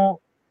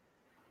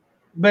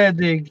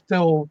 Bēdīgi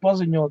tev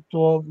paziņot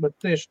to, bet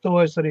tieši to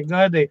es arī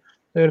gaidīju.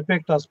 Tev ir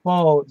 5.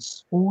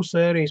 paudzes U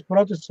sērijas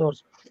procesors.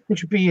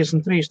 Viņš ir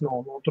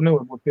 5300, tu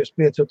nevar būt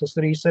 55, jo tas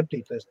ir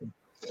i7.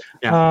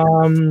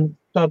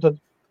 Tātad,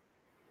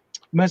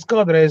 mēs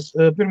kādreiz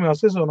pirmajā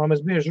sezonā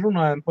mēs bieži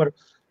runājam par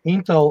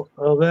Intel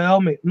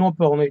vēlmi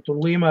nopelnīt un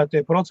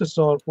līmētie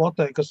procesori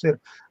platē, kas ir,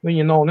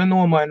 viņi nav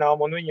nenomainām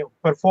un viņu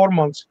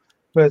performance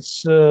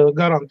pēc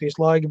garantijas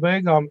laika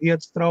beigām iet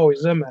strauji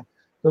zemē.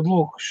 Tad,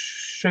 lūk,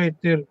 šeit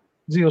ir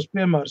dzīves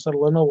piemērs ar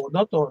Lenovo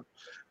datoru,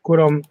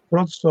 kuram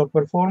procesoru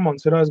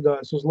performance ir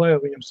aizgājis uz leju,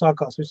 viņam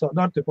sākās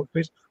visādi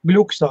artefakti,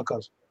 gļuki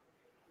sākās.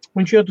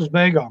 Viņš iet uz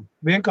beigām,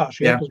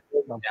 vienkārši iet uz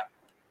beigām. Jā.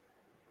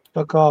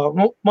 Tā kā,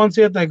 mans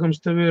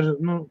ieteikums tev ir,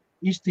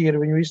 iztīri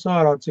viņu visu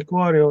ārā, cik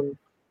vari, un,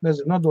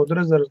 nezinu, atdod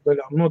rezerves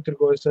daļām,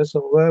 notirgojas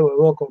SLV vai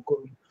vēl kaut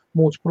kur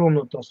mūc prom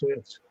no tās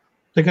vietas.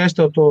 Tikai es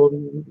tev to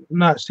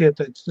neesmu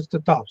ieteicis, tas te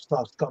tā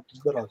stāst, kā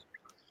tas darās.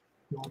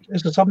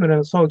 Es tas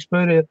apmierinu savu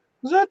ekspēriju,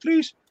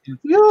 Z3,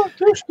 jā,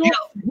 tieši to.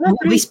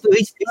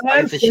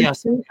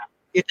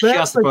 Ir taču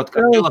jāsaprot,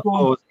 ka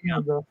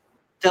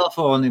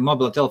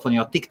mobilo telefoni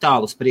jau tik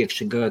tālu uz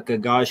priekšu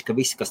gājuši, ka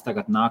visi, kas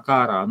tagad nāk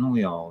ārā,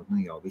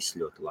 jau viss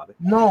ļoti labi.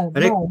 Nav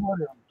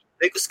variantu.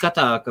 Reku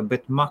skatā,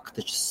 bet Mac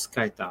taču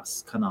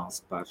skaitās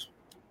kanāls par,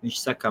 viņš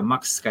saka,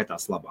 Mac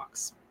skaitās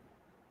labāks.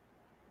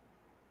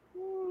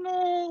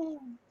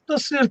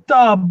 Tas ir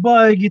tā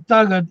baigi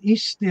tagad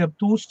izstiept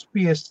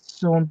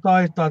uzspiests, un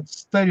tā ir tāds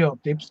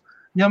stereotips.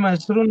 Ja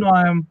mēs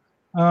runājam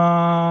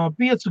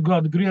 5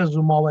 gadu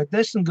griezumā vai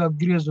 10 gadu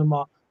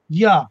griezumā,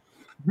 jā,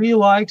 bija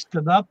laiks,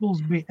 kad Apples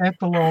bija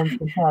etalons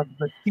un tāds,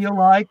 bet tie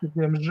laiki,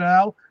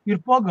 diemžēl, ir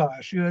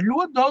pagājuši, jo ir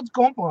ļoti daudz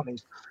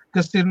kompānijas,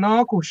 kas ir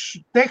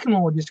nākuši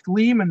tehnoloģiski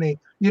līmenī,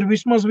 ir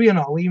vismaz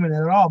vienā līmenī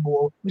ar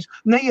ābolu.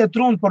 Neiet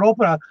runa par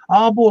operātu.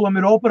 Ābolam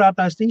ir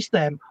operētāja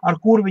sistēma, ar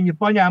kur viņi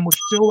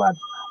paņēmuši cilvēku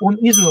un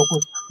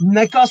izvilkuši.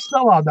 Nekas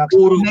savādāks.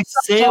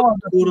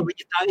 Kuru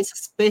viņi taisa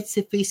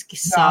specifiski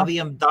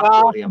saviem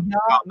datoriem.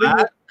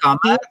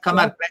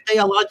 Kamēr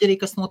pretējā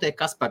lāģerī, kas notiek,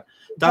 Kaspar,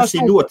 tas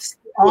ir ļoti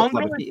labi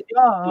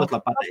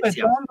pateicis.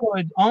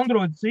 Tāpēc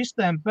Android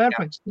sistēma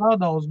perfekti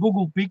strādā uz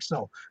Google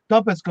Pixel.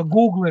 Tāpēc, ka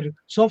Google ir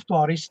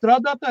software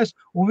izstrādātājs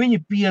un viņi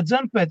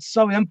piedzen pēc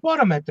saviem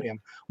parametriem.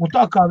 Un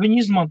tā kā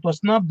viņi izmanto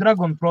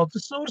Snapdragon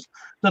procesors,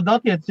 tad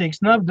attiecīgi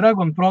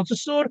Snapdragon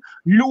procesori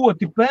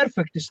ļoti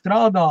perfekti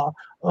strādā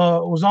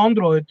uz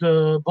Android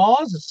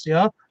bāzes,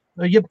 ja,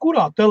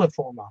 jebkurā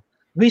telefonā.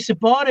 Visi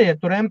pārējie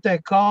tur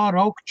MTK,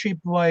 Rockchip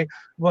vai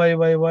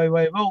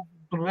vēl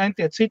tur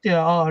tie citi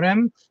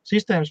ARM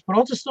sistēmas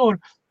procesori,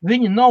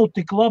 viņi nav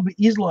tik labi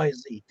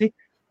izlaizīti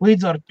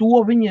Līdz ar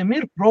to viņiem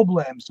ir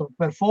problēmas ar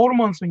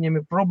performance, viņiem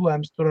ir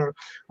problēmas tur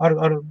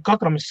ar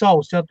katram ir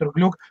savs, ja tur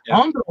gļuk.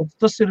 Android,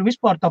 tas ir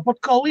vispār tāpat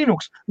kā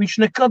Linux. Viņš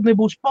nekad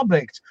nebūs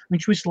pabeigts.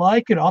 Viņš visu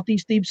laiku ir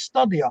attīstības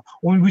stadijā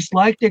un visu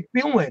laiku tiek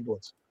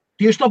pilnveidots.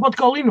 Tieši tāpat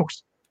kā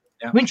Linux.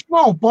 Jā. Viņš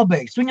nav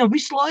pabeigts. Viņam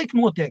visu laiku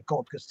notiek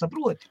kaut kas,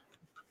 saproti?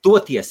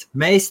 Toties,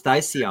 mēs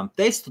taisījām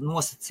testu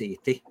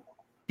nosacīti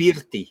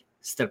pirtī,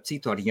 starp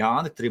citu ar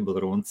Jāni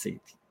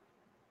Tribulruncīti.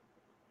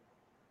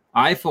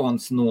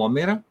 iPhones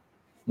nomira,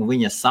 un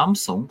viņa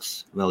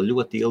Samsungs vēl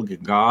ļoti ilgi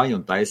gāja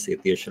un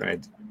taisīja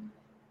tiešraidi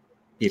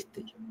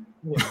pirtī.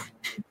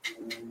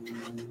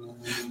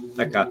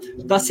 Tā kā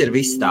tas ir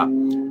viss tā.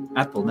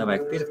 Apple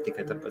nevajag pirkt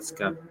tikai tāpēc,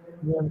 ka...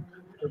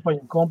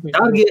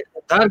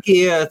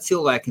 Dargie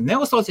cilvēki,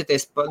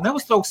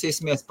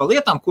 neuztrauksiesimies pa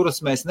lietām, kuras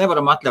mēs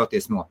nevaram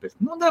atļauties nopirkt.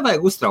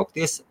 Nevajag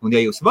uztraukties, un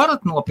ja jūs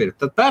varat nopirkt,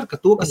 tad pērka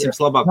to, kas jums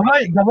labāk.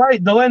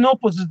 Davai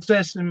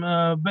nopozicēsim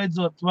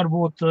beidzot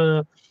varbūt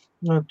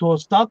to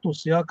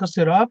status, ja, kas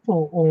ir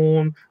Apple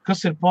un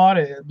kas ir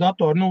pārējie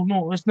datori.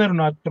 Es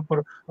nerunāju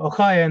par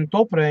high-end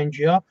top range,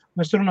 ja.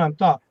 Mēs runājam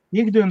tā,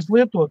 ikdienas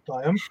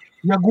lietotājiem,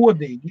 ja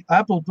godīgi,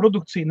 Apple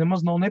produkcija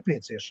nemaz nav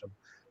nepieciešama.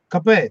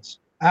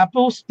 Kāpēc?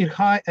 Apples ir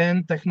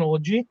high-end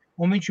tehnoloģija,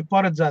 un viņš ir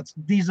paredzēts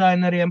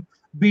dizaineriem,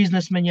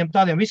 biznesmeņiem,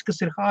 tādiem, viss, kas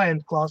ir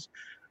high-end klāsts.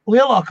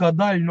 Lielākā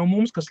daļa no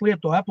mums, kas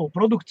lieto Apple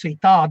produkciju,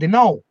 tādi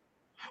nav.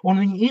 Un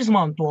viņi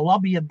izmanto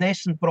labi, ja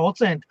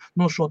 10%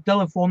 no šo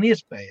telefonu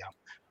iespējām.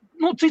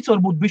 Cits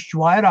varbūt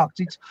bišķi vairāk,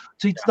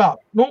 cits tā.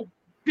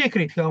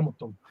 Piekrīt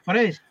Helmutam.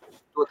 Pareizi.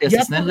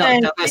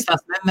 Tāpēc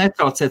tas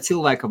netraucē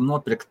cilvēkam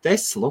nopirkt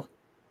Teslu,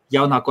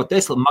 jaunāko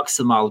Teslu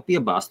maksimāli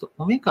piebāstu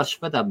un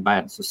vienkārši vedāt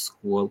bērnus uz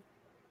skolu.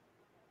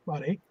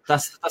 Arī.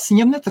 Tas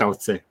viņam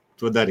netraucē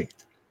to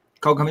darīt.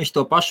 Kaut gan viņš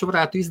to pašu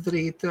varētu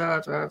izdarīt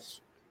ar...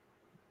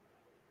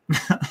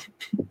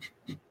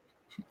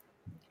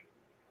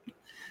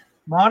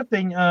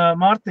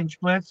 Mārtiņš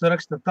Plēcis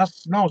raksta,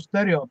 tas nav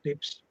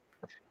stereotips.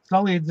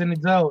 Salīdzini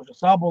dzelžu.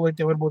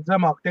 Sābolītiem varbūt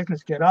zemāk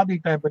tehniskie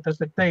rādītāji, bet tas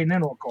ir teji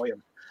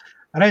nenokaujami.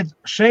 Redz,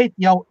 šeit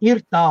jau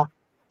ir tā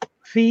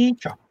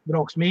feature,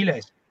 draugs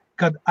mīļais,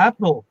 kad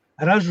Apple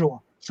ražo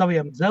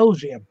saviem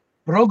dzelžiem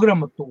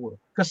programmatūru,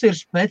 kas ir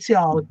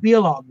speciāli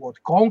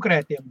pielāgota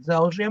konkrētiem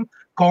dzelžiem,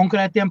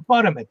 konkrētiem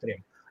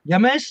parametriem. Ja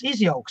mēs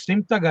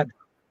izjauksim tagad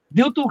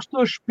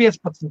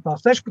 2015.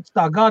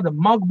 16. gada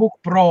MacBook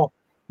Pro,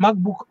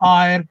 MacBook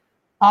Air,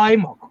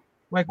 iMac,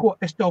 vai ko,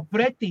 es tev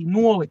pretī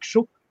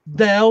nolikšu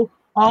Dell,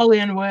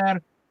 Alienware,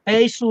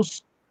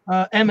 Asus,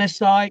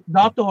 MSI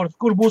dators,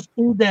 kur būs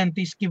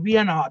identiski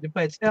vienādi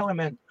pēc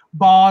elementu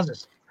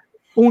bāzes.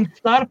 Un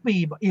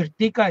starpība ir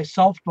tikai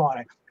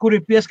software, kur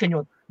ir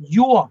pieskaņot,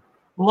 jo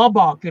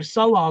labāk ir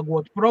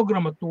salāgot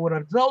programmatūra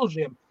ar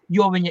dzelžiem,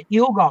 jo viņa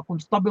ilgāk un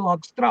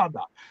stabilāk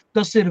strādā.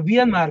 Tas ir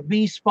vienmēr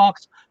bijis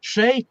fakts.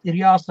 Šeit ir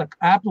jāsaka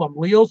Apple'am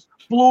liels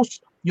plus,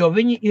 jo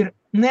viņi ir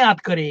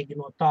neatkarīgi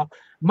no tā.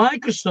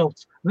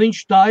 Microsoft,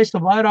 viņš taisa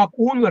vairāk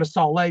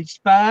universāli, lai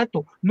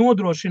spētu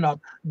nodrošināt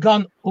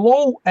gan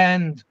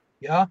low-end,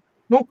 ja,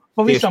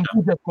 pavisam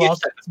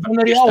budžetklāsts, gan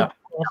arī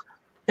augstklāsts.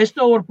 Es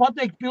tev varu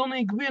pateikt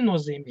pilnīgi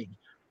viennozīmīgi.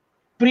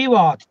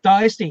 Privāti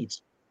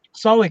taisīts,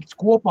 salikts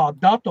kopā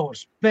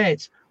dators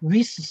pēc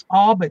visas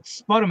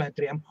ABCs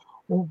parametriem,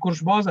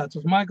 kurš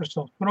bāzēts uz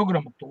Microsoft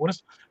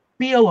programmatūras,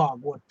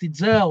 pielāgoti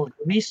dzelži,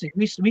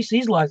 visi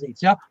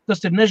izlaizīts, ja?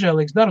 Tas ir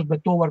nežēlīgs darbs, bet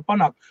to var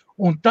panākt.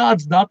 Un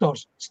tāds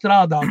dators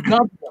strādā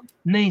gadam,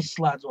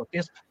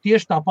 neizslēdzoties,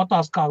 tieši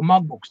tāpatās kā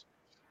MacBooks.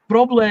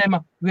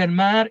 Problēma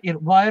vienmēr ir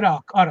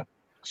vairāk ar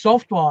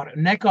software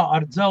nekā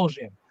ar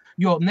dzelžiem,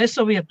 jo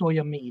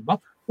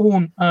nesavietojamība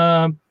un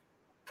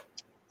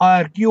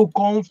ARQ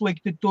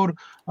konflikti tur,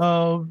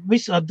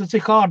 tas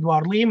ir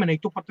hardware līmenī,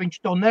 tu pat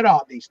viņš tev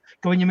nerādīs,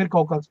 ka viņam ir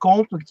kaut kāds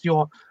konflikts,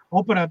 jo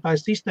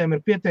operētājs sistēma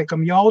ir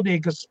pietiekami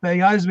jaudīga, kas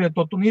spēja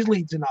aizvietot un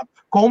izlīdzināt,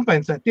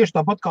 kompensēt, tieši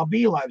tāpat kā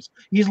bīlaivs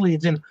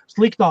izlīdzina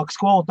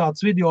sliktākas kvalitātes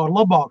video ar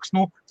labāks,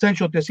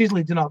 cenšoties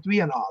izlīdzināt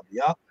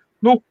vienādi, ja?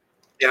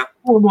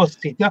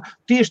 Nosacīt, ja?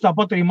 Tieši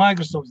tāpat arī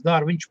Microsoft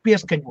dara, viņš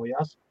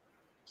pieskaņojās.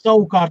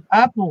 Savukārt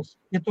Apples,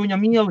 ja tu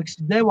viņam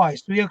ieliksi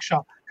devaisu iekšā,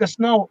 kas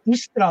nav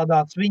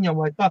izstrādāts viņam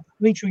vai tā,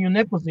 viņš viņu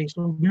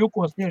nepazīst un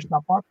gļukos tieši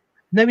tāpat.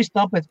 Nevis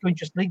tāpēc, ka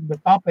viņš ir slikts, bet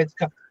tāpēc,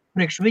 ka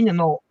priekš viņa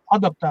nav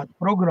adaptēta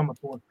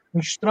programmatūra.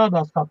 Viņš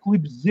strādās kā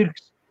klips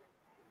zirgs.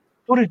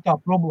 Tur ir tā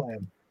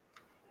problēma.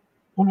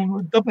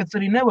 Un tāpēc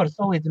arī nevar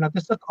salīdzināt.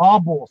 Es saku,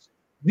 ābols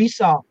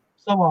visā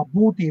savā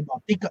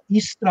būtībā tika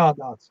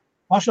izstrādāts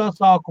pašā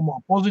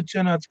sākumā,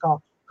 pozicionēts kā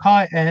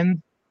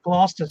high-end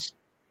klases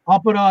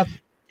aparāti,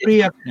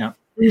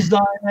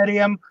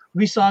 dizaineriem,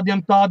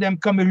 visādiem tādiem,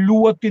 kam ir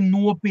ļoti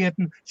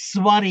nopietni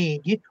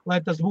svarīgi, lai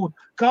tas būtu.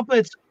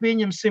 Kāpēc,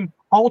 pieņemsim,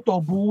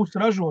 autobūvas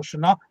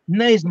ražošanā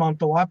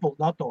neizmanto Apple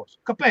dators?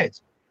 Kāpēc?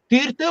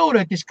 Tīri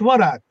teoretiski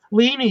varētu.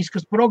 Līnijas,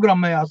 kas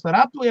programmējās ar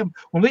Apple'iem,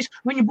 un viss,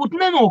 viņi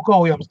būtu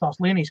nenokaujams tās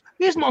līnijas.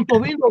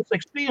 Izmanto Windows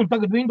XP un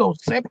tagad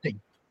Windows 7,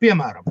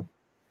 piemēram.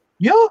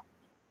 Jā,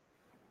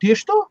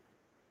 tieši tā.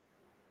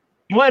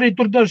 Vai arī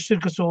tur dažas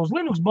ir, kas uz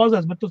Linux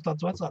bāzēs, bet tas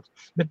tāds vecāks.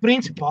 Bet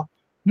principā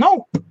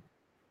Nav.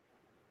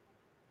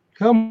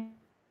 Kam?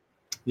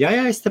 Jā,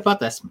 es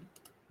tepat esmu.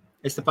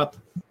 Es tepat.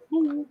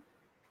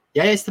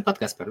 Jā, es tepat,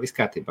 Kaspar, viss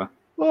kārtībā.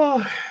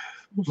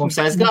 Mums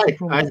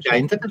aizgāja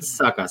internets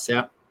sākās,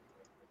 jā.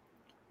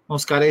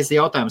 Mums kā reizi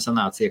jautājums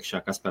sanāca iekšā,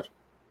 Kaspar.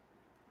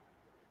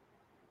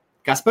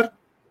 Kaspar?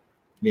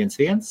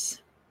 1-1.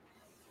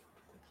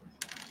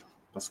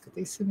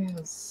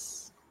 Paskatīsimies.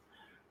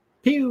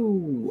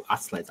 Piu!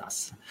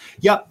 Atslēdzās.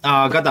 Jā,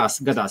 gadās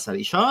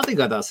arī šādi.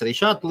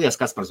 Lies,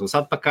 Kaspars būs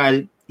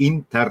atpakaļ.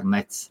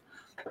 Internets.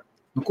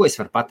 Nu, ko es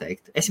varu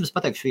pateikt? Es jums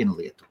pateikšu vienu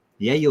lietu.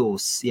 Ja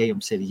jums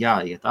ir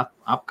jāiet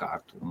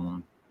apkārt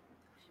un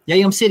ja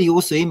jums ir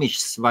jūsu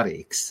imičs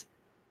svarīgs,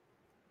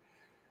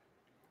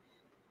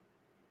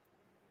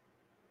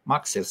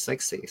 Maks ir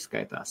seksīgs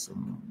skaitās un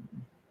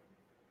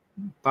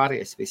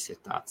pārējais viss ir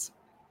tāds.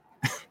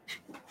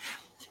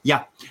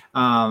 Jā,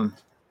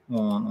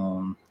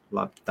 un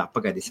labi, tā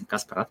pagaidīsim,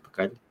 kas par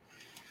atpakaļ.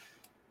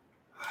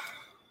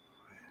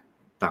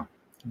 Tā,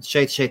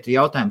 šeit ir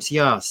jautājums,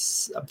 jā,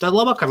 tad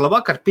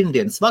labvakar,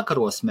 pirmdienas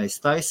vakaros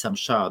mēs taisam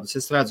šādus.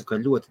 Es redzu, ka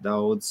ļoti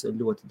daudz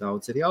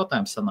ir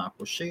jautājumi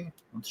sanākuši.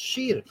 Un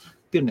šī ir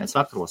pirmdienas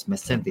vakaros,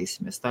 mēs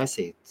centīsimies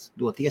taisīt,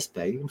 dot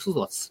iespēju jums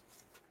uzdot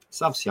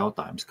savus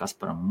jautājumus,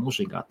 Kasparam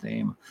mūžīgā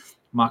tēma.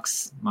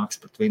 Maks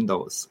pret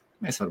Windows.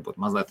 Mēs varbūt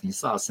mazliet viņu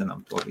sāsinam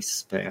to visu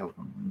spēli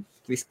un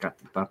viss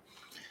kārtībā.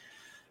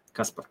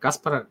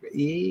 Kaspara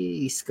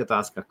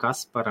izskatās, ka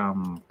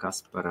Kasparam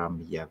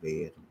jau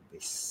ir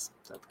viss.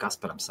 Tad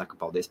Kasparam saka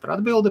paldies par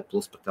atbildi,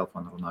 plus par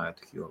telefonu runājot.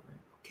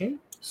 Ok,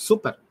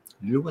 super,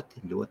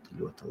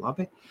 ļoti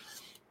labi.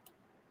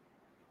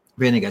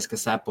 Vienīgais,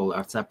 kas Apple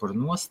ar cepuru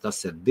nost,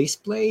 tas ir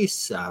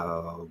displejs.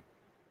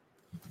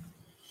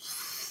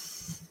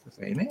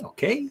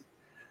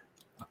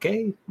 Ok,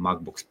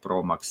 MacBooks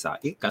Pro maksā.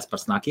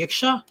 Kaspars nāk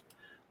iekšā.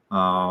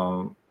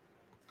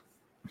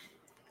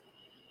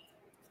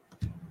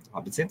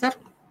 Labi, Cintar.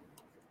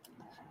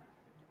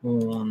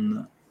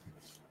 Un...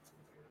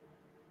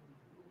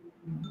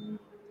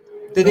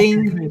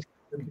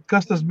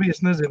 Kas tas bija,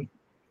 es nezinu.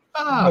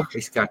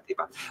 Viss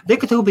kārtībā.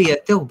 Reku, tev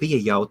bija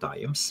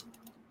jautājums.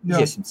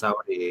 Iesim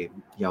cauri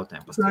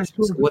jautājumu.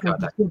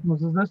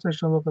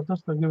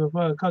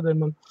 Kādēļ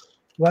man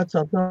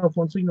vecā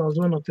telefona signāls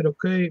zvanot ir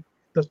ok,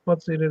 tas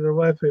pats ir ar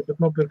Wi-Fi, bet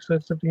nopirkt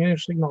 7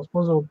 signāls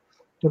pazūd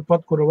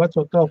turpat, kur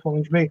veco telefonu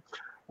viņš bija.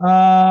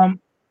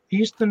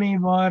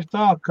 Īstenībā ir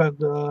tā, kad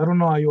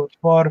runājot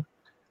par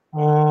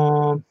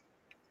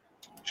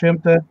šiem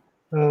te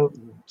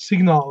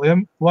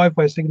signāliem,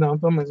 Wi-Fi signāliem,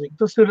 tamēzīgi,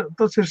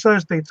 tas ir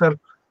saistīts ar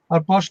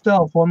pašu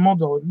telefonu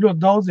modeli. Ļoti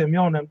daudziem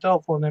jauniem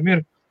telefoniem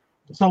ir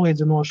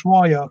salīdzinoši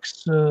vājāks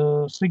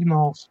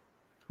signāls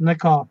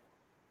nekā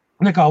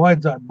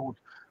vajadzētu būt.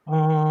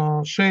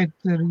 Šeit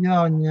ir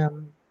jāņem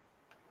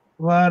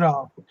vērā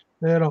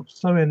Eiropas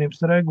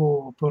Savienības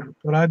regula par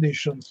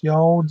raidīšanas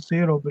jaudas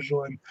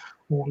ierobežojumu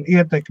un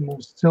ietekmi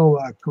uz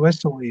cilvēku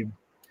veselību.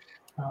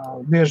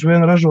 Bieži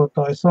vien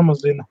ražotāji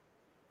samazina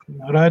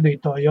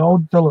raidītāju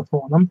jaudu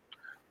telefonam,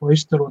 lai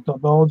izstarot tā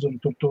daudz un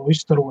to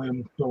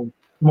izstarojumu, to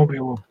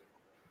mobilo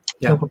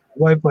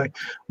Wi-Fi,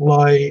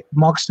 lai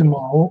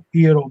maksimāli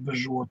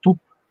ierobežotu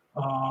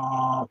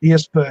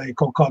iespēju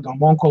kaut kādām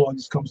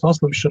onkoloģiskām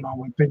saslimšanām,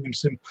 vai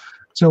pieņemsim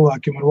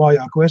cilvēkiem ar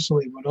vājāku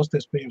veselību, var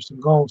rasties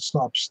pieņemsim galvas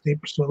sāpes,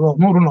 stipras vai vēl,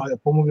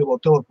 runājot pa mobilo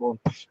telefonu,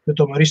 jo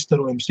tomēr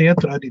izstarojums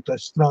iet,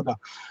 raidītājs strādā.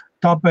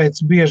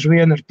 Tāpēc bieži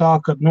vien ir tā,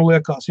 ka,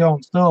 liekas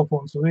jauns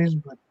telefons un viss,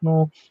 bet,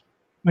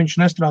 viņš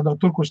nestrādā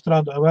tur, kur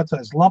strādāja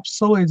vecais. Labs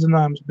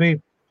salīdzinājums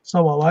bija,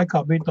 savā laikā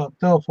bija tāda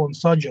telefona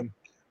saģem,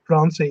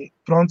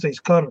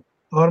 Francijas kara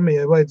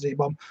armijai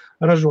vajadzībām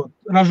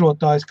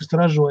ražotājs, kas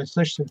ražoja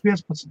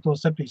 615,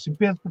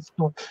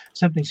 715,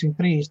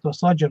 730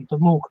 saģem, tad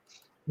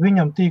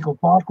viņam tīkla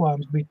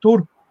pārklājums bija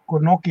tur,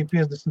 kur Nokia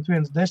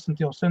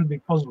 5110 jau sen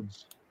bija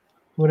pazudis.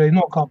 Varēja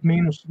nokāpt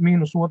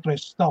mīnus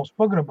otrais stāvs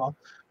pagrabā,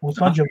 un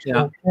saģems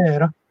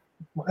pēra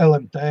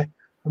LMT,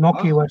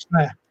 Nokia vairs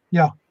nē.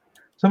 Jā.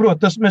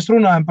 Saprot, mēs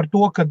runājam par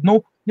to, ka,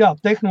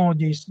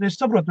 tehnoloģijas, es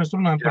saprotu, mēs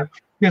runājam par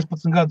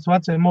 15 gadus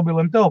veciem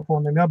mobiliem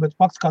telefoniem, bet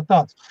fakts kā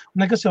tāds.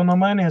 Nekas jau nav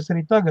mainījies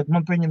arī tagad.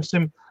 Man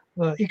pieņemsim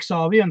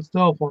XA1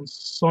 telefons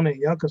Sony,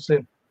 kas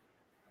ir.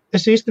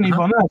 Es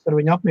īstenībā neesmu ar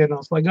viņu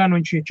apmierinās, lai gan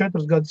viņš ir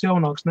 4 gadus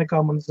jaunāks nekā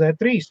mans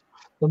Z3.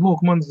 Tad,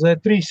 mans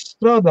Z3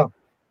 strādā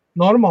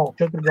normāli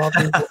 4 gadu.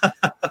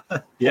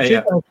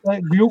 Šitā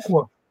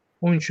gļuko,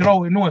 un viņš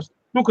rauj nost.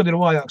 Kad ir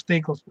vājāks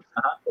tīkls.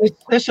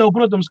 Es jau,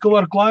 protams, ka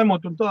varu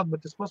klaimot un tādu,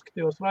 bet es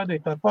paskatījos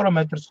raidītāju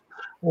parametrus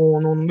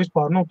un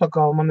vispār, tā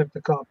kā man ir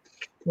tā kā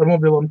ar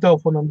mobilam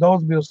telefonam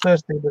daudz bijusi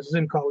saistība, es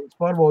zinu, kā viņas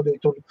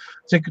pārbaudīt un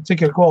cik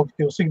ir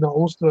kvalitatīva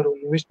signāla uztver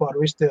un vispār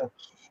visi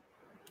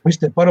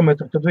tie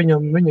parametri, tad viņi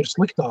ir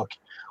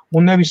sliktāki.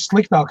 Un nevis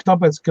sliktāki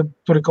tāpēc, ka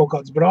tur ir kaut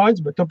kāds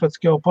brāļs, bet tāpēc,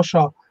 ka jau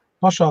pašā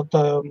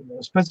tā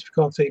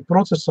specifikācija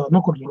procesā,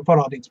 kur tur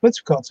parādīt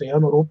specifikācija,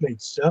 no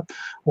rūpnīcas,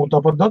 un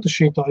tāpat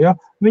datašītā,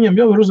 viņam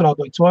jau ir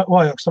uzrādīts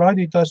vājāks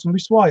raidītājs un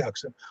viss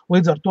vājāks.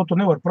 Līdz ar to tu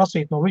nevar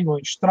prasīt no viņa,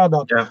 lai viņš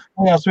strādātu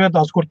tajās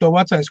vietās, kur tev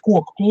vecais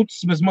koku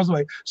klucis bez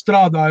mazvai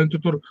strādāja, un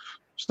tu tur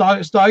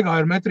staigā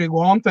ar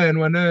metrīgu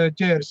antēnu vai ne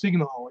ķēri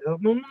signālu. Ja?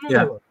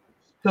 Nevar.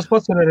 Tas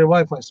pats ir arī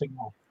Wi-Fi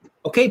signālu.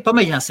 Ok,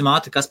 pamēģināsim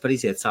ātri, kas par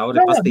iziet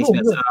cauri.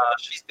 Paskatīsimies,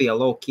 šis bija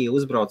low-key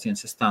uzbrauciens,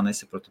 es tā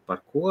nesaprotu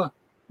par ko.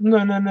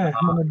 Nē, man ir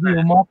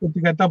 2 mapi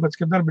tikai tāpēc,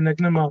 ka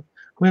darbinieki nemāk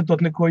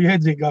lietot neko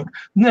jēdzīgāk.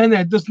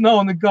 Nē, tas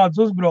nav nekāds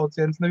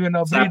uzbrauciens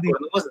nevienā brīdī.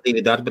 Ceparnos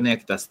 2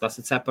 darbinieki, tas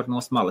ir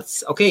ceparnos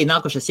malicis. Ok,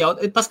 nākošais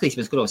jautājums,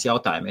 paskatīsimies, kuros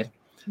jautājumi ir.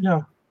 Jā.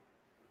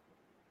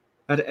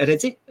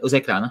 Redzi uz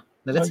ekrāna?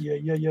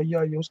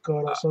 Jā, jūs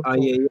kārās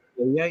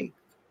atpakaļ.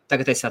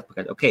 Tagad esi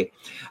atpakaļ, ok.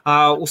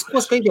 Uz ko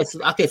skatīties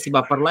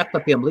attiecībā par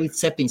laptopiem līdz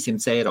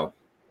 700 eiro?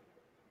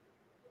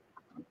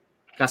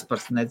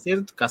 Kaspars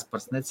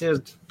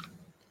nedzird.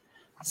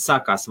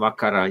 Sākās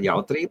vakarā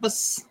jautrības.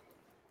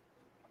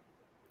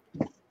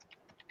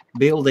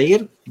 Bilde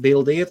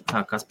ir.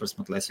 Tā, Kaspars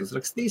matlēs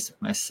uzrakstīs.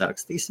 Mēs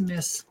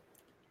sarakstīsimies.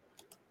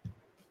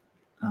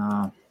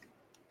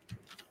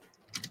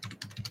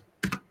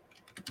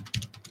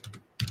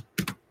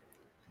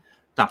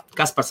 Tā,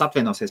 Kaspars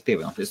apvienosies,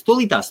 pievienosies.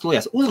 Tūlītās,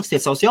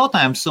 uzrakstiet savus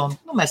jautājumus un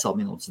mēs vēl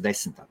minūtes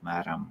 10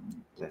 apmēram.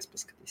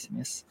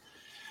 Paskatīsimies.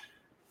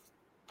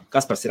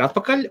 Kaspars ir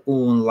atpakaļ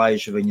un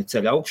laiž viņu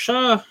ceļ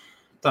augšā.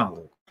 Tā,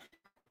 lūk.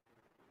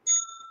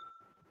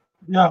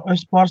 Jā,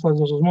 es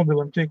pārslēdzos uz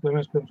mobiliem tīkliem,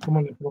 iespējams, ka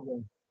man ir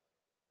problēma.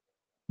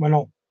 Vai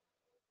nav?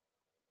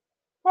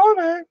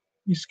 Nē,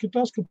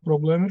 izskatās, ka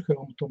problēma ir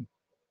Helmutam.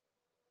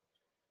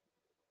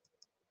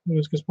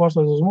 Es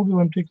pārslēdzos uz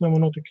mobiliem tīkliem,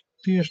 man notika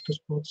tieši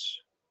tas pats.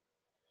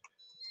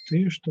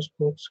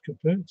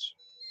 Kāpēc?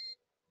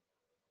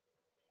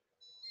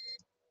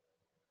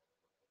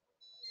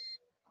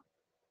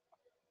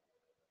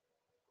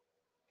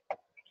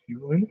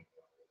 Joinu.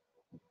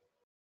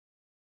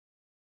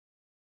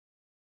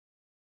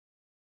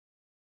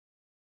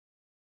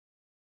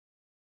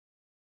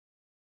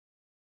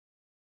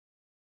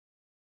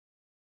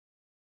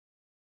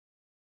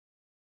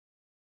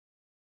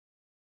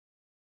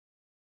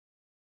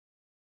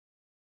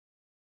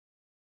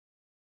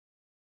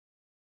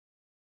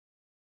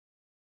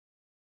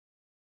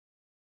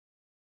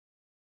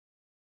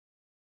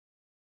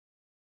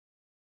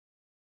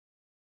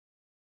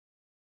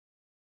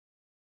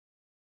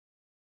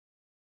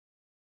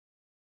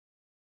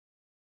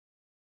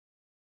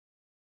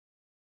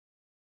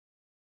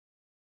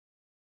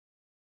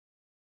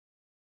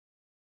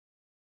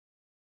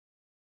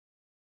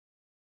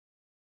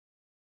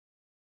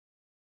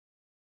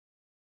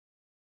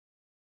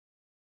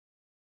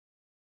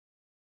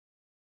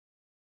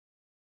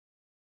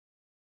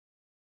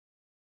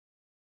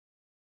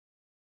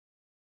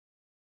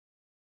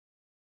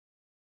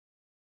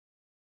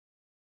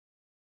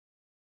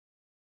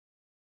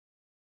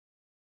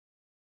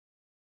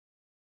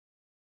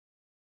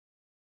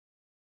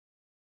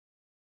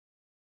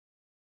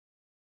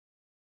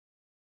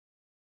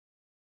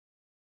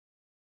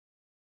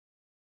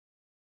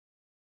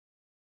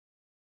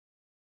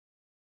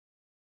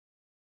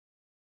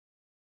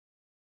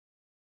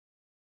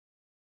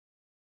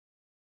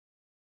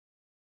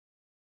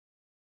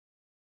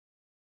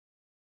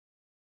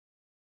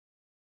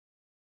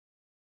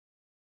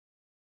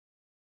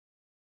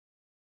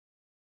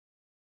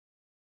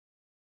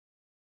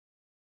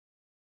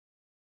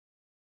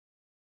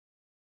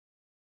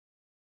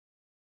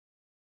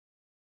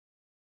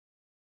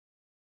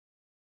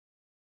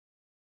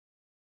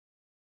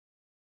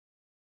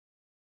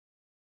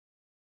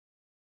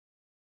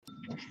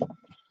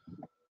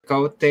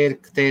 Te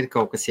ir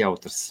kaut kas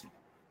jautrs.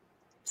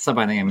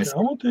 Sabainējamies.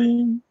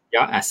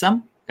 Jā,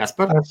 esam.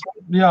 Kaspar?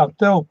 Jā,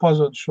 tev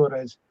pazud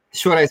šoreiz.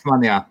 Šoreiz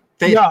man, jā.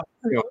 Jā,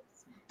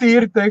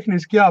 tīri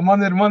tehniski, jā,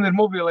 man ir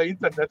mobilē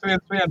interneti,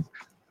 viens.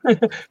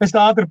 Es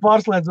tā ātri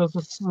pārslēdzos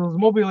uz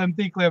mobiliem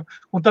tīkliem,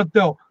 un tad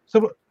tev,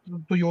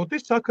 tu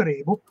jūti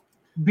sakarību,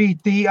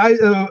 BT,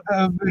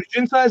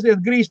 Virgins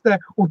aiziet grīstē,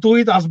 un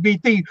tūlītās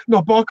BT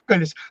no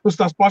pakaļas uz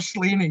tās pašas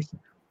līnijas.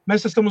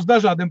 Mēs esam uz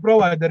dažādiem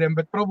provideriem,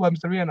 bet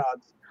problēmas ir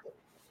vienādas.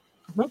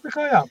 Nu, tā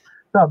kā jā.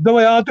 Tā,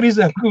 davai ātri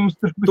izēm, ka mums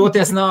tur...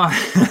 Toties nav.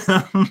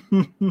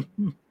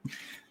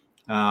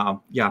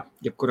 Jā,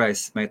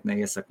 jebkurais meitnē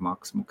iesaka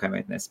maksu, mukai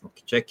meitnē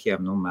smuki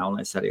čekiem, nu,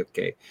 melnais arī ok.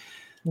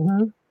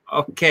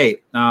 Ok,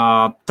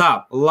 tā,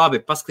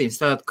 labi, paskatīsim,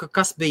 tātad,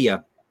 kas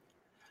bija?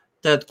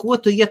 Tad, ko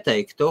tu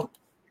ieteiktu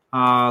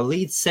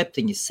līdz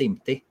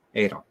 700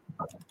 eiro?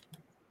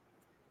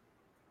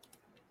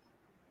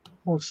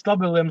 Uz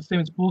stabiliem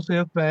 100 plus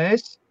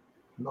FPS.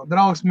 No,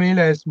 draugs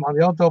mīļais, man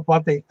jau tev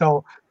patīk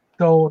tavu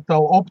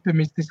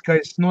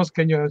optimistiskais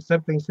noskaņojums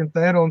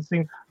 700 eiro un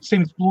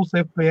 100 plus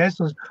FPS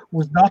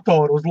uz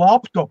datoru, uz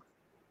laptopu.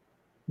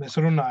 Mēs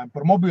runājam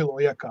par mobilo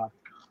iekārtu.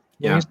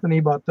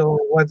 Īstenībā tev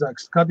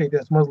vajadzētu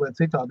skatīties mazliet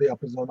citā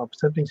diapazonā. Par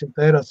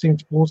 700 eiro,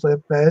 100 plus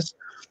FPS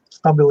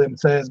stabiliem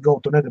CSGO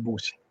tu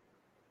nedabūsi.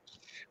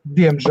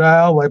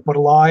 Diemžēl vai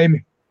par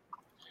laimi.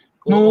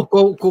 Nu,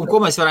 ko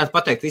mēs varētu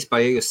pateikt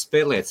vispār, ja jūs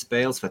spēlējat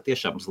spēles vai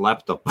tiešām uz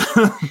laptopu?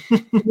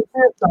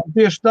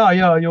 Tieši tā,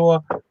 jā, jo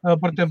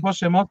par tiem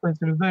pašiem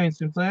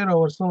 800-900 eiro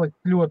var salikt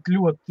ļoti,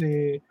 ļoti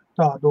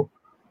tādu,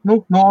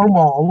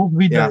 normālu,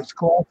 vidējas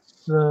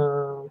klases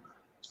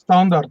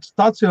standarta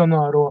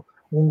stacionāro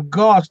un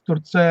gāzt tur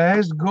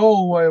CS,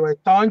 Go vai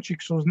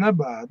tančiks uz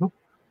nebēdu.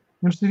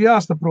 Jums ir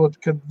jāsaprot,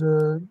 ka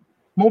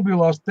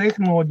mobilās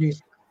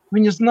tehnoloģijas,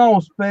 viņas nav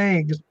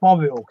spējīgas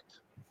pavilkt.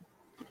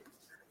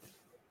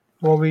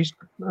 To visu.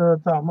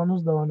 Tā, man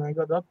uzdāvināja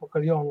gadu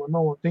atpakaļ jauno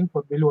novo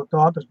ThinkPad bija ļoti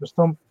ātrs, pēc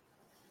tam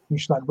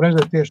viņš tā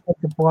bremzē tieši tad,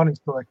 kad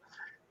pārinstalēja,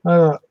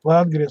 lai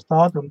atgriezt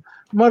ātrumu.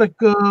 Marek,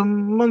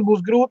 man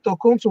būs grūti to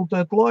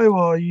konsultēt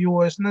laivā,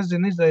 jo es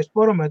nezinu izējas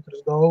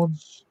parametrus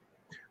daudz.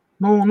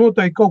 Nu,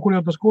 noteikti kaut kur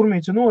jau tas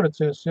kurmīts ir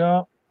norecies, jā.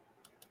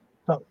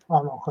 Tā,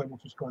 nav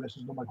haimuts uzkāries,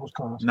 es domāju, ka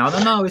uzkārās.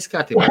 Nav, viss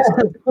kārtībā.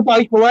 Tā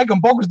ik pa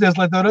laikam pokusties,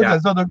 lai tev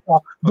redzēs, tā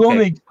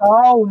domīgi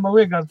stāv un man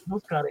liekas,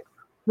 ka uzkārīs.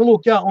 Nu,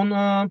 lūk, jā, un,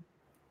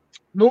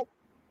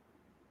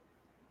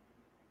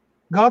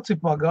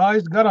 Gācipā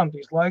gājis,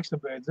 garantijas laiks ir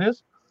beidzies.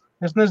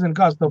 Es nezinu,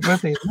 kāds tev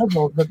pretīs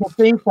modelis,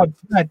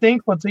 bet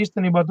ThinkPads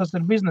īstenībā tas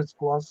ir biznesa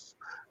klases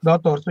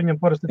dators, viņam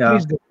parasti ir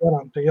 3 gadu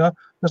garantija, ja?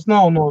 Tas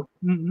nav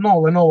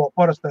Lenovo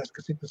parastais,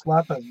 kas ir tas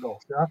lētais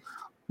gals, ja?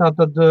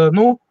 Tātad,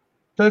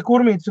 te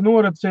kurmīts ir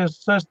noracies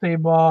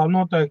saistībā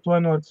noteikti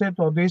vai no ar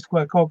cieto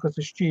disku vai kaut kas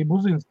ir šķība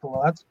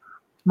uzinstalēts.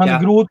 Man ir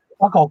grūti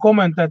pakal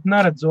komentēt,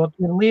 neredzot,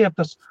 ir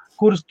lietas,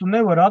 kuras tu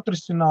nevari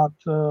atrisināt,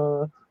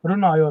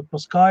 runājot pa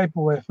Skype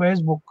vai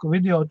Facebook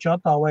video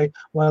čatā vai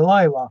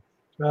laivā.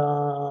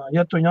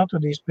 Ja tu viņu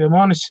atvedīs pie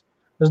manis,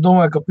 es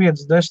domāju, ka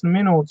 5-10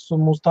 minūtes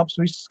un mums taps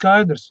viss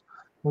skaidrs.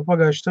 Un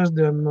pagājuši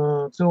sestdien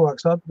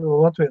cilvēks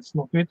Latvijas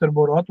no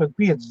Piterbora atved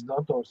 5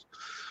 dators.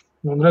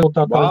 Un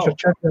rezultātā viņš ar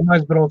 4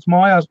 aizbrauc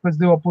mājās, pēc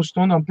 2,5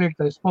 stundām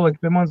 5. palika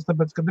pie manis,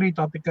 tāpēc, kad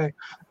rītā tikai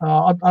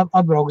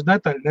atbrauks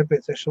detaļi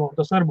nepieciešama, un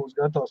tas arī būs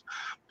gatavs.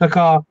 Tā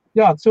kā,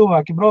 jā,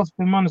 cilvēki brauc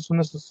pie manis,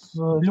 un es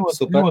esmu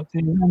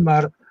ļoti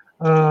vienmēr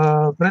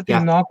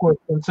pretīm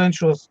nākot un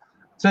cenšos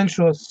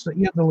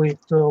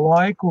iedalīt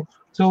laiku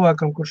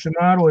cilvēkam, kurš ir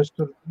mērojis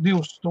tur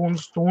 2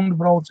 stundu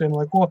braucienu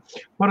vai ko.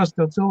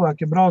 Parasti jau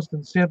cilvēki brauc,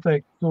 tad es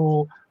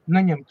ieteiktu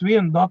neņemt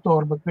vienu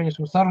datoru, bet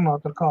pieņemsim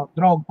sarunāt ar kādu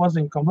draugu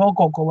paziņu, kam vēl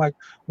kaut ko vajag,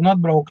 un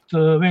atbraukt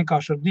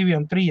vienkārši ar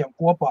 2-3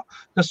 kopā.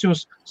 Tas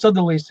jūs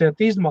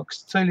sadalīsiet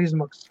izmaksas, ceļu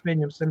izmaksas,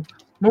 pieņemsim,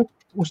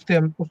 uz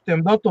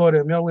tiem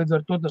datoriem, jā, līdz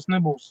ar to tas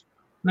nebūs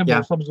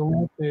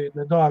absolūti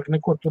nedārgi,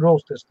 neko tur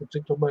rausties, tad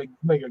cik to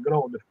beiga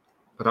graudi.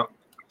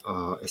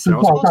 Es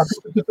raustos?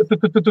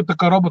 Tā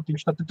kā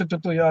robotiņš,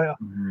 jā.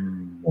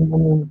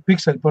 Un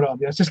pikseļi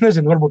parādījās. Es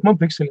nezinu, varbūt man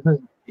pikseļi,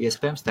 nezinu.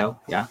 Iespējams tev,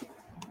 jā.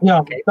 Jā,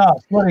 tā,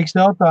 svarīgs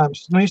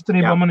jautājums.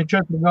 Īstenībā man ir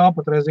 4G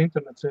patreiz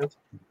internets iet.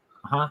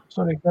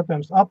 Svarīgs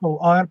jautājums. Apple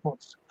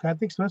AirPods.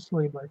 Kaitīgs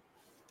veselībai?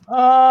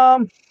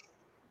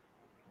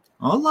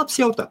 Labs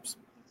jautājums.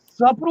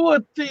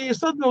 Saproti,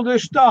 es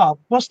atbildēšu tā.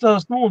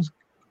 Pastāst lūdzu,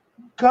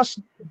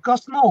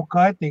 kas nav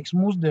kaitīgs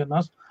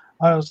mūsdienās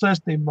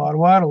saistībā ar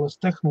wireless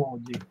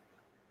tehnoloģiju,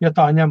 ja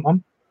tā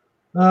ņemam.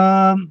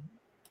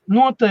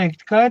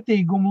 Noteikti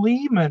kaitīgumu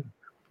līmeni.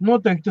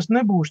 Noteikti tas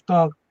nebūs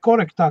tā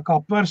korektākā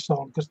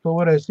persona, kas to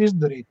varēs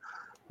izdarīt,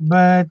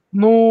 bet,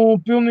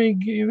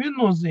 pilnīgi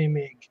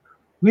viennozīmīgi.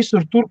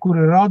 Visur tur, kur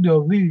ir radio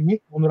viļņi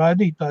un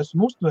raidītājs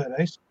un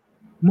uztvērējs,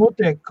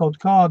 notiek kaut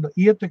kāda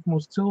ietekme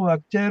uz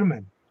cilvēku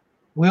ķermeni,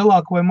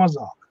 lielāka vai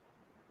mazāka.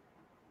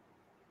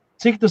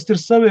 Cik tas ir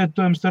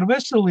savietojums ar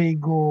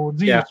veselīgu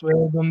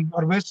dzīvesveidu un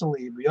ar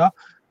veselību, ja?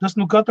 Tas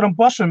katram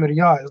pašam ir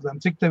jāizlem,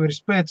 cik tev ir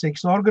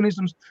spēcīgs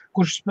organisms,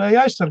 kurš spēj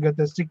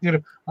aizsargāties, cik ir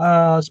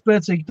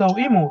spēcīga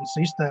tavu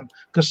imūnsistēma,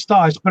 kas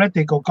stājas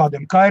pretī kaut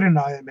kādiem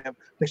kairinājumiem,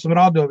 teiksim,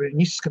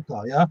 radioviļņu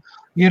izskatā, ja?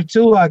 Ir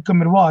cilvēki,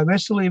 kam ir vāja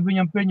veselība,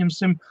 viņam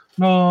pieņemsim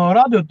no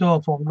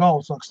radiotelefona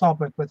galva sāk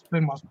stāpēt pēc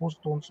pirmās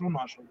pusstundas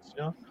runāšanas,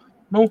 ja?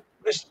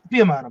 Es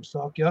piemēram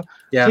sāku, ja?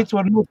 Cits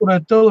var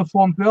noturēt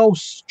telefonu pie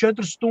auss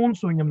 4 stundas,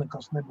 un viņam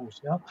nekas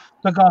nebūs, ja?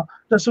 Tā kā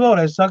tas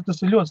vēlreiz saka,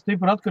 tas ir ļoti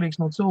stipri atkarīgs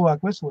no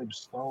cilvēka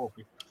veselības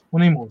stāvokļa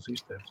un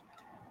imūnsistēmas.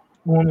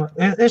 Un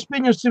es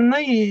pieņemsim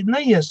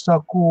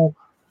neiesaku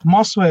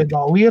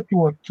masveidā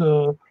lietot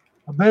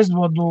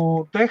bezvadu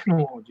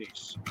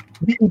tehnoloģijas.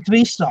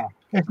 Visā.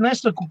 Es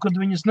nesaku, ka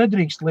viņas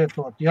nedrīkst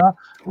lietot, ja?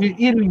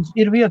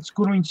 Ir vietas,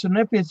 kur viņas ir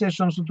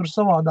nepieciešams un tur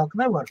savādāk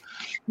nevar.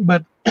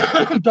 Bet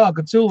tā,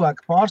 ka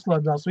cilvēki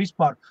pārslēdzās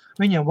vispār,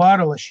 viņiem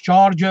wireless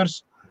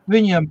chargers,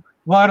 viņiem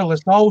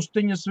wireless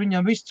austiņas,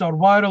 viņiem viss caur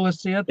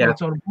wireless iet,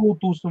 caur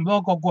Bluetooth un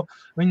vēl kaut ko,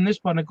 viņi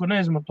vispār neko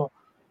neizmanto.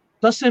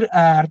 Tas ir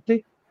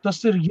ērti,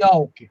 tas ir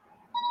jauki,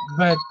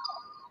 bet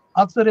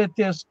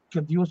atcerieties,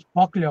 kad jūs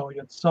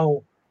pakļaujat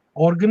savu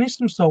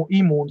organismu, savu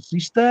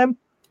imūnsistēmu,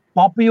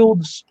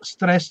 papildus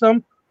stresam,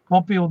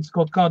 papildus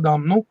kaut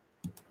kādām,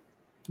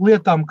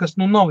 lietām, kas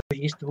nav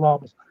īsti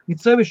labas. It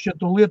sevišķi, ja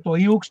to lieto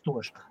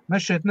ilgstoši.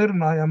 Mēs šeit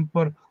nerunājam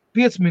par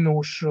 5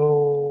 minūšu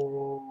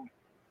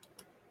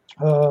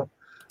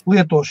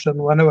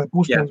lietošanu, vai ne, vai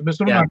pusstundas.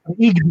 Mēs runājam par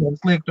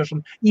ikdienas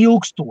lietošanu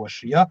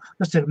ilgstoši, ja?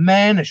 Tas ir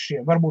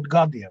mēnešiem, varbūt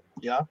gadiem,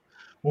 ja?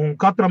 Un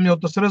katram jau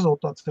tas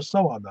rezultāts ir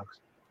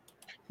savādāks.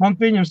 Man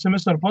pieņemsim,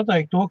 es varu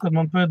pateikt to, ka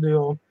man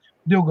pēdējo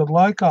 2 gadu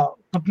laikā,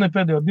 pat ne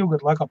pēdējo 2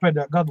 gadu laikā,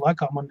 pēdējā gadu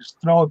laikā man ir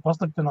strauji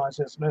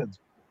pasliktinājusies redzi.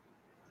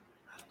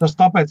 Tas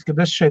tāpēc, ka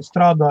es šeit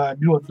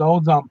strādāju ļoti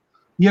daudzām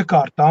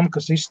iekārtām,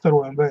 kas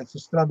izstarojumi veids,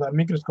 es strādāju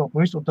mikroskopu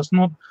un visu, un tas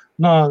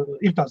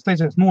ir tāds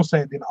teiciens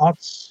nosēdina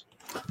acis.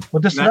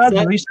 Un es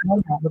redzu visu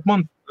normāli, bet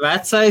man...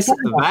 Vecais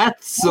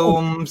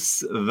vecums.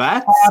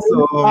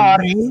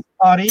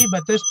 Arī,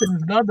 bet es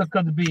pirms gada,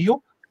 kad biju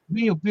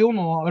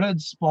pilno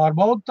redzes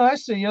pārbaudu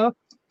taisīju, ja,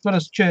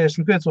 parasti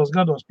 45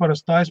 gados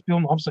parasti taisi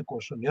pilnu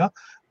apsekošanu, ja,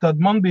 tad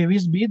man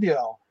viss bija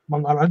ideāli.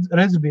 Man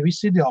redzi bija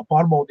viss ideāli,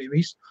 pārbaudīja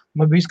visu,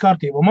 man bija viss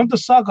kārtībā. Man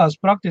tas sākās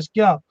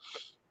praktiski, jā,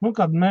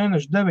 kādu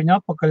mēnešu 9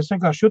 atpakaļ, es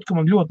vienkārši jūtu, ka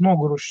man ļoti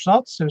nogurušas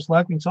acis, visu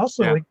laiku viņas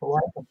asali pa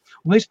laikam.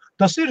 Un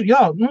tas ir,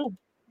 jā,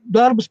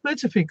 darba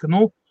specifika,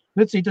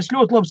 vecīt, es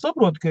ļoti labi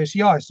saprotu, ka es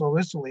jāizsavu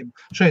veselību.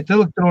 Šeit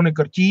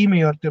elektronika ar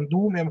ķīmiju, ar tiem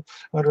dūmiem,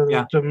 ar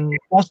tiem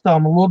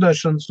pastām un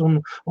lodēšanas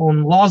un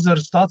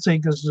lāzeru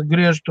staciju, kas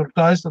griež tur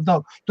taisa tā.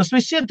 Tas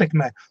viss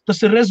ietekmē. Tas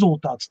ir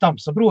rezultāts tam,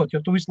 saproti,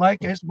 jo tu visu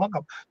laiku esi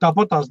blakām.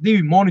 Tāpat tās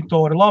 2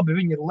 monitori, labi,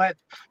 viņi ir LED,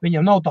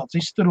 viņiem nav tāds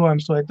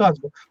izstarojums vai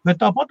tāds,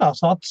 bet tāpat tās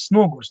acis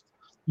nogurst.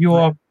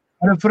 Jo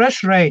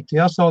refresh rate,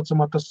 ja,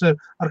 saucamā, tas ir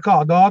ar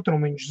kādu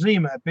ātrumu viņš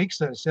zīmē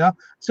pikseļus, ja.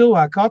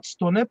 Cilvēki acis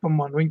to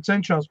nepamana, viņi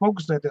cenšas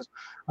fokusēties,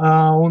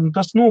 un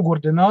tas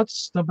nogurdina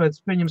acis, tāpēc,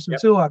 pieņemsim,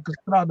 cilvēki, kas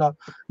strādā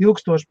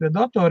ilgstoši pie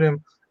datoriem,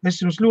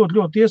 es jums ļoti,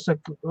 ļoti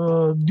iesaku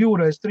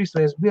 2-3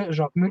 reizes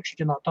biežāk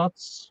mirkšķināt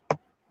acis,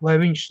 lai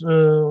viņš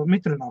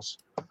mitrinās,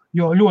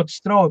 jo ļoti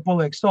strauji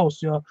paliek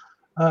savs, jo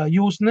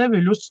jūs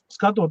neviļus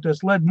skatoties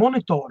LED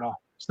monitorā,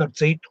 starp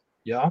citu,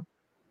 ja,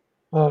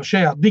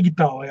 šajā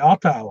digitālajā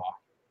attēlā,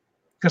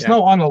 kas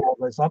nav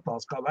analogais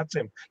attēls kā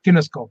veciem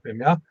kineskopiem,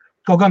 ja?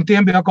 Kaut gan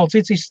tiem bija kaut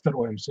cits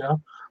izstarojums, ja?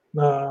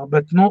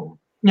 Bet,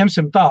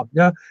 ņemsim tā,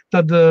 ja?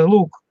 Tad,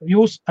 lūk,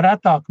 jūs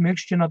retāk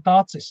mirkšķināt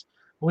acis,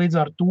 līdz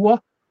ar to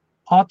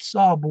acis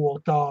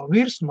ābola tā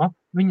virsma,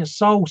 viņa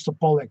sausa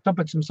paliek,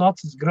 tāpēc jums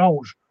acis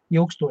grauž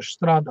ilgstoši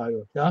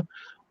strādājot, ja?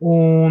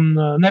 Un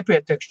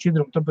nepietiek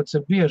šķidrumu, tāpēc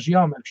ir bieži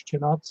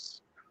jāmirkšķina acis,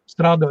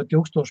 strādājot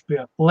ilgstoši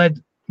pie LED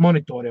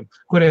monitoriem,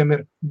 kuriem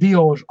ir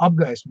diožu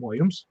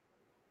apgaismojums,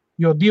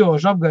 jo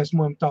diožu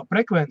apgaismojuma tā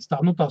frekvence,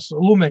 tās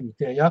lumeņi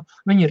tie, ja,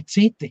 viņi ir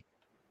citi.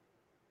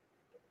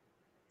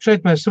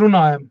 Šeit mēs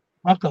runājam,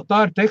 atkal tā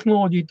ir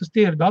tehnoloģija, tas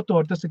tie ir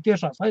datori, tas ir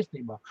tiešā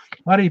saistībā.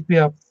 Arī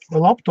pie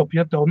laptopa,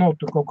 ja tev nav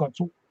tur kaut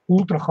kāds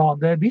Ultra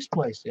HD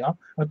displejs, ja,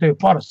 vai tev ir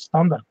parasts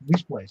standarta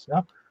displejs,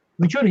 ja,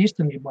 viņš arī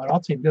īstenībā ar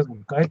acīm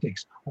diezgan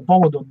kaitīgs. Un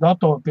pavadot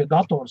pie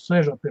datora,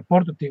 sēžot pie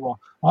portatīvā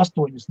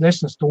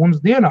 8-10 stundas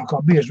dienā, kā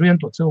bieži vien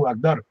to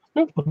cilvēku dara,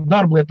 pat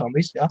darba lietām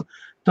visi, ja,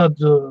 tad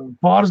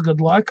pāris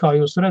gadu laikā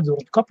jūs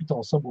redzat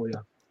kapitālu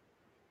sabojāt.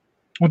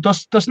 Un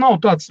tas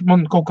nav tāds,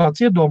 man kaut kāds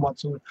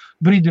iedomāts un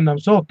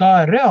brīdinājums, tā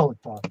ir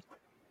realitāte.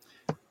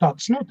 Tā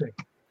tas notiek.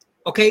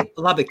 Ok,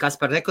 labi,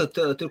 Kaspar,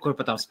 tur, kur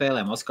pa tām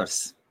spēlēm,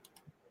 Oskars.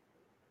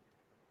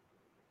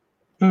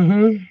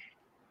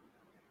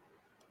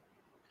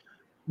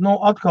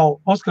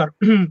 Atkal, Oskar,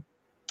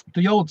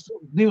 tu jauc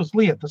 2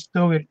 lietas.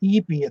 Tev ir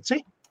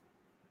i5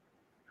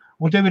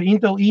 un tev ir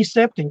Intel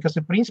i7, kas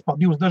ir principā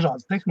 2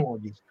 dažādas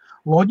tehnoloģijas.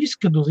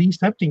 Loģiski, kad uz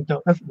i7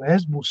 tev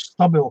FPS būs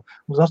stabili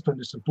uz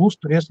 80+,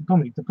 tur ies un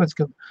tomīgi, tāpēc,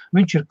 kad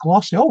viņš ir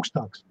klasi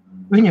augstāks.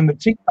 Viņam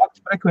ir cita takta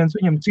frekvence,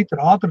 viņam ir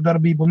cita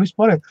ātrdarbība un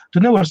vispār.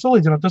 Tu nevari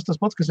salīdzināt,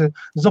 tas pats, kas ir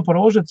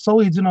Zaporožets,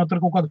 salīdzināt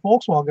ar kaut kādu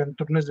Volkswagen,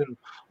 tur nezinu,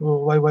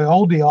 vai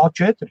Audi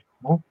A4.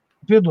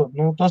 Piedod,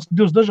 tas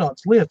ir 2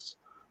 dažādas lietas.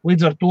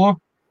 Līdz ar to,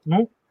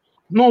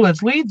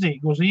 noliec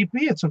līdzīgi uz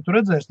i5, un tu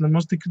redzēsi,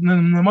 nemaz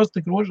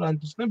tik rožaini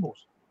tas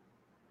nebūs.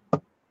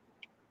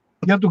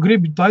 Ja tu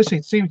gribi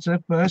taisīt 100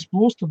 FPS+,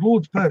 tad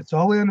lūdzu pēc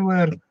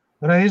Alienware,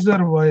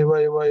 Razer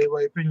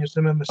vai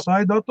pieņemsim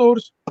MSI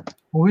dators,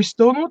 un viss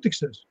tev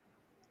notiksies.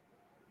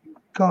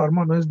 Kā ar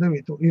manu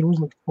S9 ir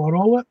uzlikt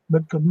parole,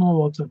 bet, kad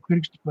novalc ar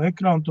pirkstu pa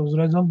ekrānu, tu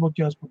uzreiz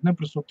atbloķējās, pat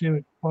neprasot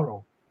ievikt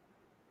paroli.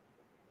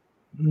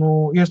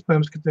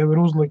 Iespējams, ka tev ir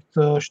uzlikt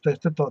šitais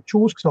te tā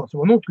čūska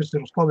saucamā, kas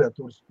ir uz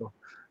klaviatūras.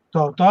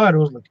 Tā ir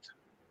uzlikt.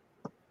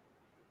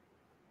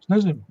 Es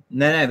nezinu.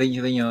 Nē,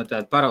 viņu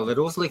tāda paroli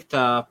ir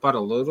uzlikta,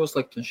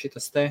 un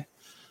šitas te.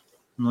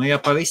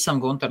 Ja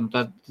pavisam, Gunter,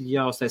 tad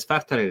jāuztais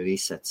factory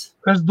resets.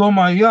 Es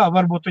domāju, jā,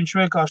 varbūt viņš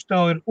vienkārši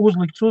tev ir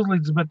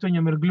uzlikts, bet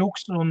viņam ir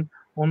gļuks un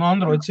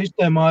Android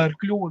sistēmā ir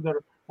kļūda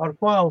ar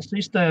failu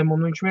sistēmu,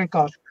 un viņš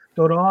vienkārši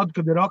tev rāda,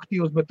 kad ir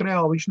aktīvs, bet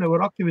reāli viņš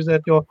nevar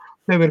aktivizēt, jo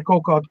tev ir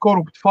kaut kāda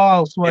korupta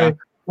fails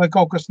vai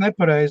kaut kas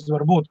nepareizi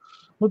var būt.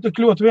 Tik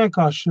ļoti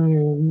vienkārši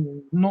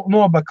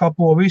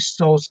nobekapo visus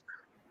savus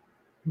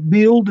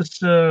bildes,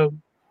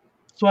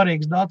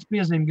 svarīgas datus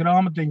piezīmi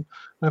grāmatiņu,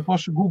 vai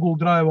pašu Google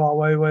Drive'ā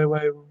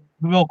vai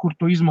vēl kur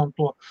tu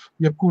izmanto,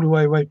 jebkuru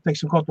vai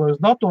teiksim, kaut vai uz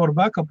datoru,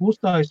 backup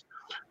uztais,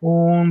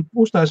 un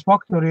uztais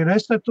factory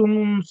reset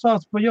un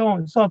sāc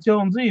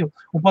jaunu dzīvi.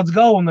 Un pats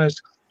galvenais,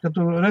 kad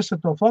tu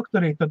reseto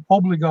factory, tad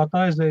obligāti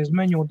aizies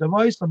menu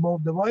device,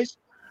 about device,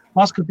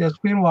 paskaties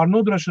firmware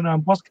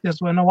nodrošinājumu, paskaties,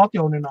 vai nav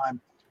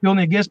atjauninājumu.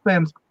 Pilnīgi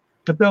iespējams,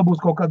 ka tev būs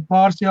kaut kāda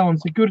pāris jauna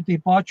security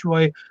patch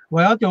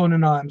vai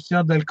atjauninājums,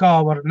 dēļ kā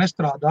var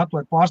nestrādāt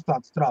vai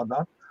pārstāt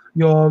strādāt.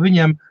 jo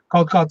viņiem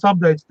kaut kāds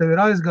updates tev ir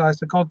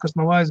aizgājis, ja kaut kas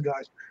nav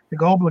aizgājis.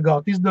 Tikai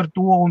obligāti izdara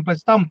to, un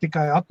pēc tam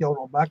tikai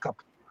atjauno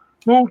backup.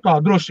 Nu, tā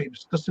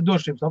drošības, tas ir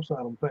drošības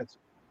apsvērums pēc.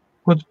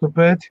 Ko tu tur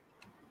pēti?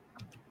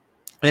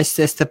 Es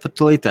te pat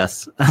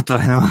tulītās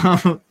atvainu.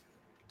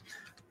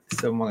 Es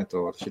tev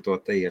monitoru šito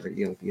te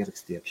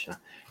ierakstījušā.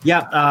 Jā,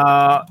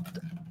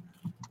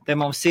 te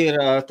mums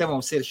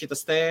ir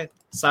šitas te,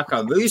 saka,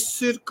 viss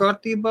ir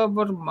kārtībā,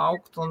 var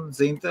maukt, un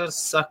Dzintars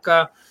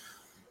saka,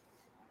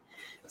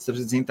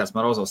 Dzintars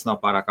Marozovs nav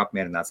pārāk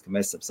apmierināts, ka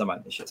mēs esam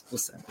samainījušies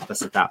pusēm.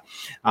 Tas ir tā.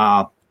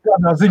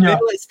 Kādā ziņā?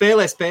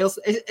 Spēles.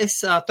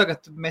 Tagad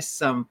mēs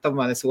esam,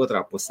 tomēr es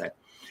otrā pusē.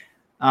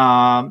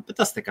 Bet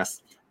tas te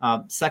kas.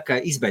 Saka,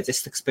 izbeidz,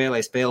 es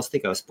spēlēju spēles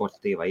tikai uz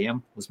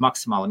portatīvajiem, uz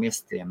maksimāliem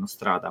iestatiem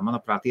strādā.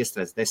 Manuprāt,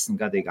 iestrēdz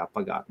 10-gadīgā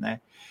pagātnē.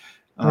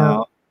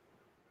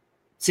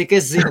 Cik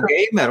es zinu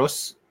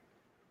gamerus,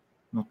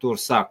 tur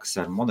sākas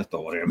ar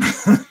monitoriem.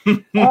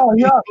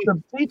 Jā,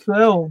 tad citu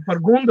vēl par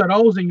Gundaru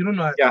Auziņu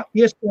runāju.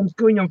 Iespējams,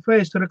 ka viņam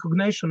face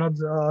recognition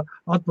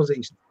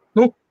atpazīst.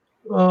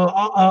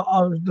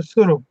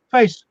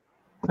 Face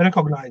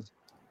recognize.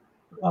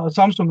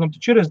 Samsungam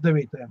taču ir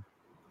S9.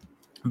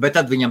 Bet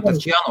tad viņam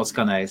taču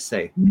jānoskanējas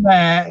seju.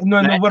 Nē,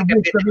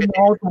 varbūt, ka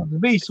viņam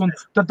automāts bijis, un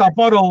tad tā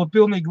parola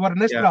pilnīgi var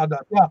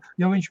nestrādāt. Jā,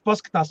 ja viņš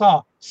paskatās,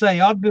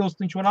 seja atbilst,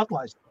 viņš var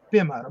atlaist.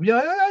 Piemēram,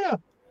 jā.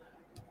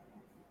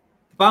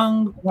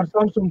 Bang! Var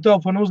Samsung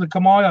telefonu uzlikt,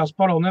 ka mājās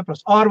parola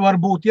neprasa.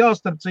 Varbūt,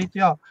 starp citu,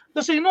 jā.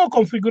 Tas ir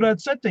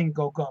nokonfigurēt settingu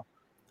kaut kā.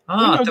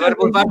 Tad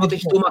varbūt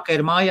viņš domā, ka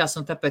ir mājās,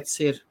 un tāpēc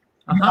ir...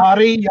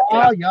 Arī,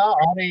 jā.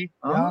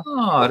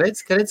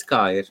 Redz,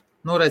 kā ir.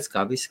 Redz,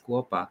 kā visi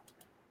kopā.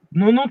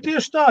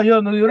 Tieši tā,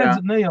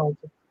 redzat,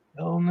 nejauta.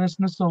 Un es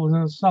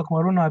sākumā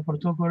runāju par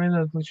to, ko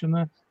redzēt, taču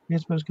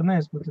iespējams, ka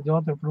neespēju. Tad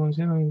jautāju,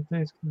 protams, viņi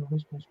teica, ka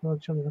vispār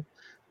spēlēt šādi.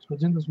 Es pat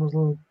dzimtas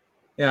mazliet.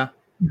 Jā.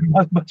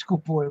 Bet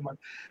kupoju man.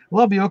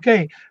 Labi,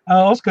 ok.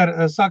 Oskar,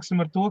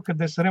 sāksim ar to, kad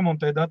es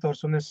remontēju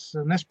dators un es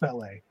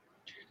nespēlēju.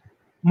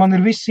 Man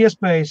ir viss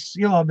iespējas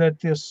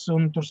ielādēties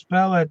un tur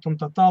spēlēt un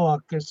tā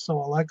tālāk, ka es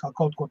savā laikā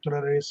kaut ko tur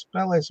arī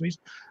spēlēju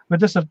visu,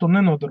 bet es ar to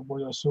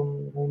nenodarbojos un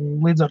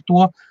līdz ar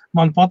to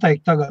man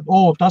pateikt tagad,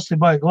 tas ir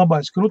baigi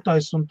labais,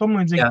 krutais un tam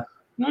līdzīgi.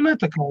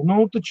 Netakā.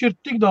 Taču ir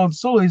tik daudz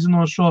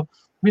salīdzinošo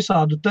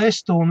visādu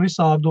testu un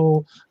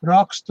visādu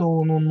rakstu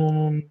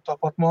un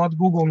tāpat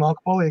māte Google nāk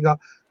palīgā.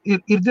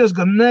 Ir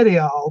diezgan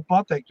nereāli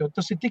pateikt, jo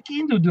tas ir tik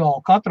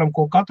individuāli katram,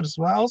 ko katrs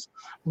vēlas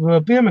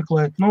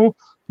piemeklēt.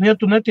 Ja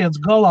tu netiec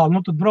galā,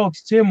 tad brauc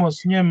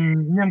ciemos,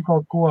 ņem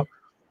kaut ko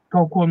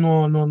no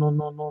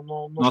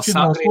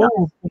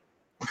sangrijām.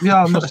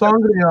 Jā, no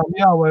sangrijām,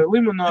 vai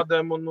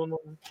limonādēm.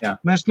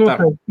 Mēs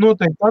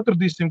noteikti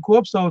atradīsim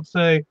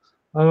kopsaucēju,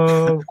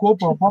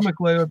 kopā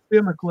pameklējot,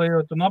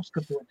 piemeklējot un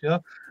apskatot.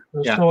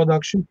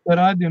 Savādāk šis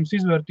raidījums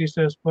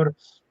izvērtīsies par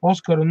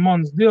Oskaru un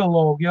manas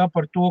dialogu,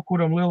 par to,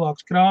 kuram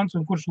lielāks krāns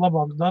un kurš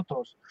labāks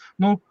dators.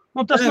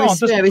 Tas nav.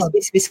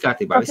 Viss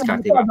kārtībā.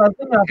 Tādā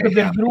ziņā, kad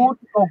ir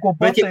grūti kaut ko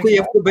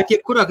pateikt. Bet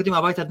jebkurā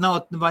gadījumā, vai tad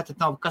nav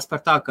kas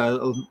par tā, ka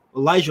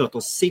laižot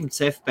uz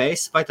 100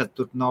 FPS, vai tad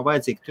tur nav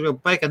vajadzīgi, tur jau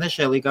baigā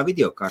nešēlīgā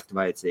videokarta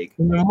vajadzīga.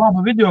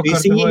 Laba videokarta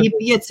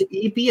vajadzīga.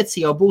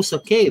 I5 jau būs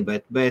ok,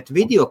 bet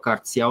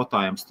videokartas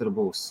jautājums tur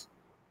būs.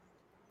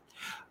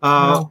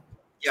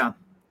 Jā.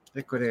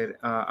 Kur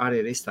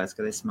arī ir izstāsts,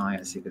 kad es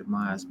mājās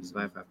bez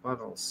Wi-Fi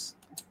paroles.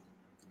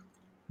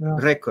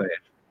 Kur ir.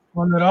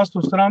 Man ir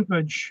 8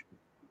 rampage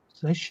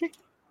 6?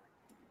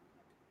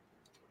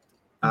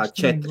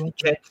 4,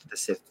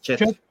 tas ir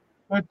 4.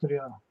 4,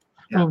 jā.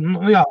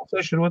 Jā,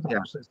 6 ir otrā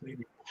pusē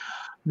strīdī.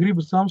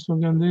 Gribu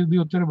Samsungiem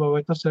 2 terabaiti,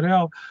 vai tas ir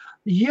reāli?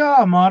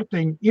 Jā,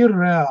 Mārtiņ, ir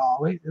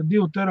reāli.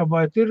 2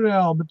 terabaiti ir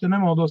reāli, bet, ja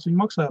nemaldos,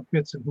 viņi maksāja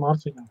 500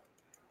 mārciņām.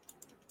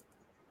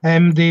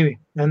 M2,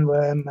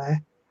 NVMe.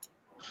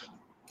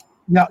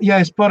 Ja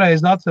es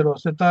pareizi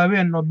atceros, tā ir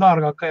viena no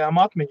dārgākajām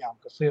atmiņām,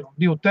 kas ir.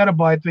 2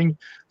 terabaiti viņi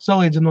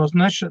salīdzinos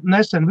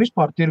nesen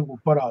vispār tirgu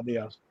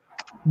parādījās.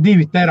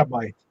 2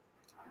 terabaiti.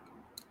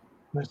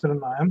 Mēs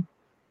runājam.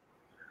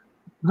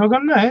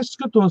 Gan nē, es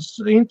skatos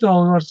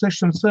Intel ar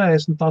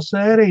 660 tā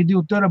sērija,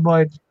 2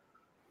 terabaiti.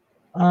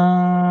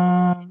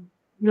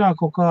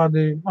 Kaut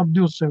kādi ap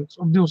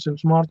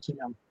 200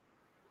 mārciņām.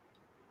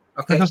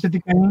 Okay. Tas ir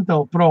tikai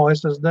Intel Pro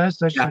SSD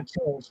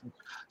 660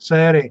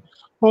 sērija.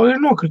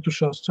 Ir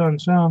nokritušās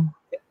cenas, jā.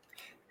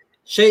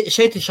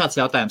 Šeit ir šāds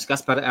jautājums,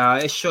 Kaspar.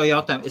 Es šo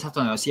jautājumu, es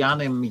atvainojos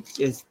Jānim,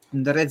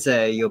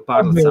 redzēju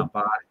pārlicām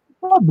pāri.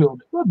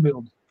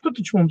 Atbildi. Tu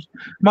taču mums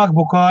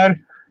MacBook Air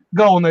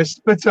galvenais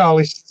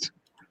speciālists.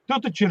 Tu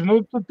taču ir,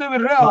 tev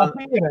ir reāla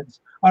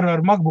pieredze ar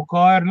MacBook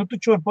Air. Tu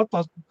taču var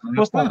pastāstīt.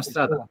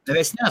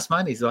 Es neesmu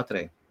mainījis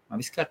bateriju. Man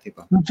viss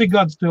kārtībā. Cik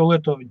gadus tu jau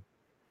lieto viņu?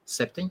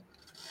 7.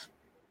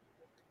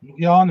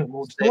 Jāni,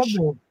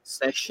 lūdzu.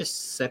 6,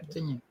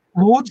 7.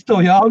 Lūdzu,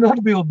 tev Jāni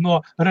atbild no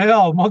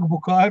reāla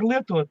MacBook Air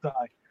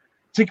lietotāja.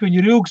 Cik viņi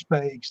ir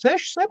ilgspējīgi?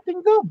 6, 7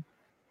 gadu.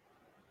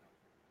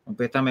 Un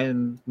pie tam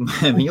viņu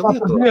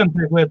lietot. Katru dienu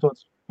tiek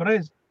lietots.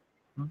 Pareizi.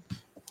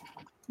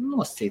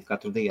 Noscīt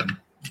katru dienu.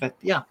 Bet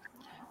jā.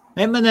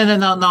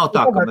 Nav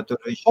tā, ka tur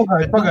viņš...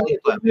 Pagaid,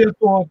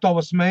 lieto,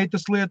 tavas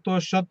meitas lieto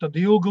šad, tad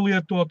ilgi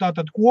lieto,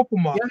 tātad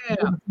kopumā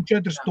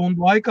 4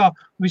 stundu laikā,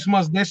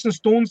 vismaz 10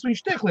 stundas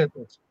viņš tiek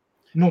lietots.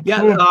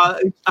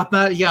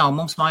 Apmēram, un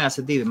mums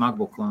mājās ir 2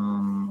 MacBook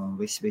un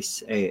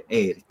viss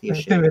ēri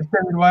tieši. Tev ir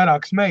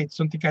vairākas meitas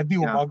un tikai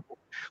 2 MacBook.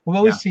 Un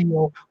vēl visi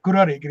jau, kur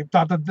arī grib.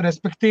 Tātad,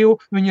 respektīvi,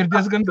 viņi ir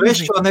diezgan...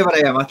 Mēs šo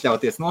nevarējām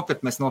atļauties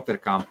nopirkt, mēs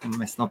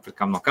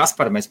nopirkām no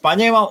Kaspara, mēs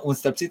paņēmām, un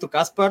starp citu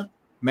Kaspar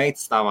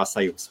meita stāvā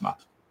sajūsmā.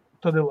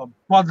 Tad ir labi.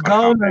 Pats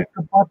galvenais,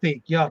 ka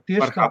patīk, jā,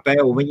 tieši par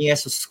HPU. Viņi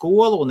ies uz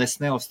skolu, un es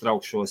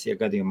neuztraukšos, ja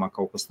gadījumā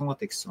kaut kas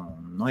notiks. Un,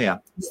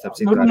 starp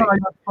citu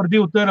runājot par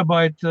 2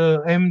 terabaitu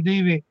M2,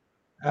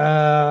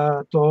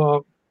 to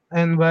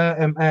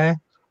NVMe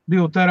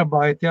 2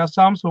 terabaitu,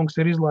 Samsungs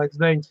ir izlaidis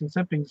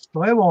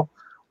 970 evo,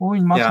 un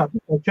viņi maksā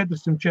tikai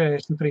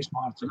 443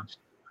 mārciņas.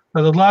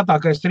 Tad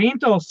lētākais ir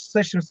Intels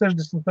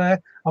 660p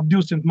ap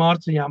 200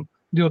 mārciņām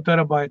 2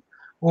 terabaitu.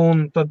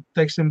 Un tad,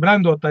 teiksim,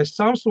 brandotais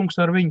Samsungs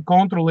ar viņu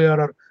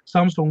kontrolieru ar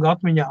Samsung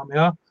atmiņām,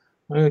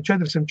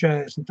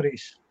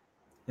 443.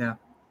 Jā.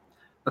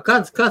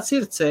 Kāds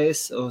ir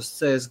CS uz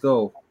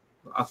CSGO?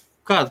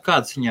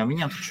 Kāds viņam?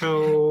 Viņam taču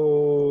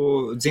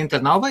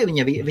dzintari nav vai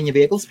viņa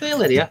viegli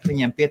spēleri, ja?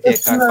 Viņiem pietiek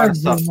kā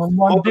parastā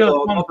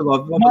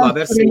mobilā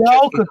versija.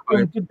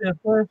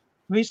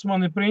 Viss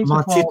man ir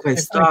principā... Man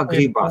citreiz tā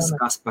gribās,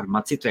 Kaspar,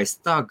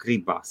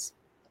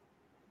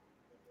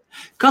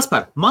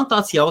 Kaspar, man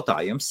tāds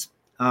jautājums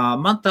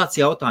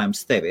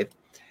tev ir.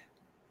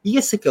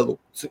 Iesaka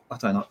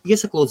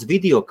lūdzu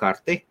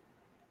videokarti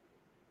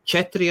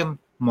 4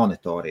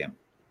 monitoriem.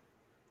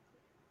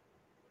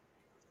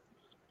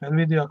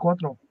 Nvidia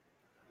Quattro?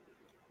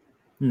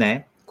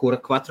 Nē, kura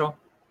Quattro?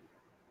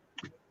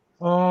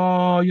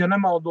 Ja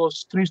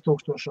nemaldos,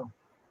 3000.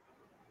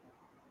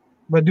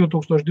 Vai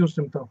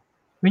 2200.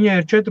 Viņai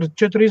ir 4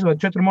 izvadi,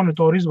 4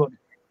 monitoru izvadi.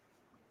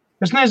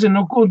 Es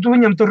nezinu,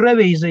 viņam tur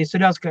revīzijas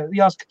ir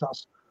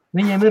jāskatās.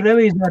 Viņiem ir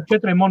revīzija ar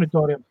 4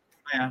 monitoriem.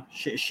 Jā,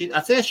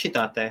 atceries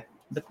šitā te,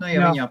 bet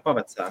viņā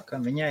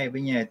pavecāka, viņai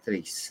ir 3.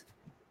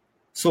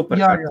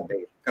 Superkarta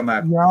bija,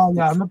 kamēr...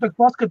 Jā, tad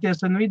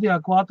paskaties Nvidia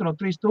Quattro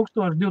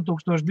 3000,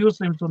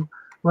 2200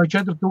 vai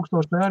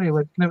 4000 arī,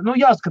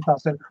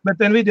 jāskatās, bet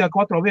Nvidia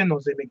Quattro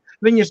viennozīmīgi.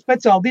 Viņi ir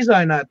speciāli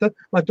dizainēta,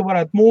 lai tu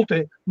varētu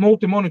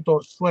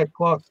multimonitors slēgt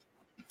klāt.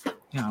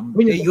 Jā,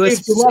 jo es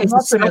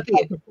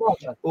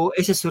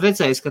esmu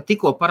redzējis, ka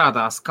tikko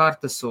parādās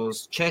kartes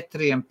uz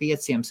 4,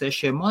 5,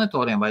 6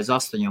 monitoriem vai uz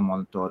 8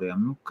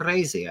 monitoriem.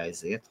 Crazy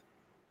aiziet.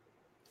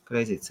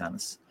 Crazy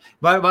cenas.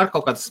 Var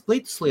kaut kādas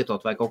splitus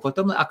lietot vai kaut ko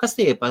tam? Kas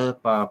tie ir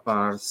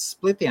par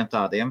splitiem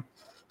tādiem?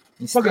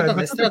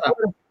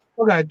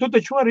 Pagaid, tu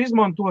taču vari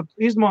izmantot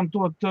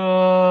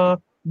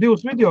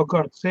 2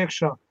 videokartes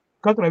iekšā.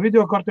 Katrai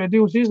videokartei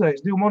 2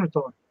 izējas, 2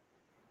 monitori.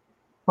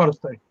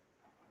 Parastai.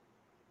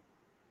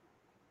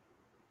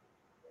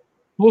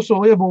 Plus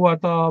vēl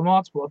iebūvētā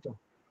mācplata.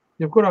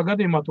 Jebkurā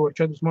gadījumā to var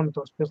 4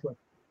 monitors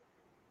pieslēgt.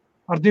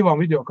 Ar 2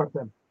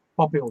 videokartēm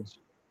papildus.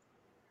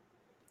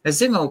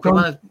 Es zinu, ka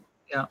man...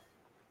 Jā.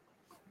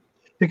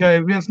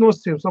 Tikai viens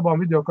nosacījums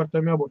abām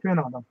videokartēm jābūt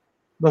vienādām.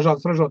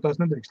 Dažādas ražotājs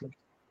nedrīkst likt.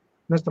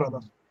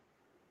 Nestrādās.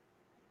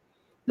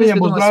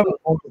 Viņiem būs drāvēt.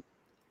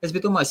 Es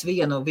biju domājis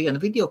vienu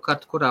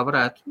videokartu, kurā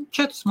varētu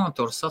 4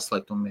 monitorus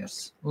saslēgt un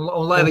miers. Un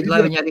lai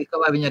viņi arī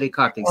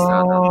kārtīgi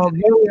strādā.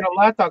 Vēl ir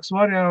lētāks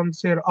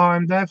variants ir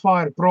AMD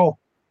Fire Pro.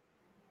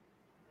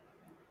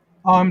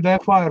 AMD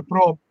Fire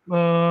Pro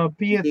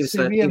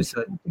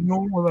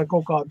 5.1 vai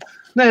kaut kādu.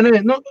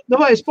 Nē,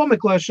 vai es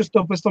pameklēšu, es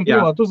to pēc tam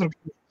privāti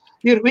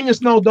uzrakstīšu.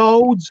 Viņas nav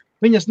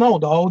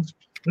daudz.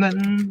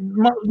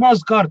 Maz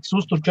kartes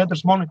uztur 4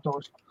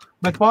 monitors.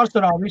 Bet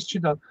pārstarā viss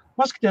šitā.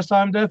 Paskaties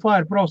AMD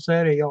Fire Pro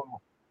sēriju jauno.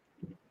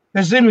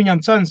 Es zinu,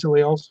 viņam cenas ir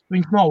liels.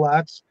 Viņš nav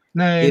lēts.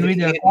 Ir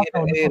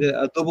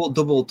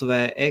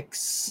WX,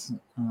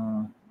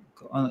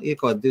 ir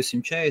kaut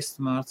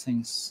 240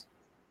 mārciņas.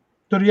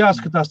 Tur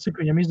jāskatās, cik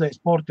viņam izēja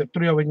sporta.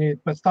 Tur jau viņi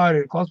pēc tā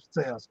ir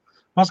klasificējās.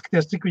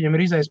 Paskaties, cik viņam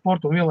ir izēja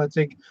sporta un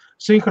vienlaicīgi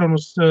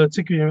sinhronus,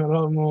 cik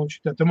viņam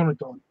šitie te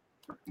monitori.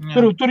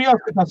 Tur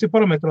jāskatās ir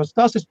parametros.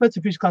 Tās ir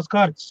specifiskās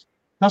kartes.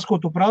 Tas,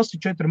 ko tu prasi,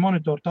 4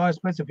 monitori, tā ir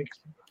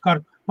specifikas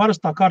karta.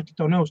 Parastā karta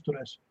tev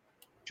neuzturēs.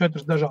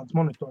 4 dažādas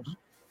monitors.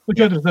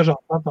 4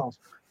 dažādas attēls.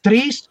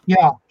 3,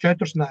 jā,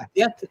 4 nē.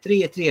 Jā, 3,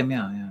 jā.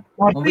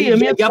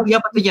 Ja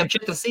pat viņiem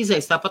 4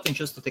 izējas, tāpat viņš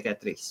uztur tikai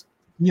 3.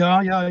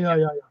 Jā.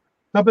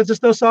 Tāpēc es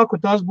tev saku,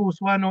 tas būs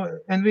vai no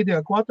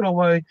Nvidia Quattro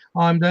vai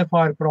AMD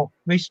Fire Pro.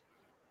 Viss.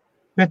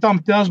 Pie tam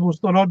tas būs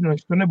tur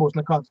ordinājums, tur nebūs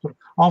nekāds tur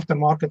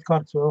aftermarket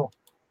karts vēl.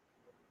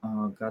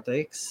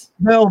 GTX?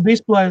 Vēl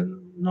display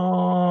no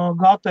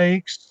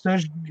GTX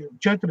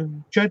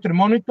 4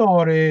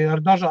 monitori ar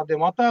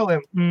dažādiem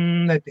attēliem,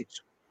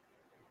 neticu.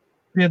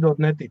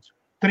 Piedod, neticu.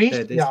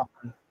 3, jā.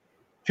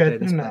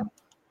 4, nē.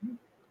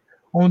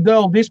 Un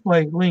Dell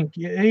display link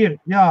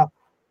ir, jā.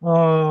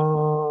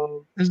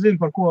 Es zinu,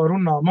 par ko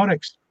runā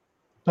Mareks.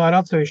 Tā ir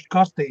atsevišķa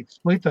kastīte,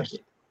 splitters.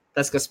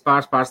 Tas, kas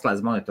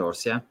pārslēdz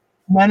monitors, jā?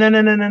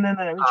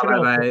 Nē, viņš ir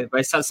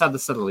vai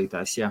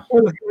sadalītājs, jā.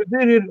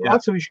 Ir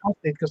atsevišķi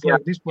kastīt, kas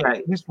liek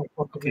display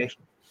portu.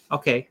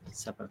 Ok,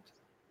 sapratu.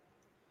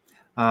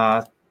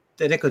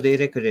 Rekordi,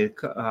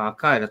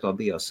 kā ir ar to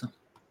BIOS?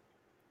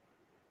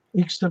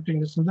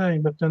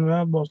 X79, bet ten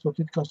vēl atbalstot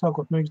it kā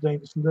sākot no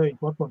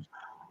X99 platformas.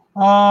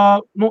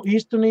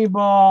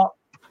 Īstenībā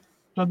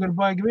tad ir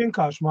baigi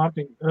vienkārši,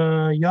 Mārtiņ.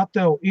 Ja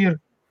tev ir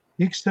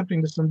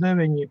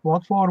X79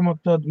 platforma,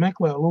 tad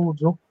meklē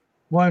lūdzu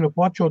vai nu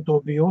pačo to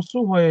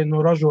BIOSu, vai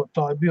nu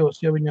ražotāju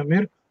BIOS, ja viņam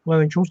ir, lai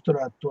viņš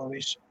uzturētu to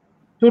visu.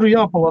 Tur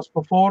jāpalasa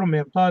pa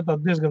fórumiem, tā ir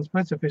tāda diezgan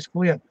specifiska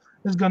lieta.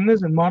 Es gan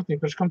nezinu, Mārtiņ,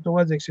 priekš kam tev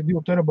vajadzīgs ir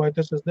 2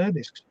 terabaiti SSD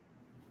disks.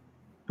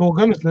 To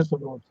gan es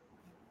nesaprotu.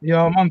 Ja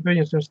man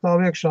pieņemsim stāv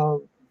iekšā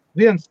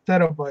 1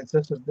 terabaits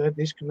SSD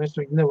diski, un es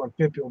viņu nevaru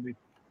piepildīt,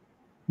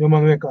 jo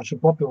man vienkārši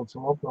ir papildus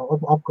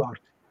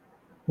apkārt.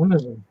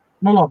 Nezinu.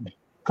 Labi,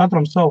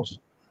 katram savs.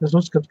 Es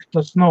uzskatu, ka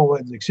tas nav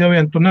vajadzīgs. Ja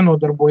vien tu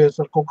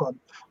nenodarbojies ar kaut kādu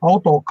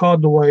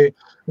AutoCAD vai,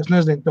 es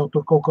nezinu, tev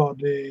tur kaut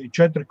kādi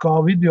 4K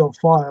video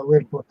faili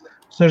ir pa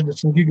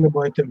 60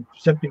 gigabaitiem,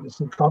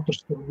 70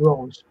 katrs tur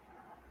vēlis.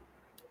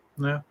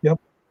 Jā.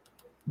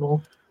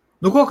 Ko,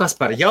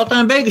 Kaspar,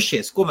 jautājumi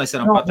beigušies? Ko mēs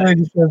varam pateikt?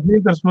 Beigušies.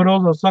 Vinters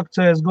Marozov saka,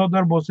 CSGO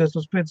darbosies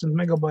uz 500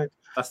 megabaitu.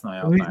 Tas nav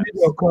jautājums.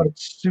 Video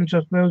kartes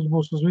 100 FPS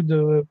būs uz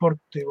video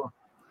portatīvā.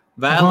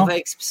 Vēlu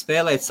veiksmi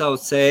spēlēt savu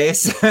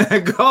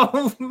CSGO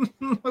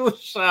uz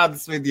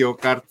šādas video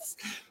kartes.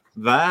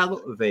 Vēlu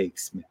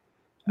veiksmi.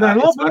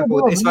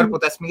 Es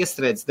varbūt esmu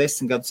iestrēdis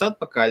 10 gadus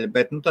atpakaļ,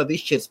 bet tad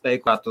izšķirtspēju,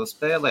 kā to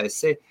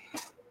spēlēsi.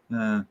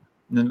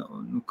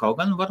 Kaut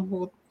gan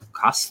varbūt,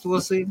 kas to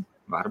zina?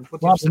 Man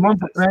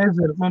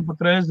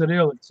pat reiz ir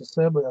ielikts, es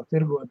sebajā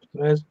tirgoju pat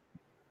reiz.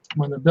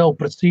 Man ir Dell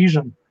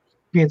Precision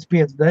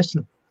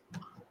 5510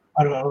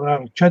 ar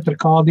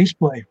 4K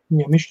display.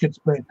 Viņam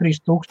izšķirtspēja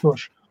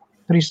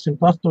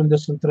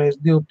 3380 reiz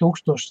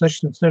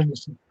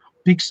 2660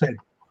 pikseli.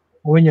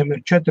 Un viņam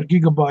ir 4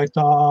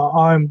 gigabaita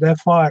AMD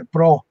Fire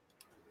Pro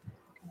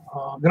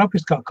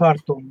grafiskā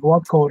karta un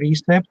Quad-Core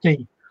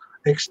i7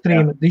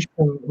 Extreme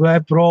Edition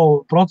V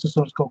Pro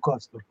procesors kaut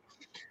kāds tur.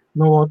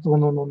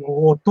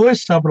 To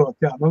es saprotu,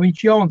 jā.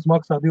 Viņš jauns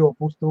maksā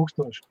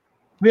 2500.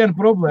 Viena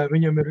problēma,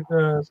 viņam ir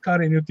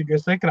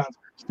skārīņjutīgais ekrāns,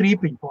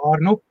 strīpiņi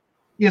pāri,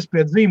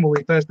 iespied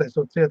zīmulīt,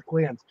 aiztaisot ciet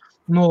klients,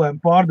 nolēma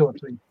pārdot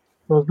viņu.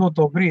 Tos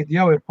doto brīdi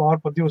jau ir pāri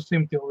pa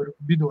 200, jau ir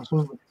vidos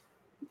uzlikt.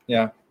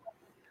 Jā.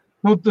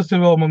 Tas ir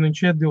vēl man viņš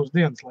iet 2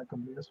 dienas,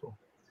 laikam, iesvo.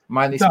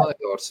 Mainīs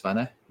monitors, vai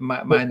ne?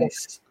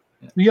 Mainīs.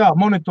 Jā,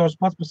 monitors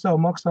pats par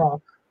sevi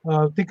maksā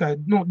tikai,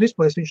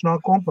 displejs viņš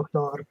nāk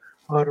kompaktā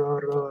ar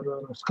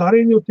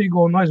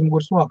skārīņjutīgo un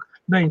aizmugurs vāku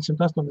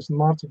 980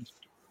 mārciņas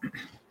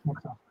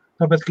maksā.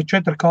 Tāpēc, ka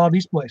 4K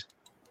displejs.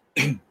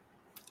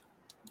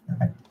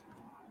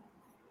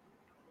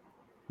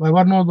 Vai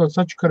var nodot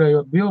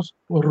sačakarējot BIOS?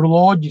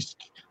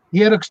 Loģiski.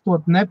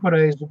 Ierakstot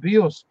nepareizu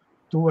BIOS,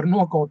 tu var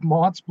nokaut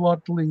mātes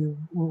plati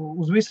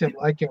uz visiem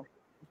laikiem.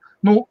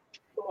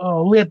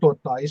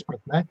 Lietot tā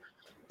izpratnē.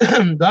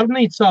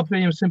 Darbnīcā,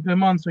 pieņemsim, pie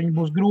manis viņi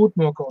būs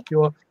grūti nokaut,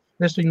 jo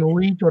es viņu no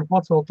līķi varu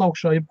pacelt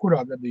augšā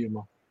jebkurā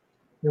gadījumā.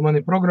 Ja man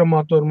ir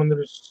programmatori, man ir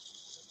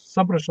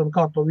saprašana,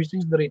 kā to visu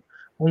izdarīt,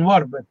 un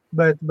var, bet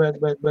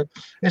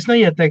es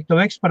neieteiktu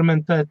tev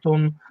eksperimentēt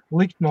un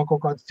likt no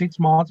kaut kāds cits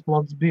mātes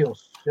plats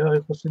BIOS.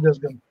 Ja, tas ir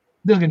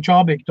diezgan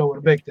čābīgi to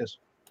var beigties.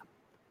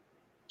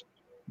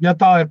 Ja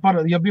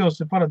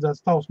BIOS ir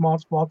paredzēts tavs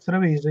mātes plats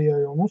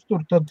revīzijai un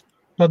uztur, tad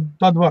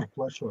var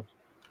plešot.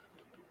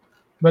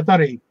 Bet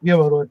arī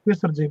ievērojot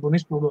piesardzību un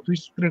izpildot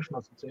visus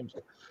priekšnosacījumus.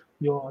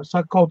 Jo,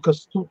 saku,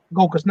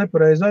 kaut kas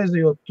nepareizi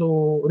aizejot, tu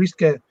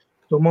riskē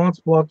to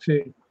mātes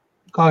plati,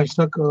 kā viņš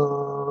saka,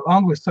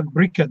 angliski saka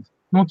brickhead,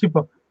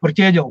 tipa par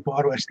ķēģeli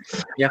pārvērst.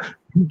 Jā.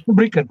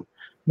 Brickhead.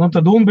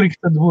 Tad unbrick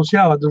tad būs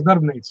jāved uz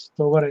darbnīcu.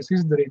 To varēs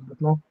izdarīt, bet,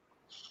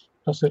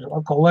 tas ir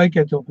atkal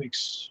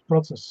laikietilpīgs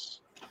process.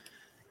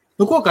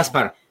 Ko,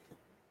 Kaspar?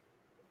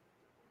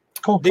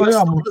 Kaut kā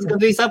stundas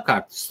gandrīz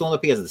apkārt,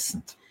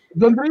 1:50.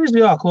 Gandrīz,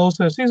 jā,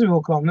 klausies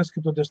izvilkām,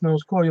 neskatoties ne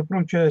uz ko,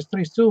 joprojām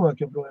 43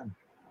 cilvēki joprojām.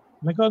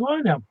 Nekādu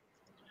vainām.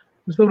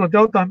 Es saprotu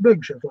jautājumu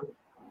beigušies.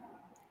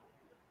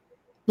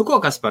 Ko,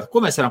 Kaspar, ko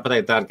mēs varam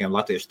pateikt dārgiem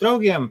latviešu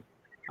draugiem?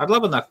 Ar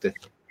labu nakti?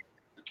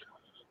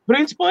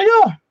 Principā,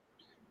 jā.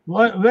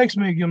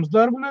 Veiksmīgi jums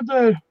darba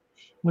nedēļa.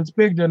 Līdz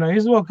piekdienai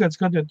izvalkiet,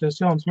 skatieties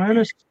jauns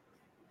mēnesis.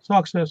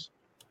 Sāksies.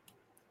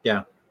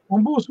 Jā.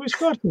 Un būs viss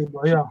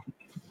kārtībā, jā.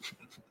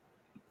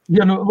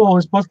 Ja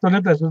vēl es pats to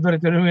netaisu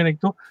darīt, ir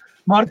vienīgi tu.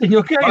 Mārtiņ,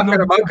 ok.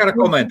 Vakara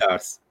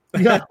komentārs.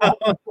 Jā.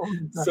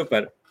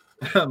 Super.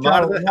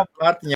 Mārtiņ.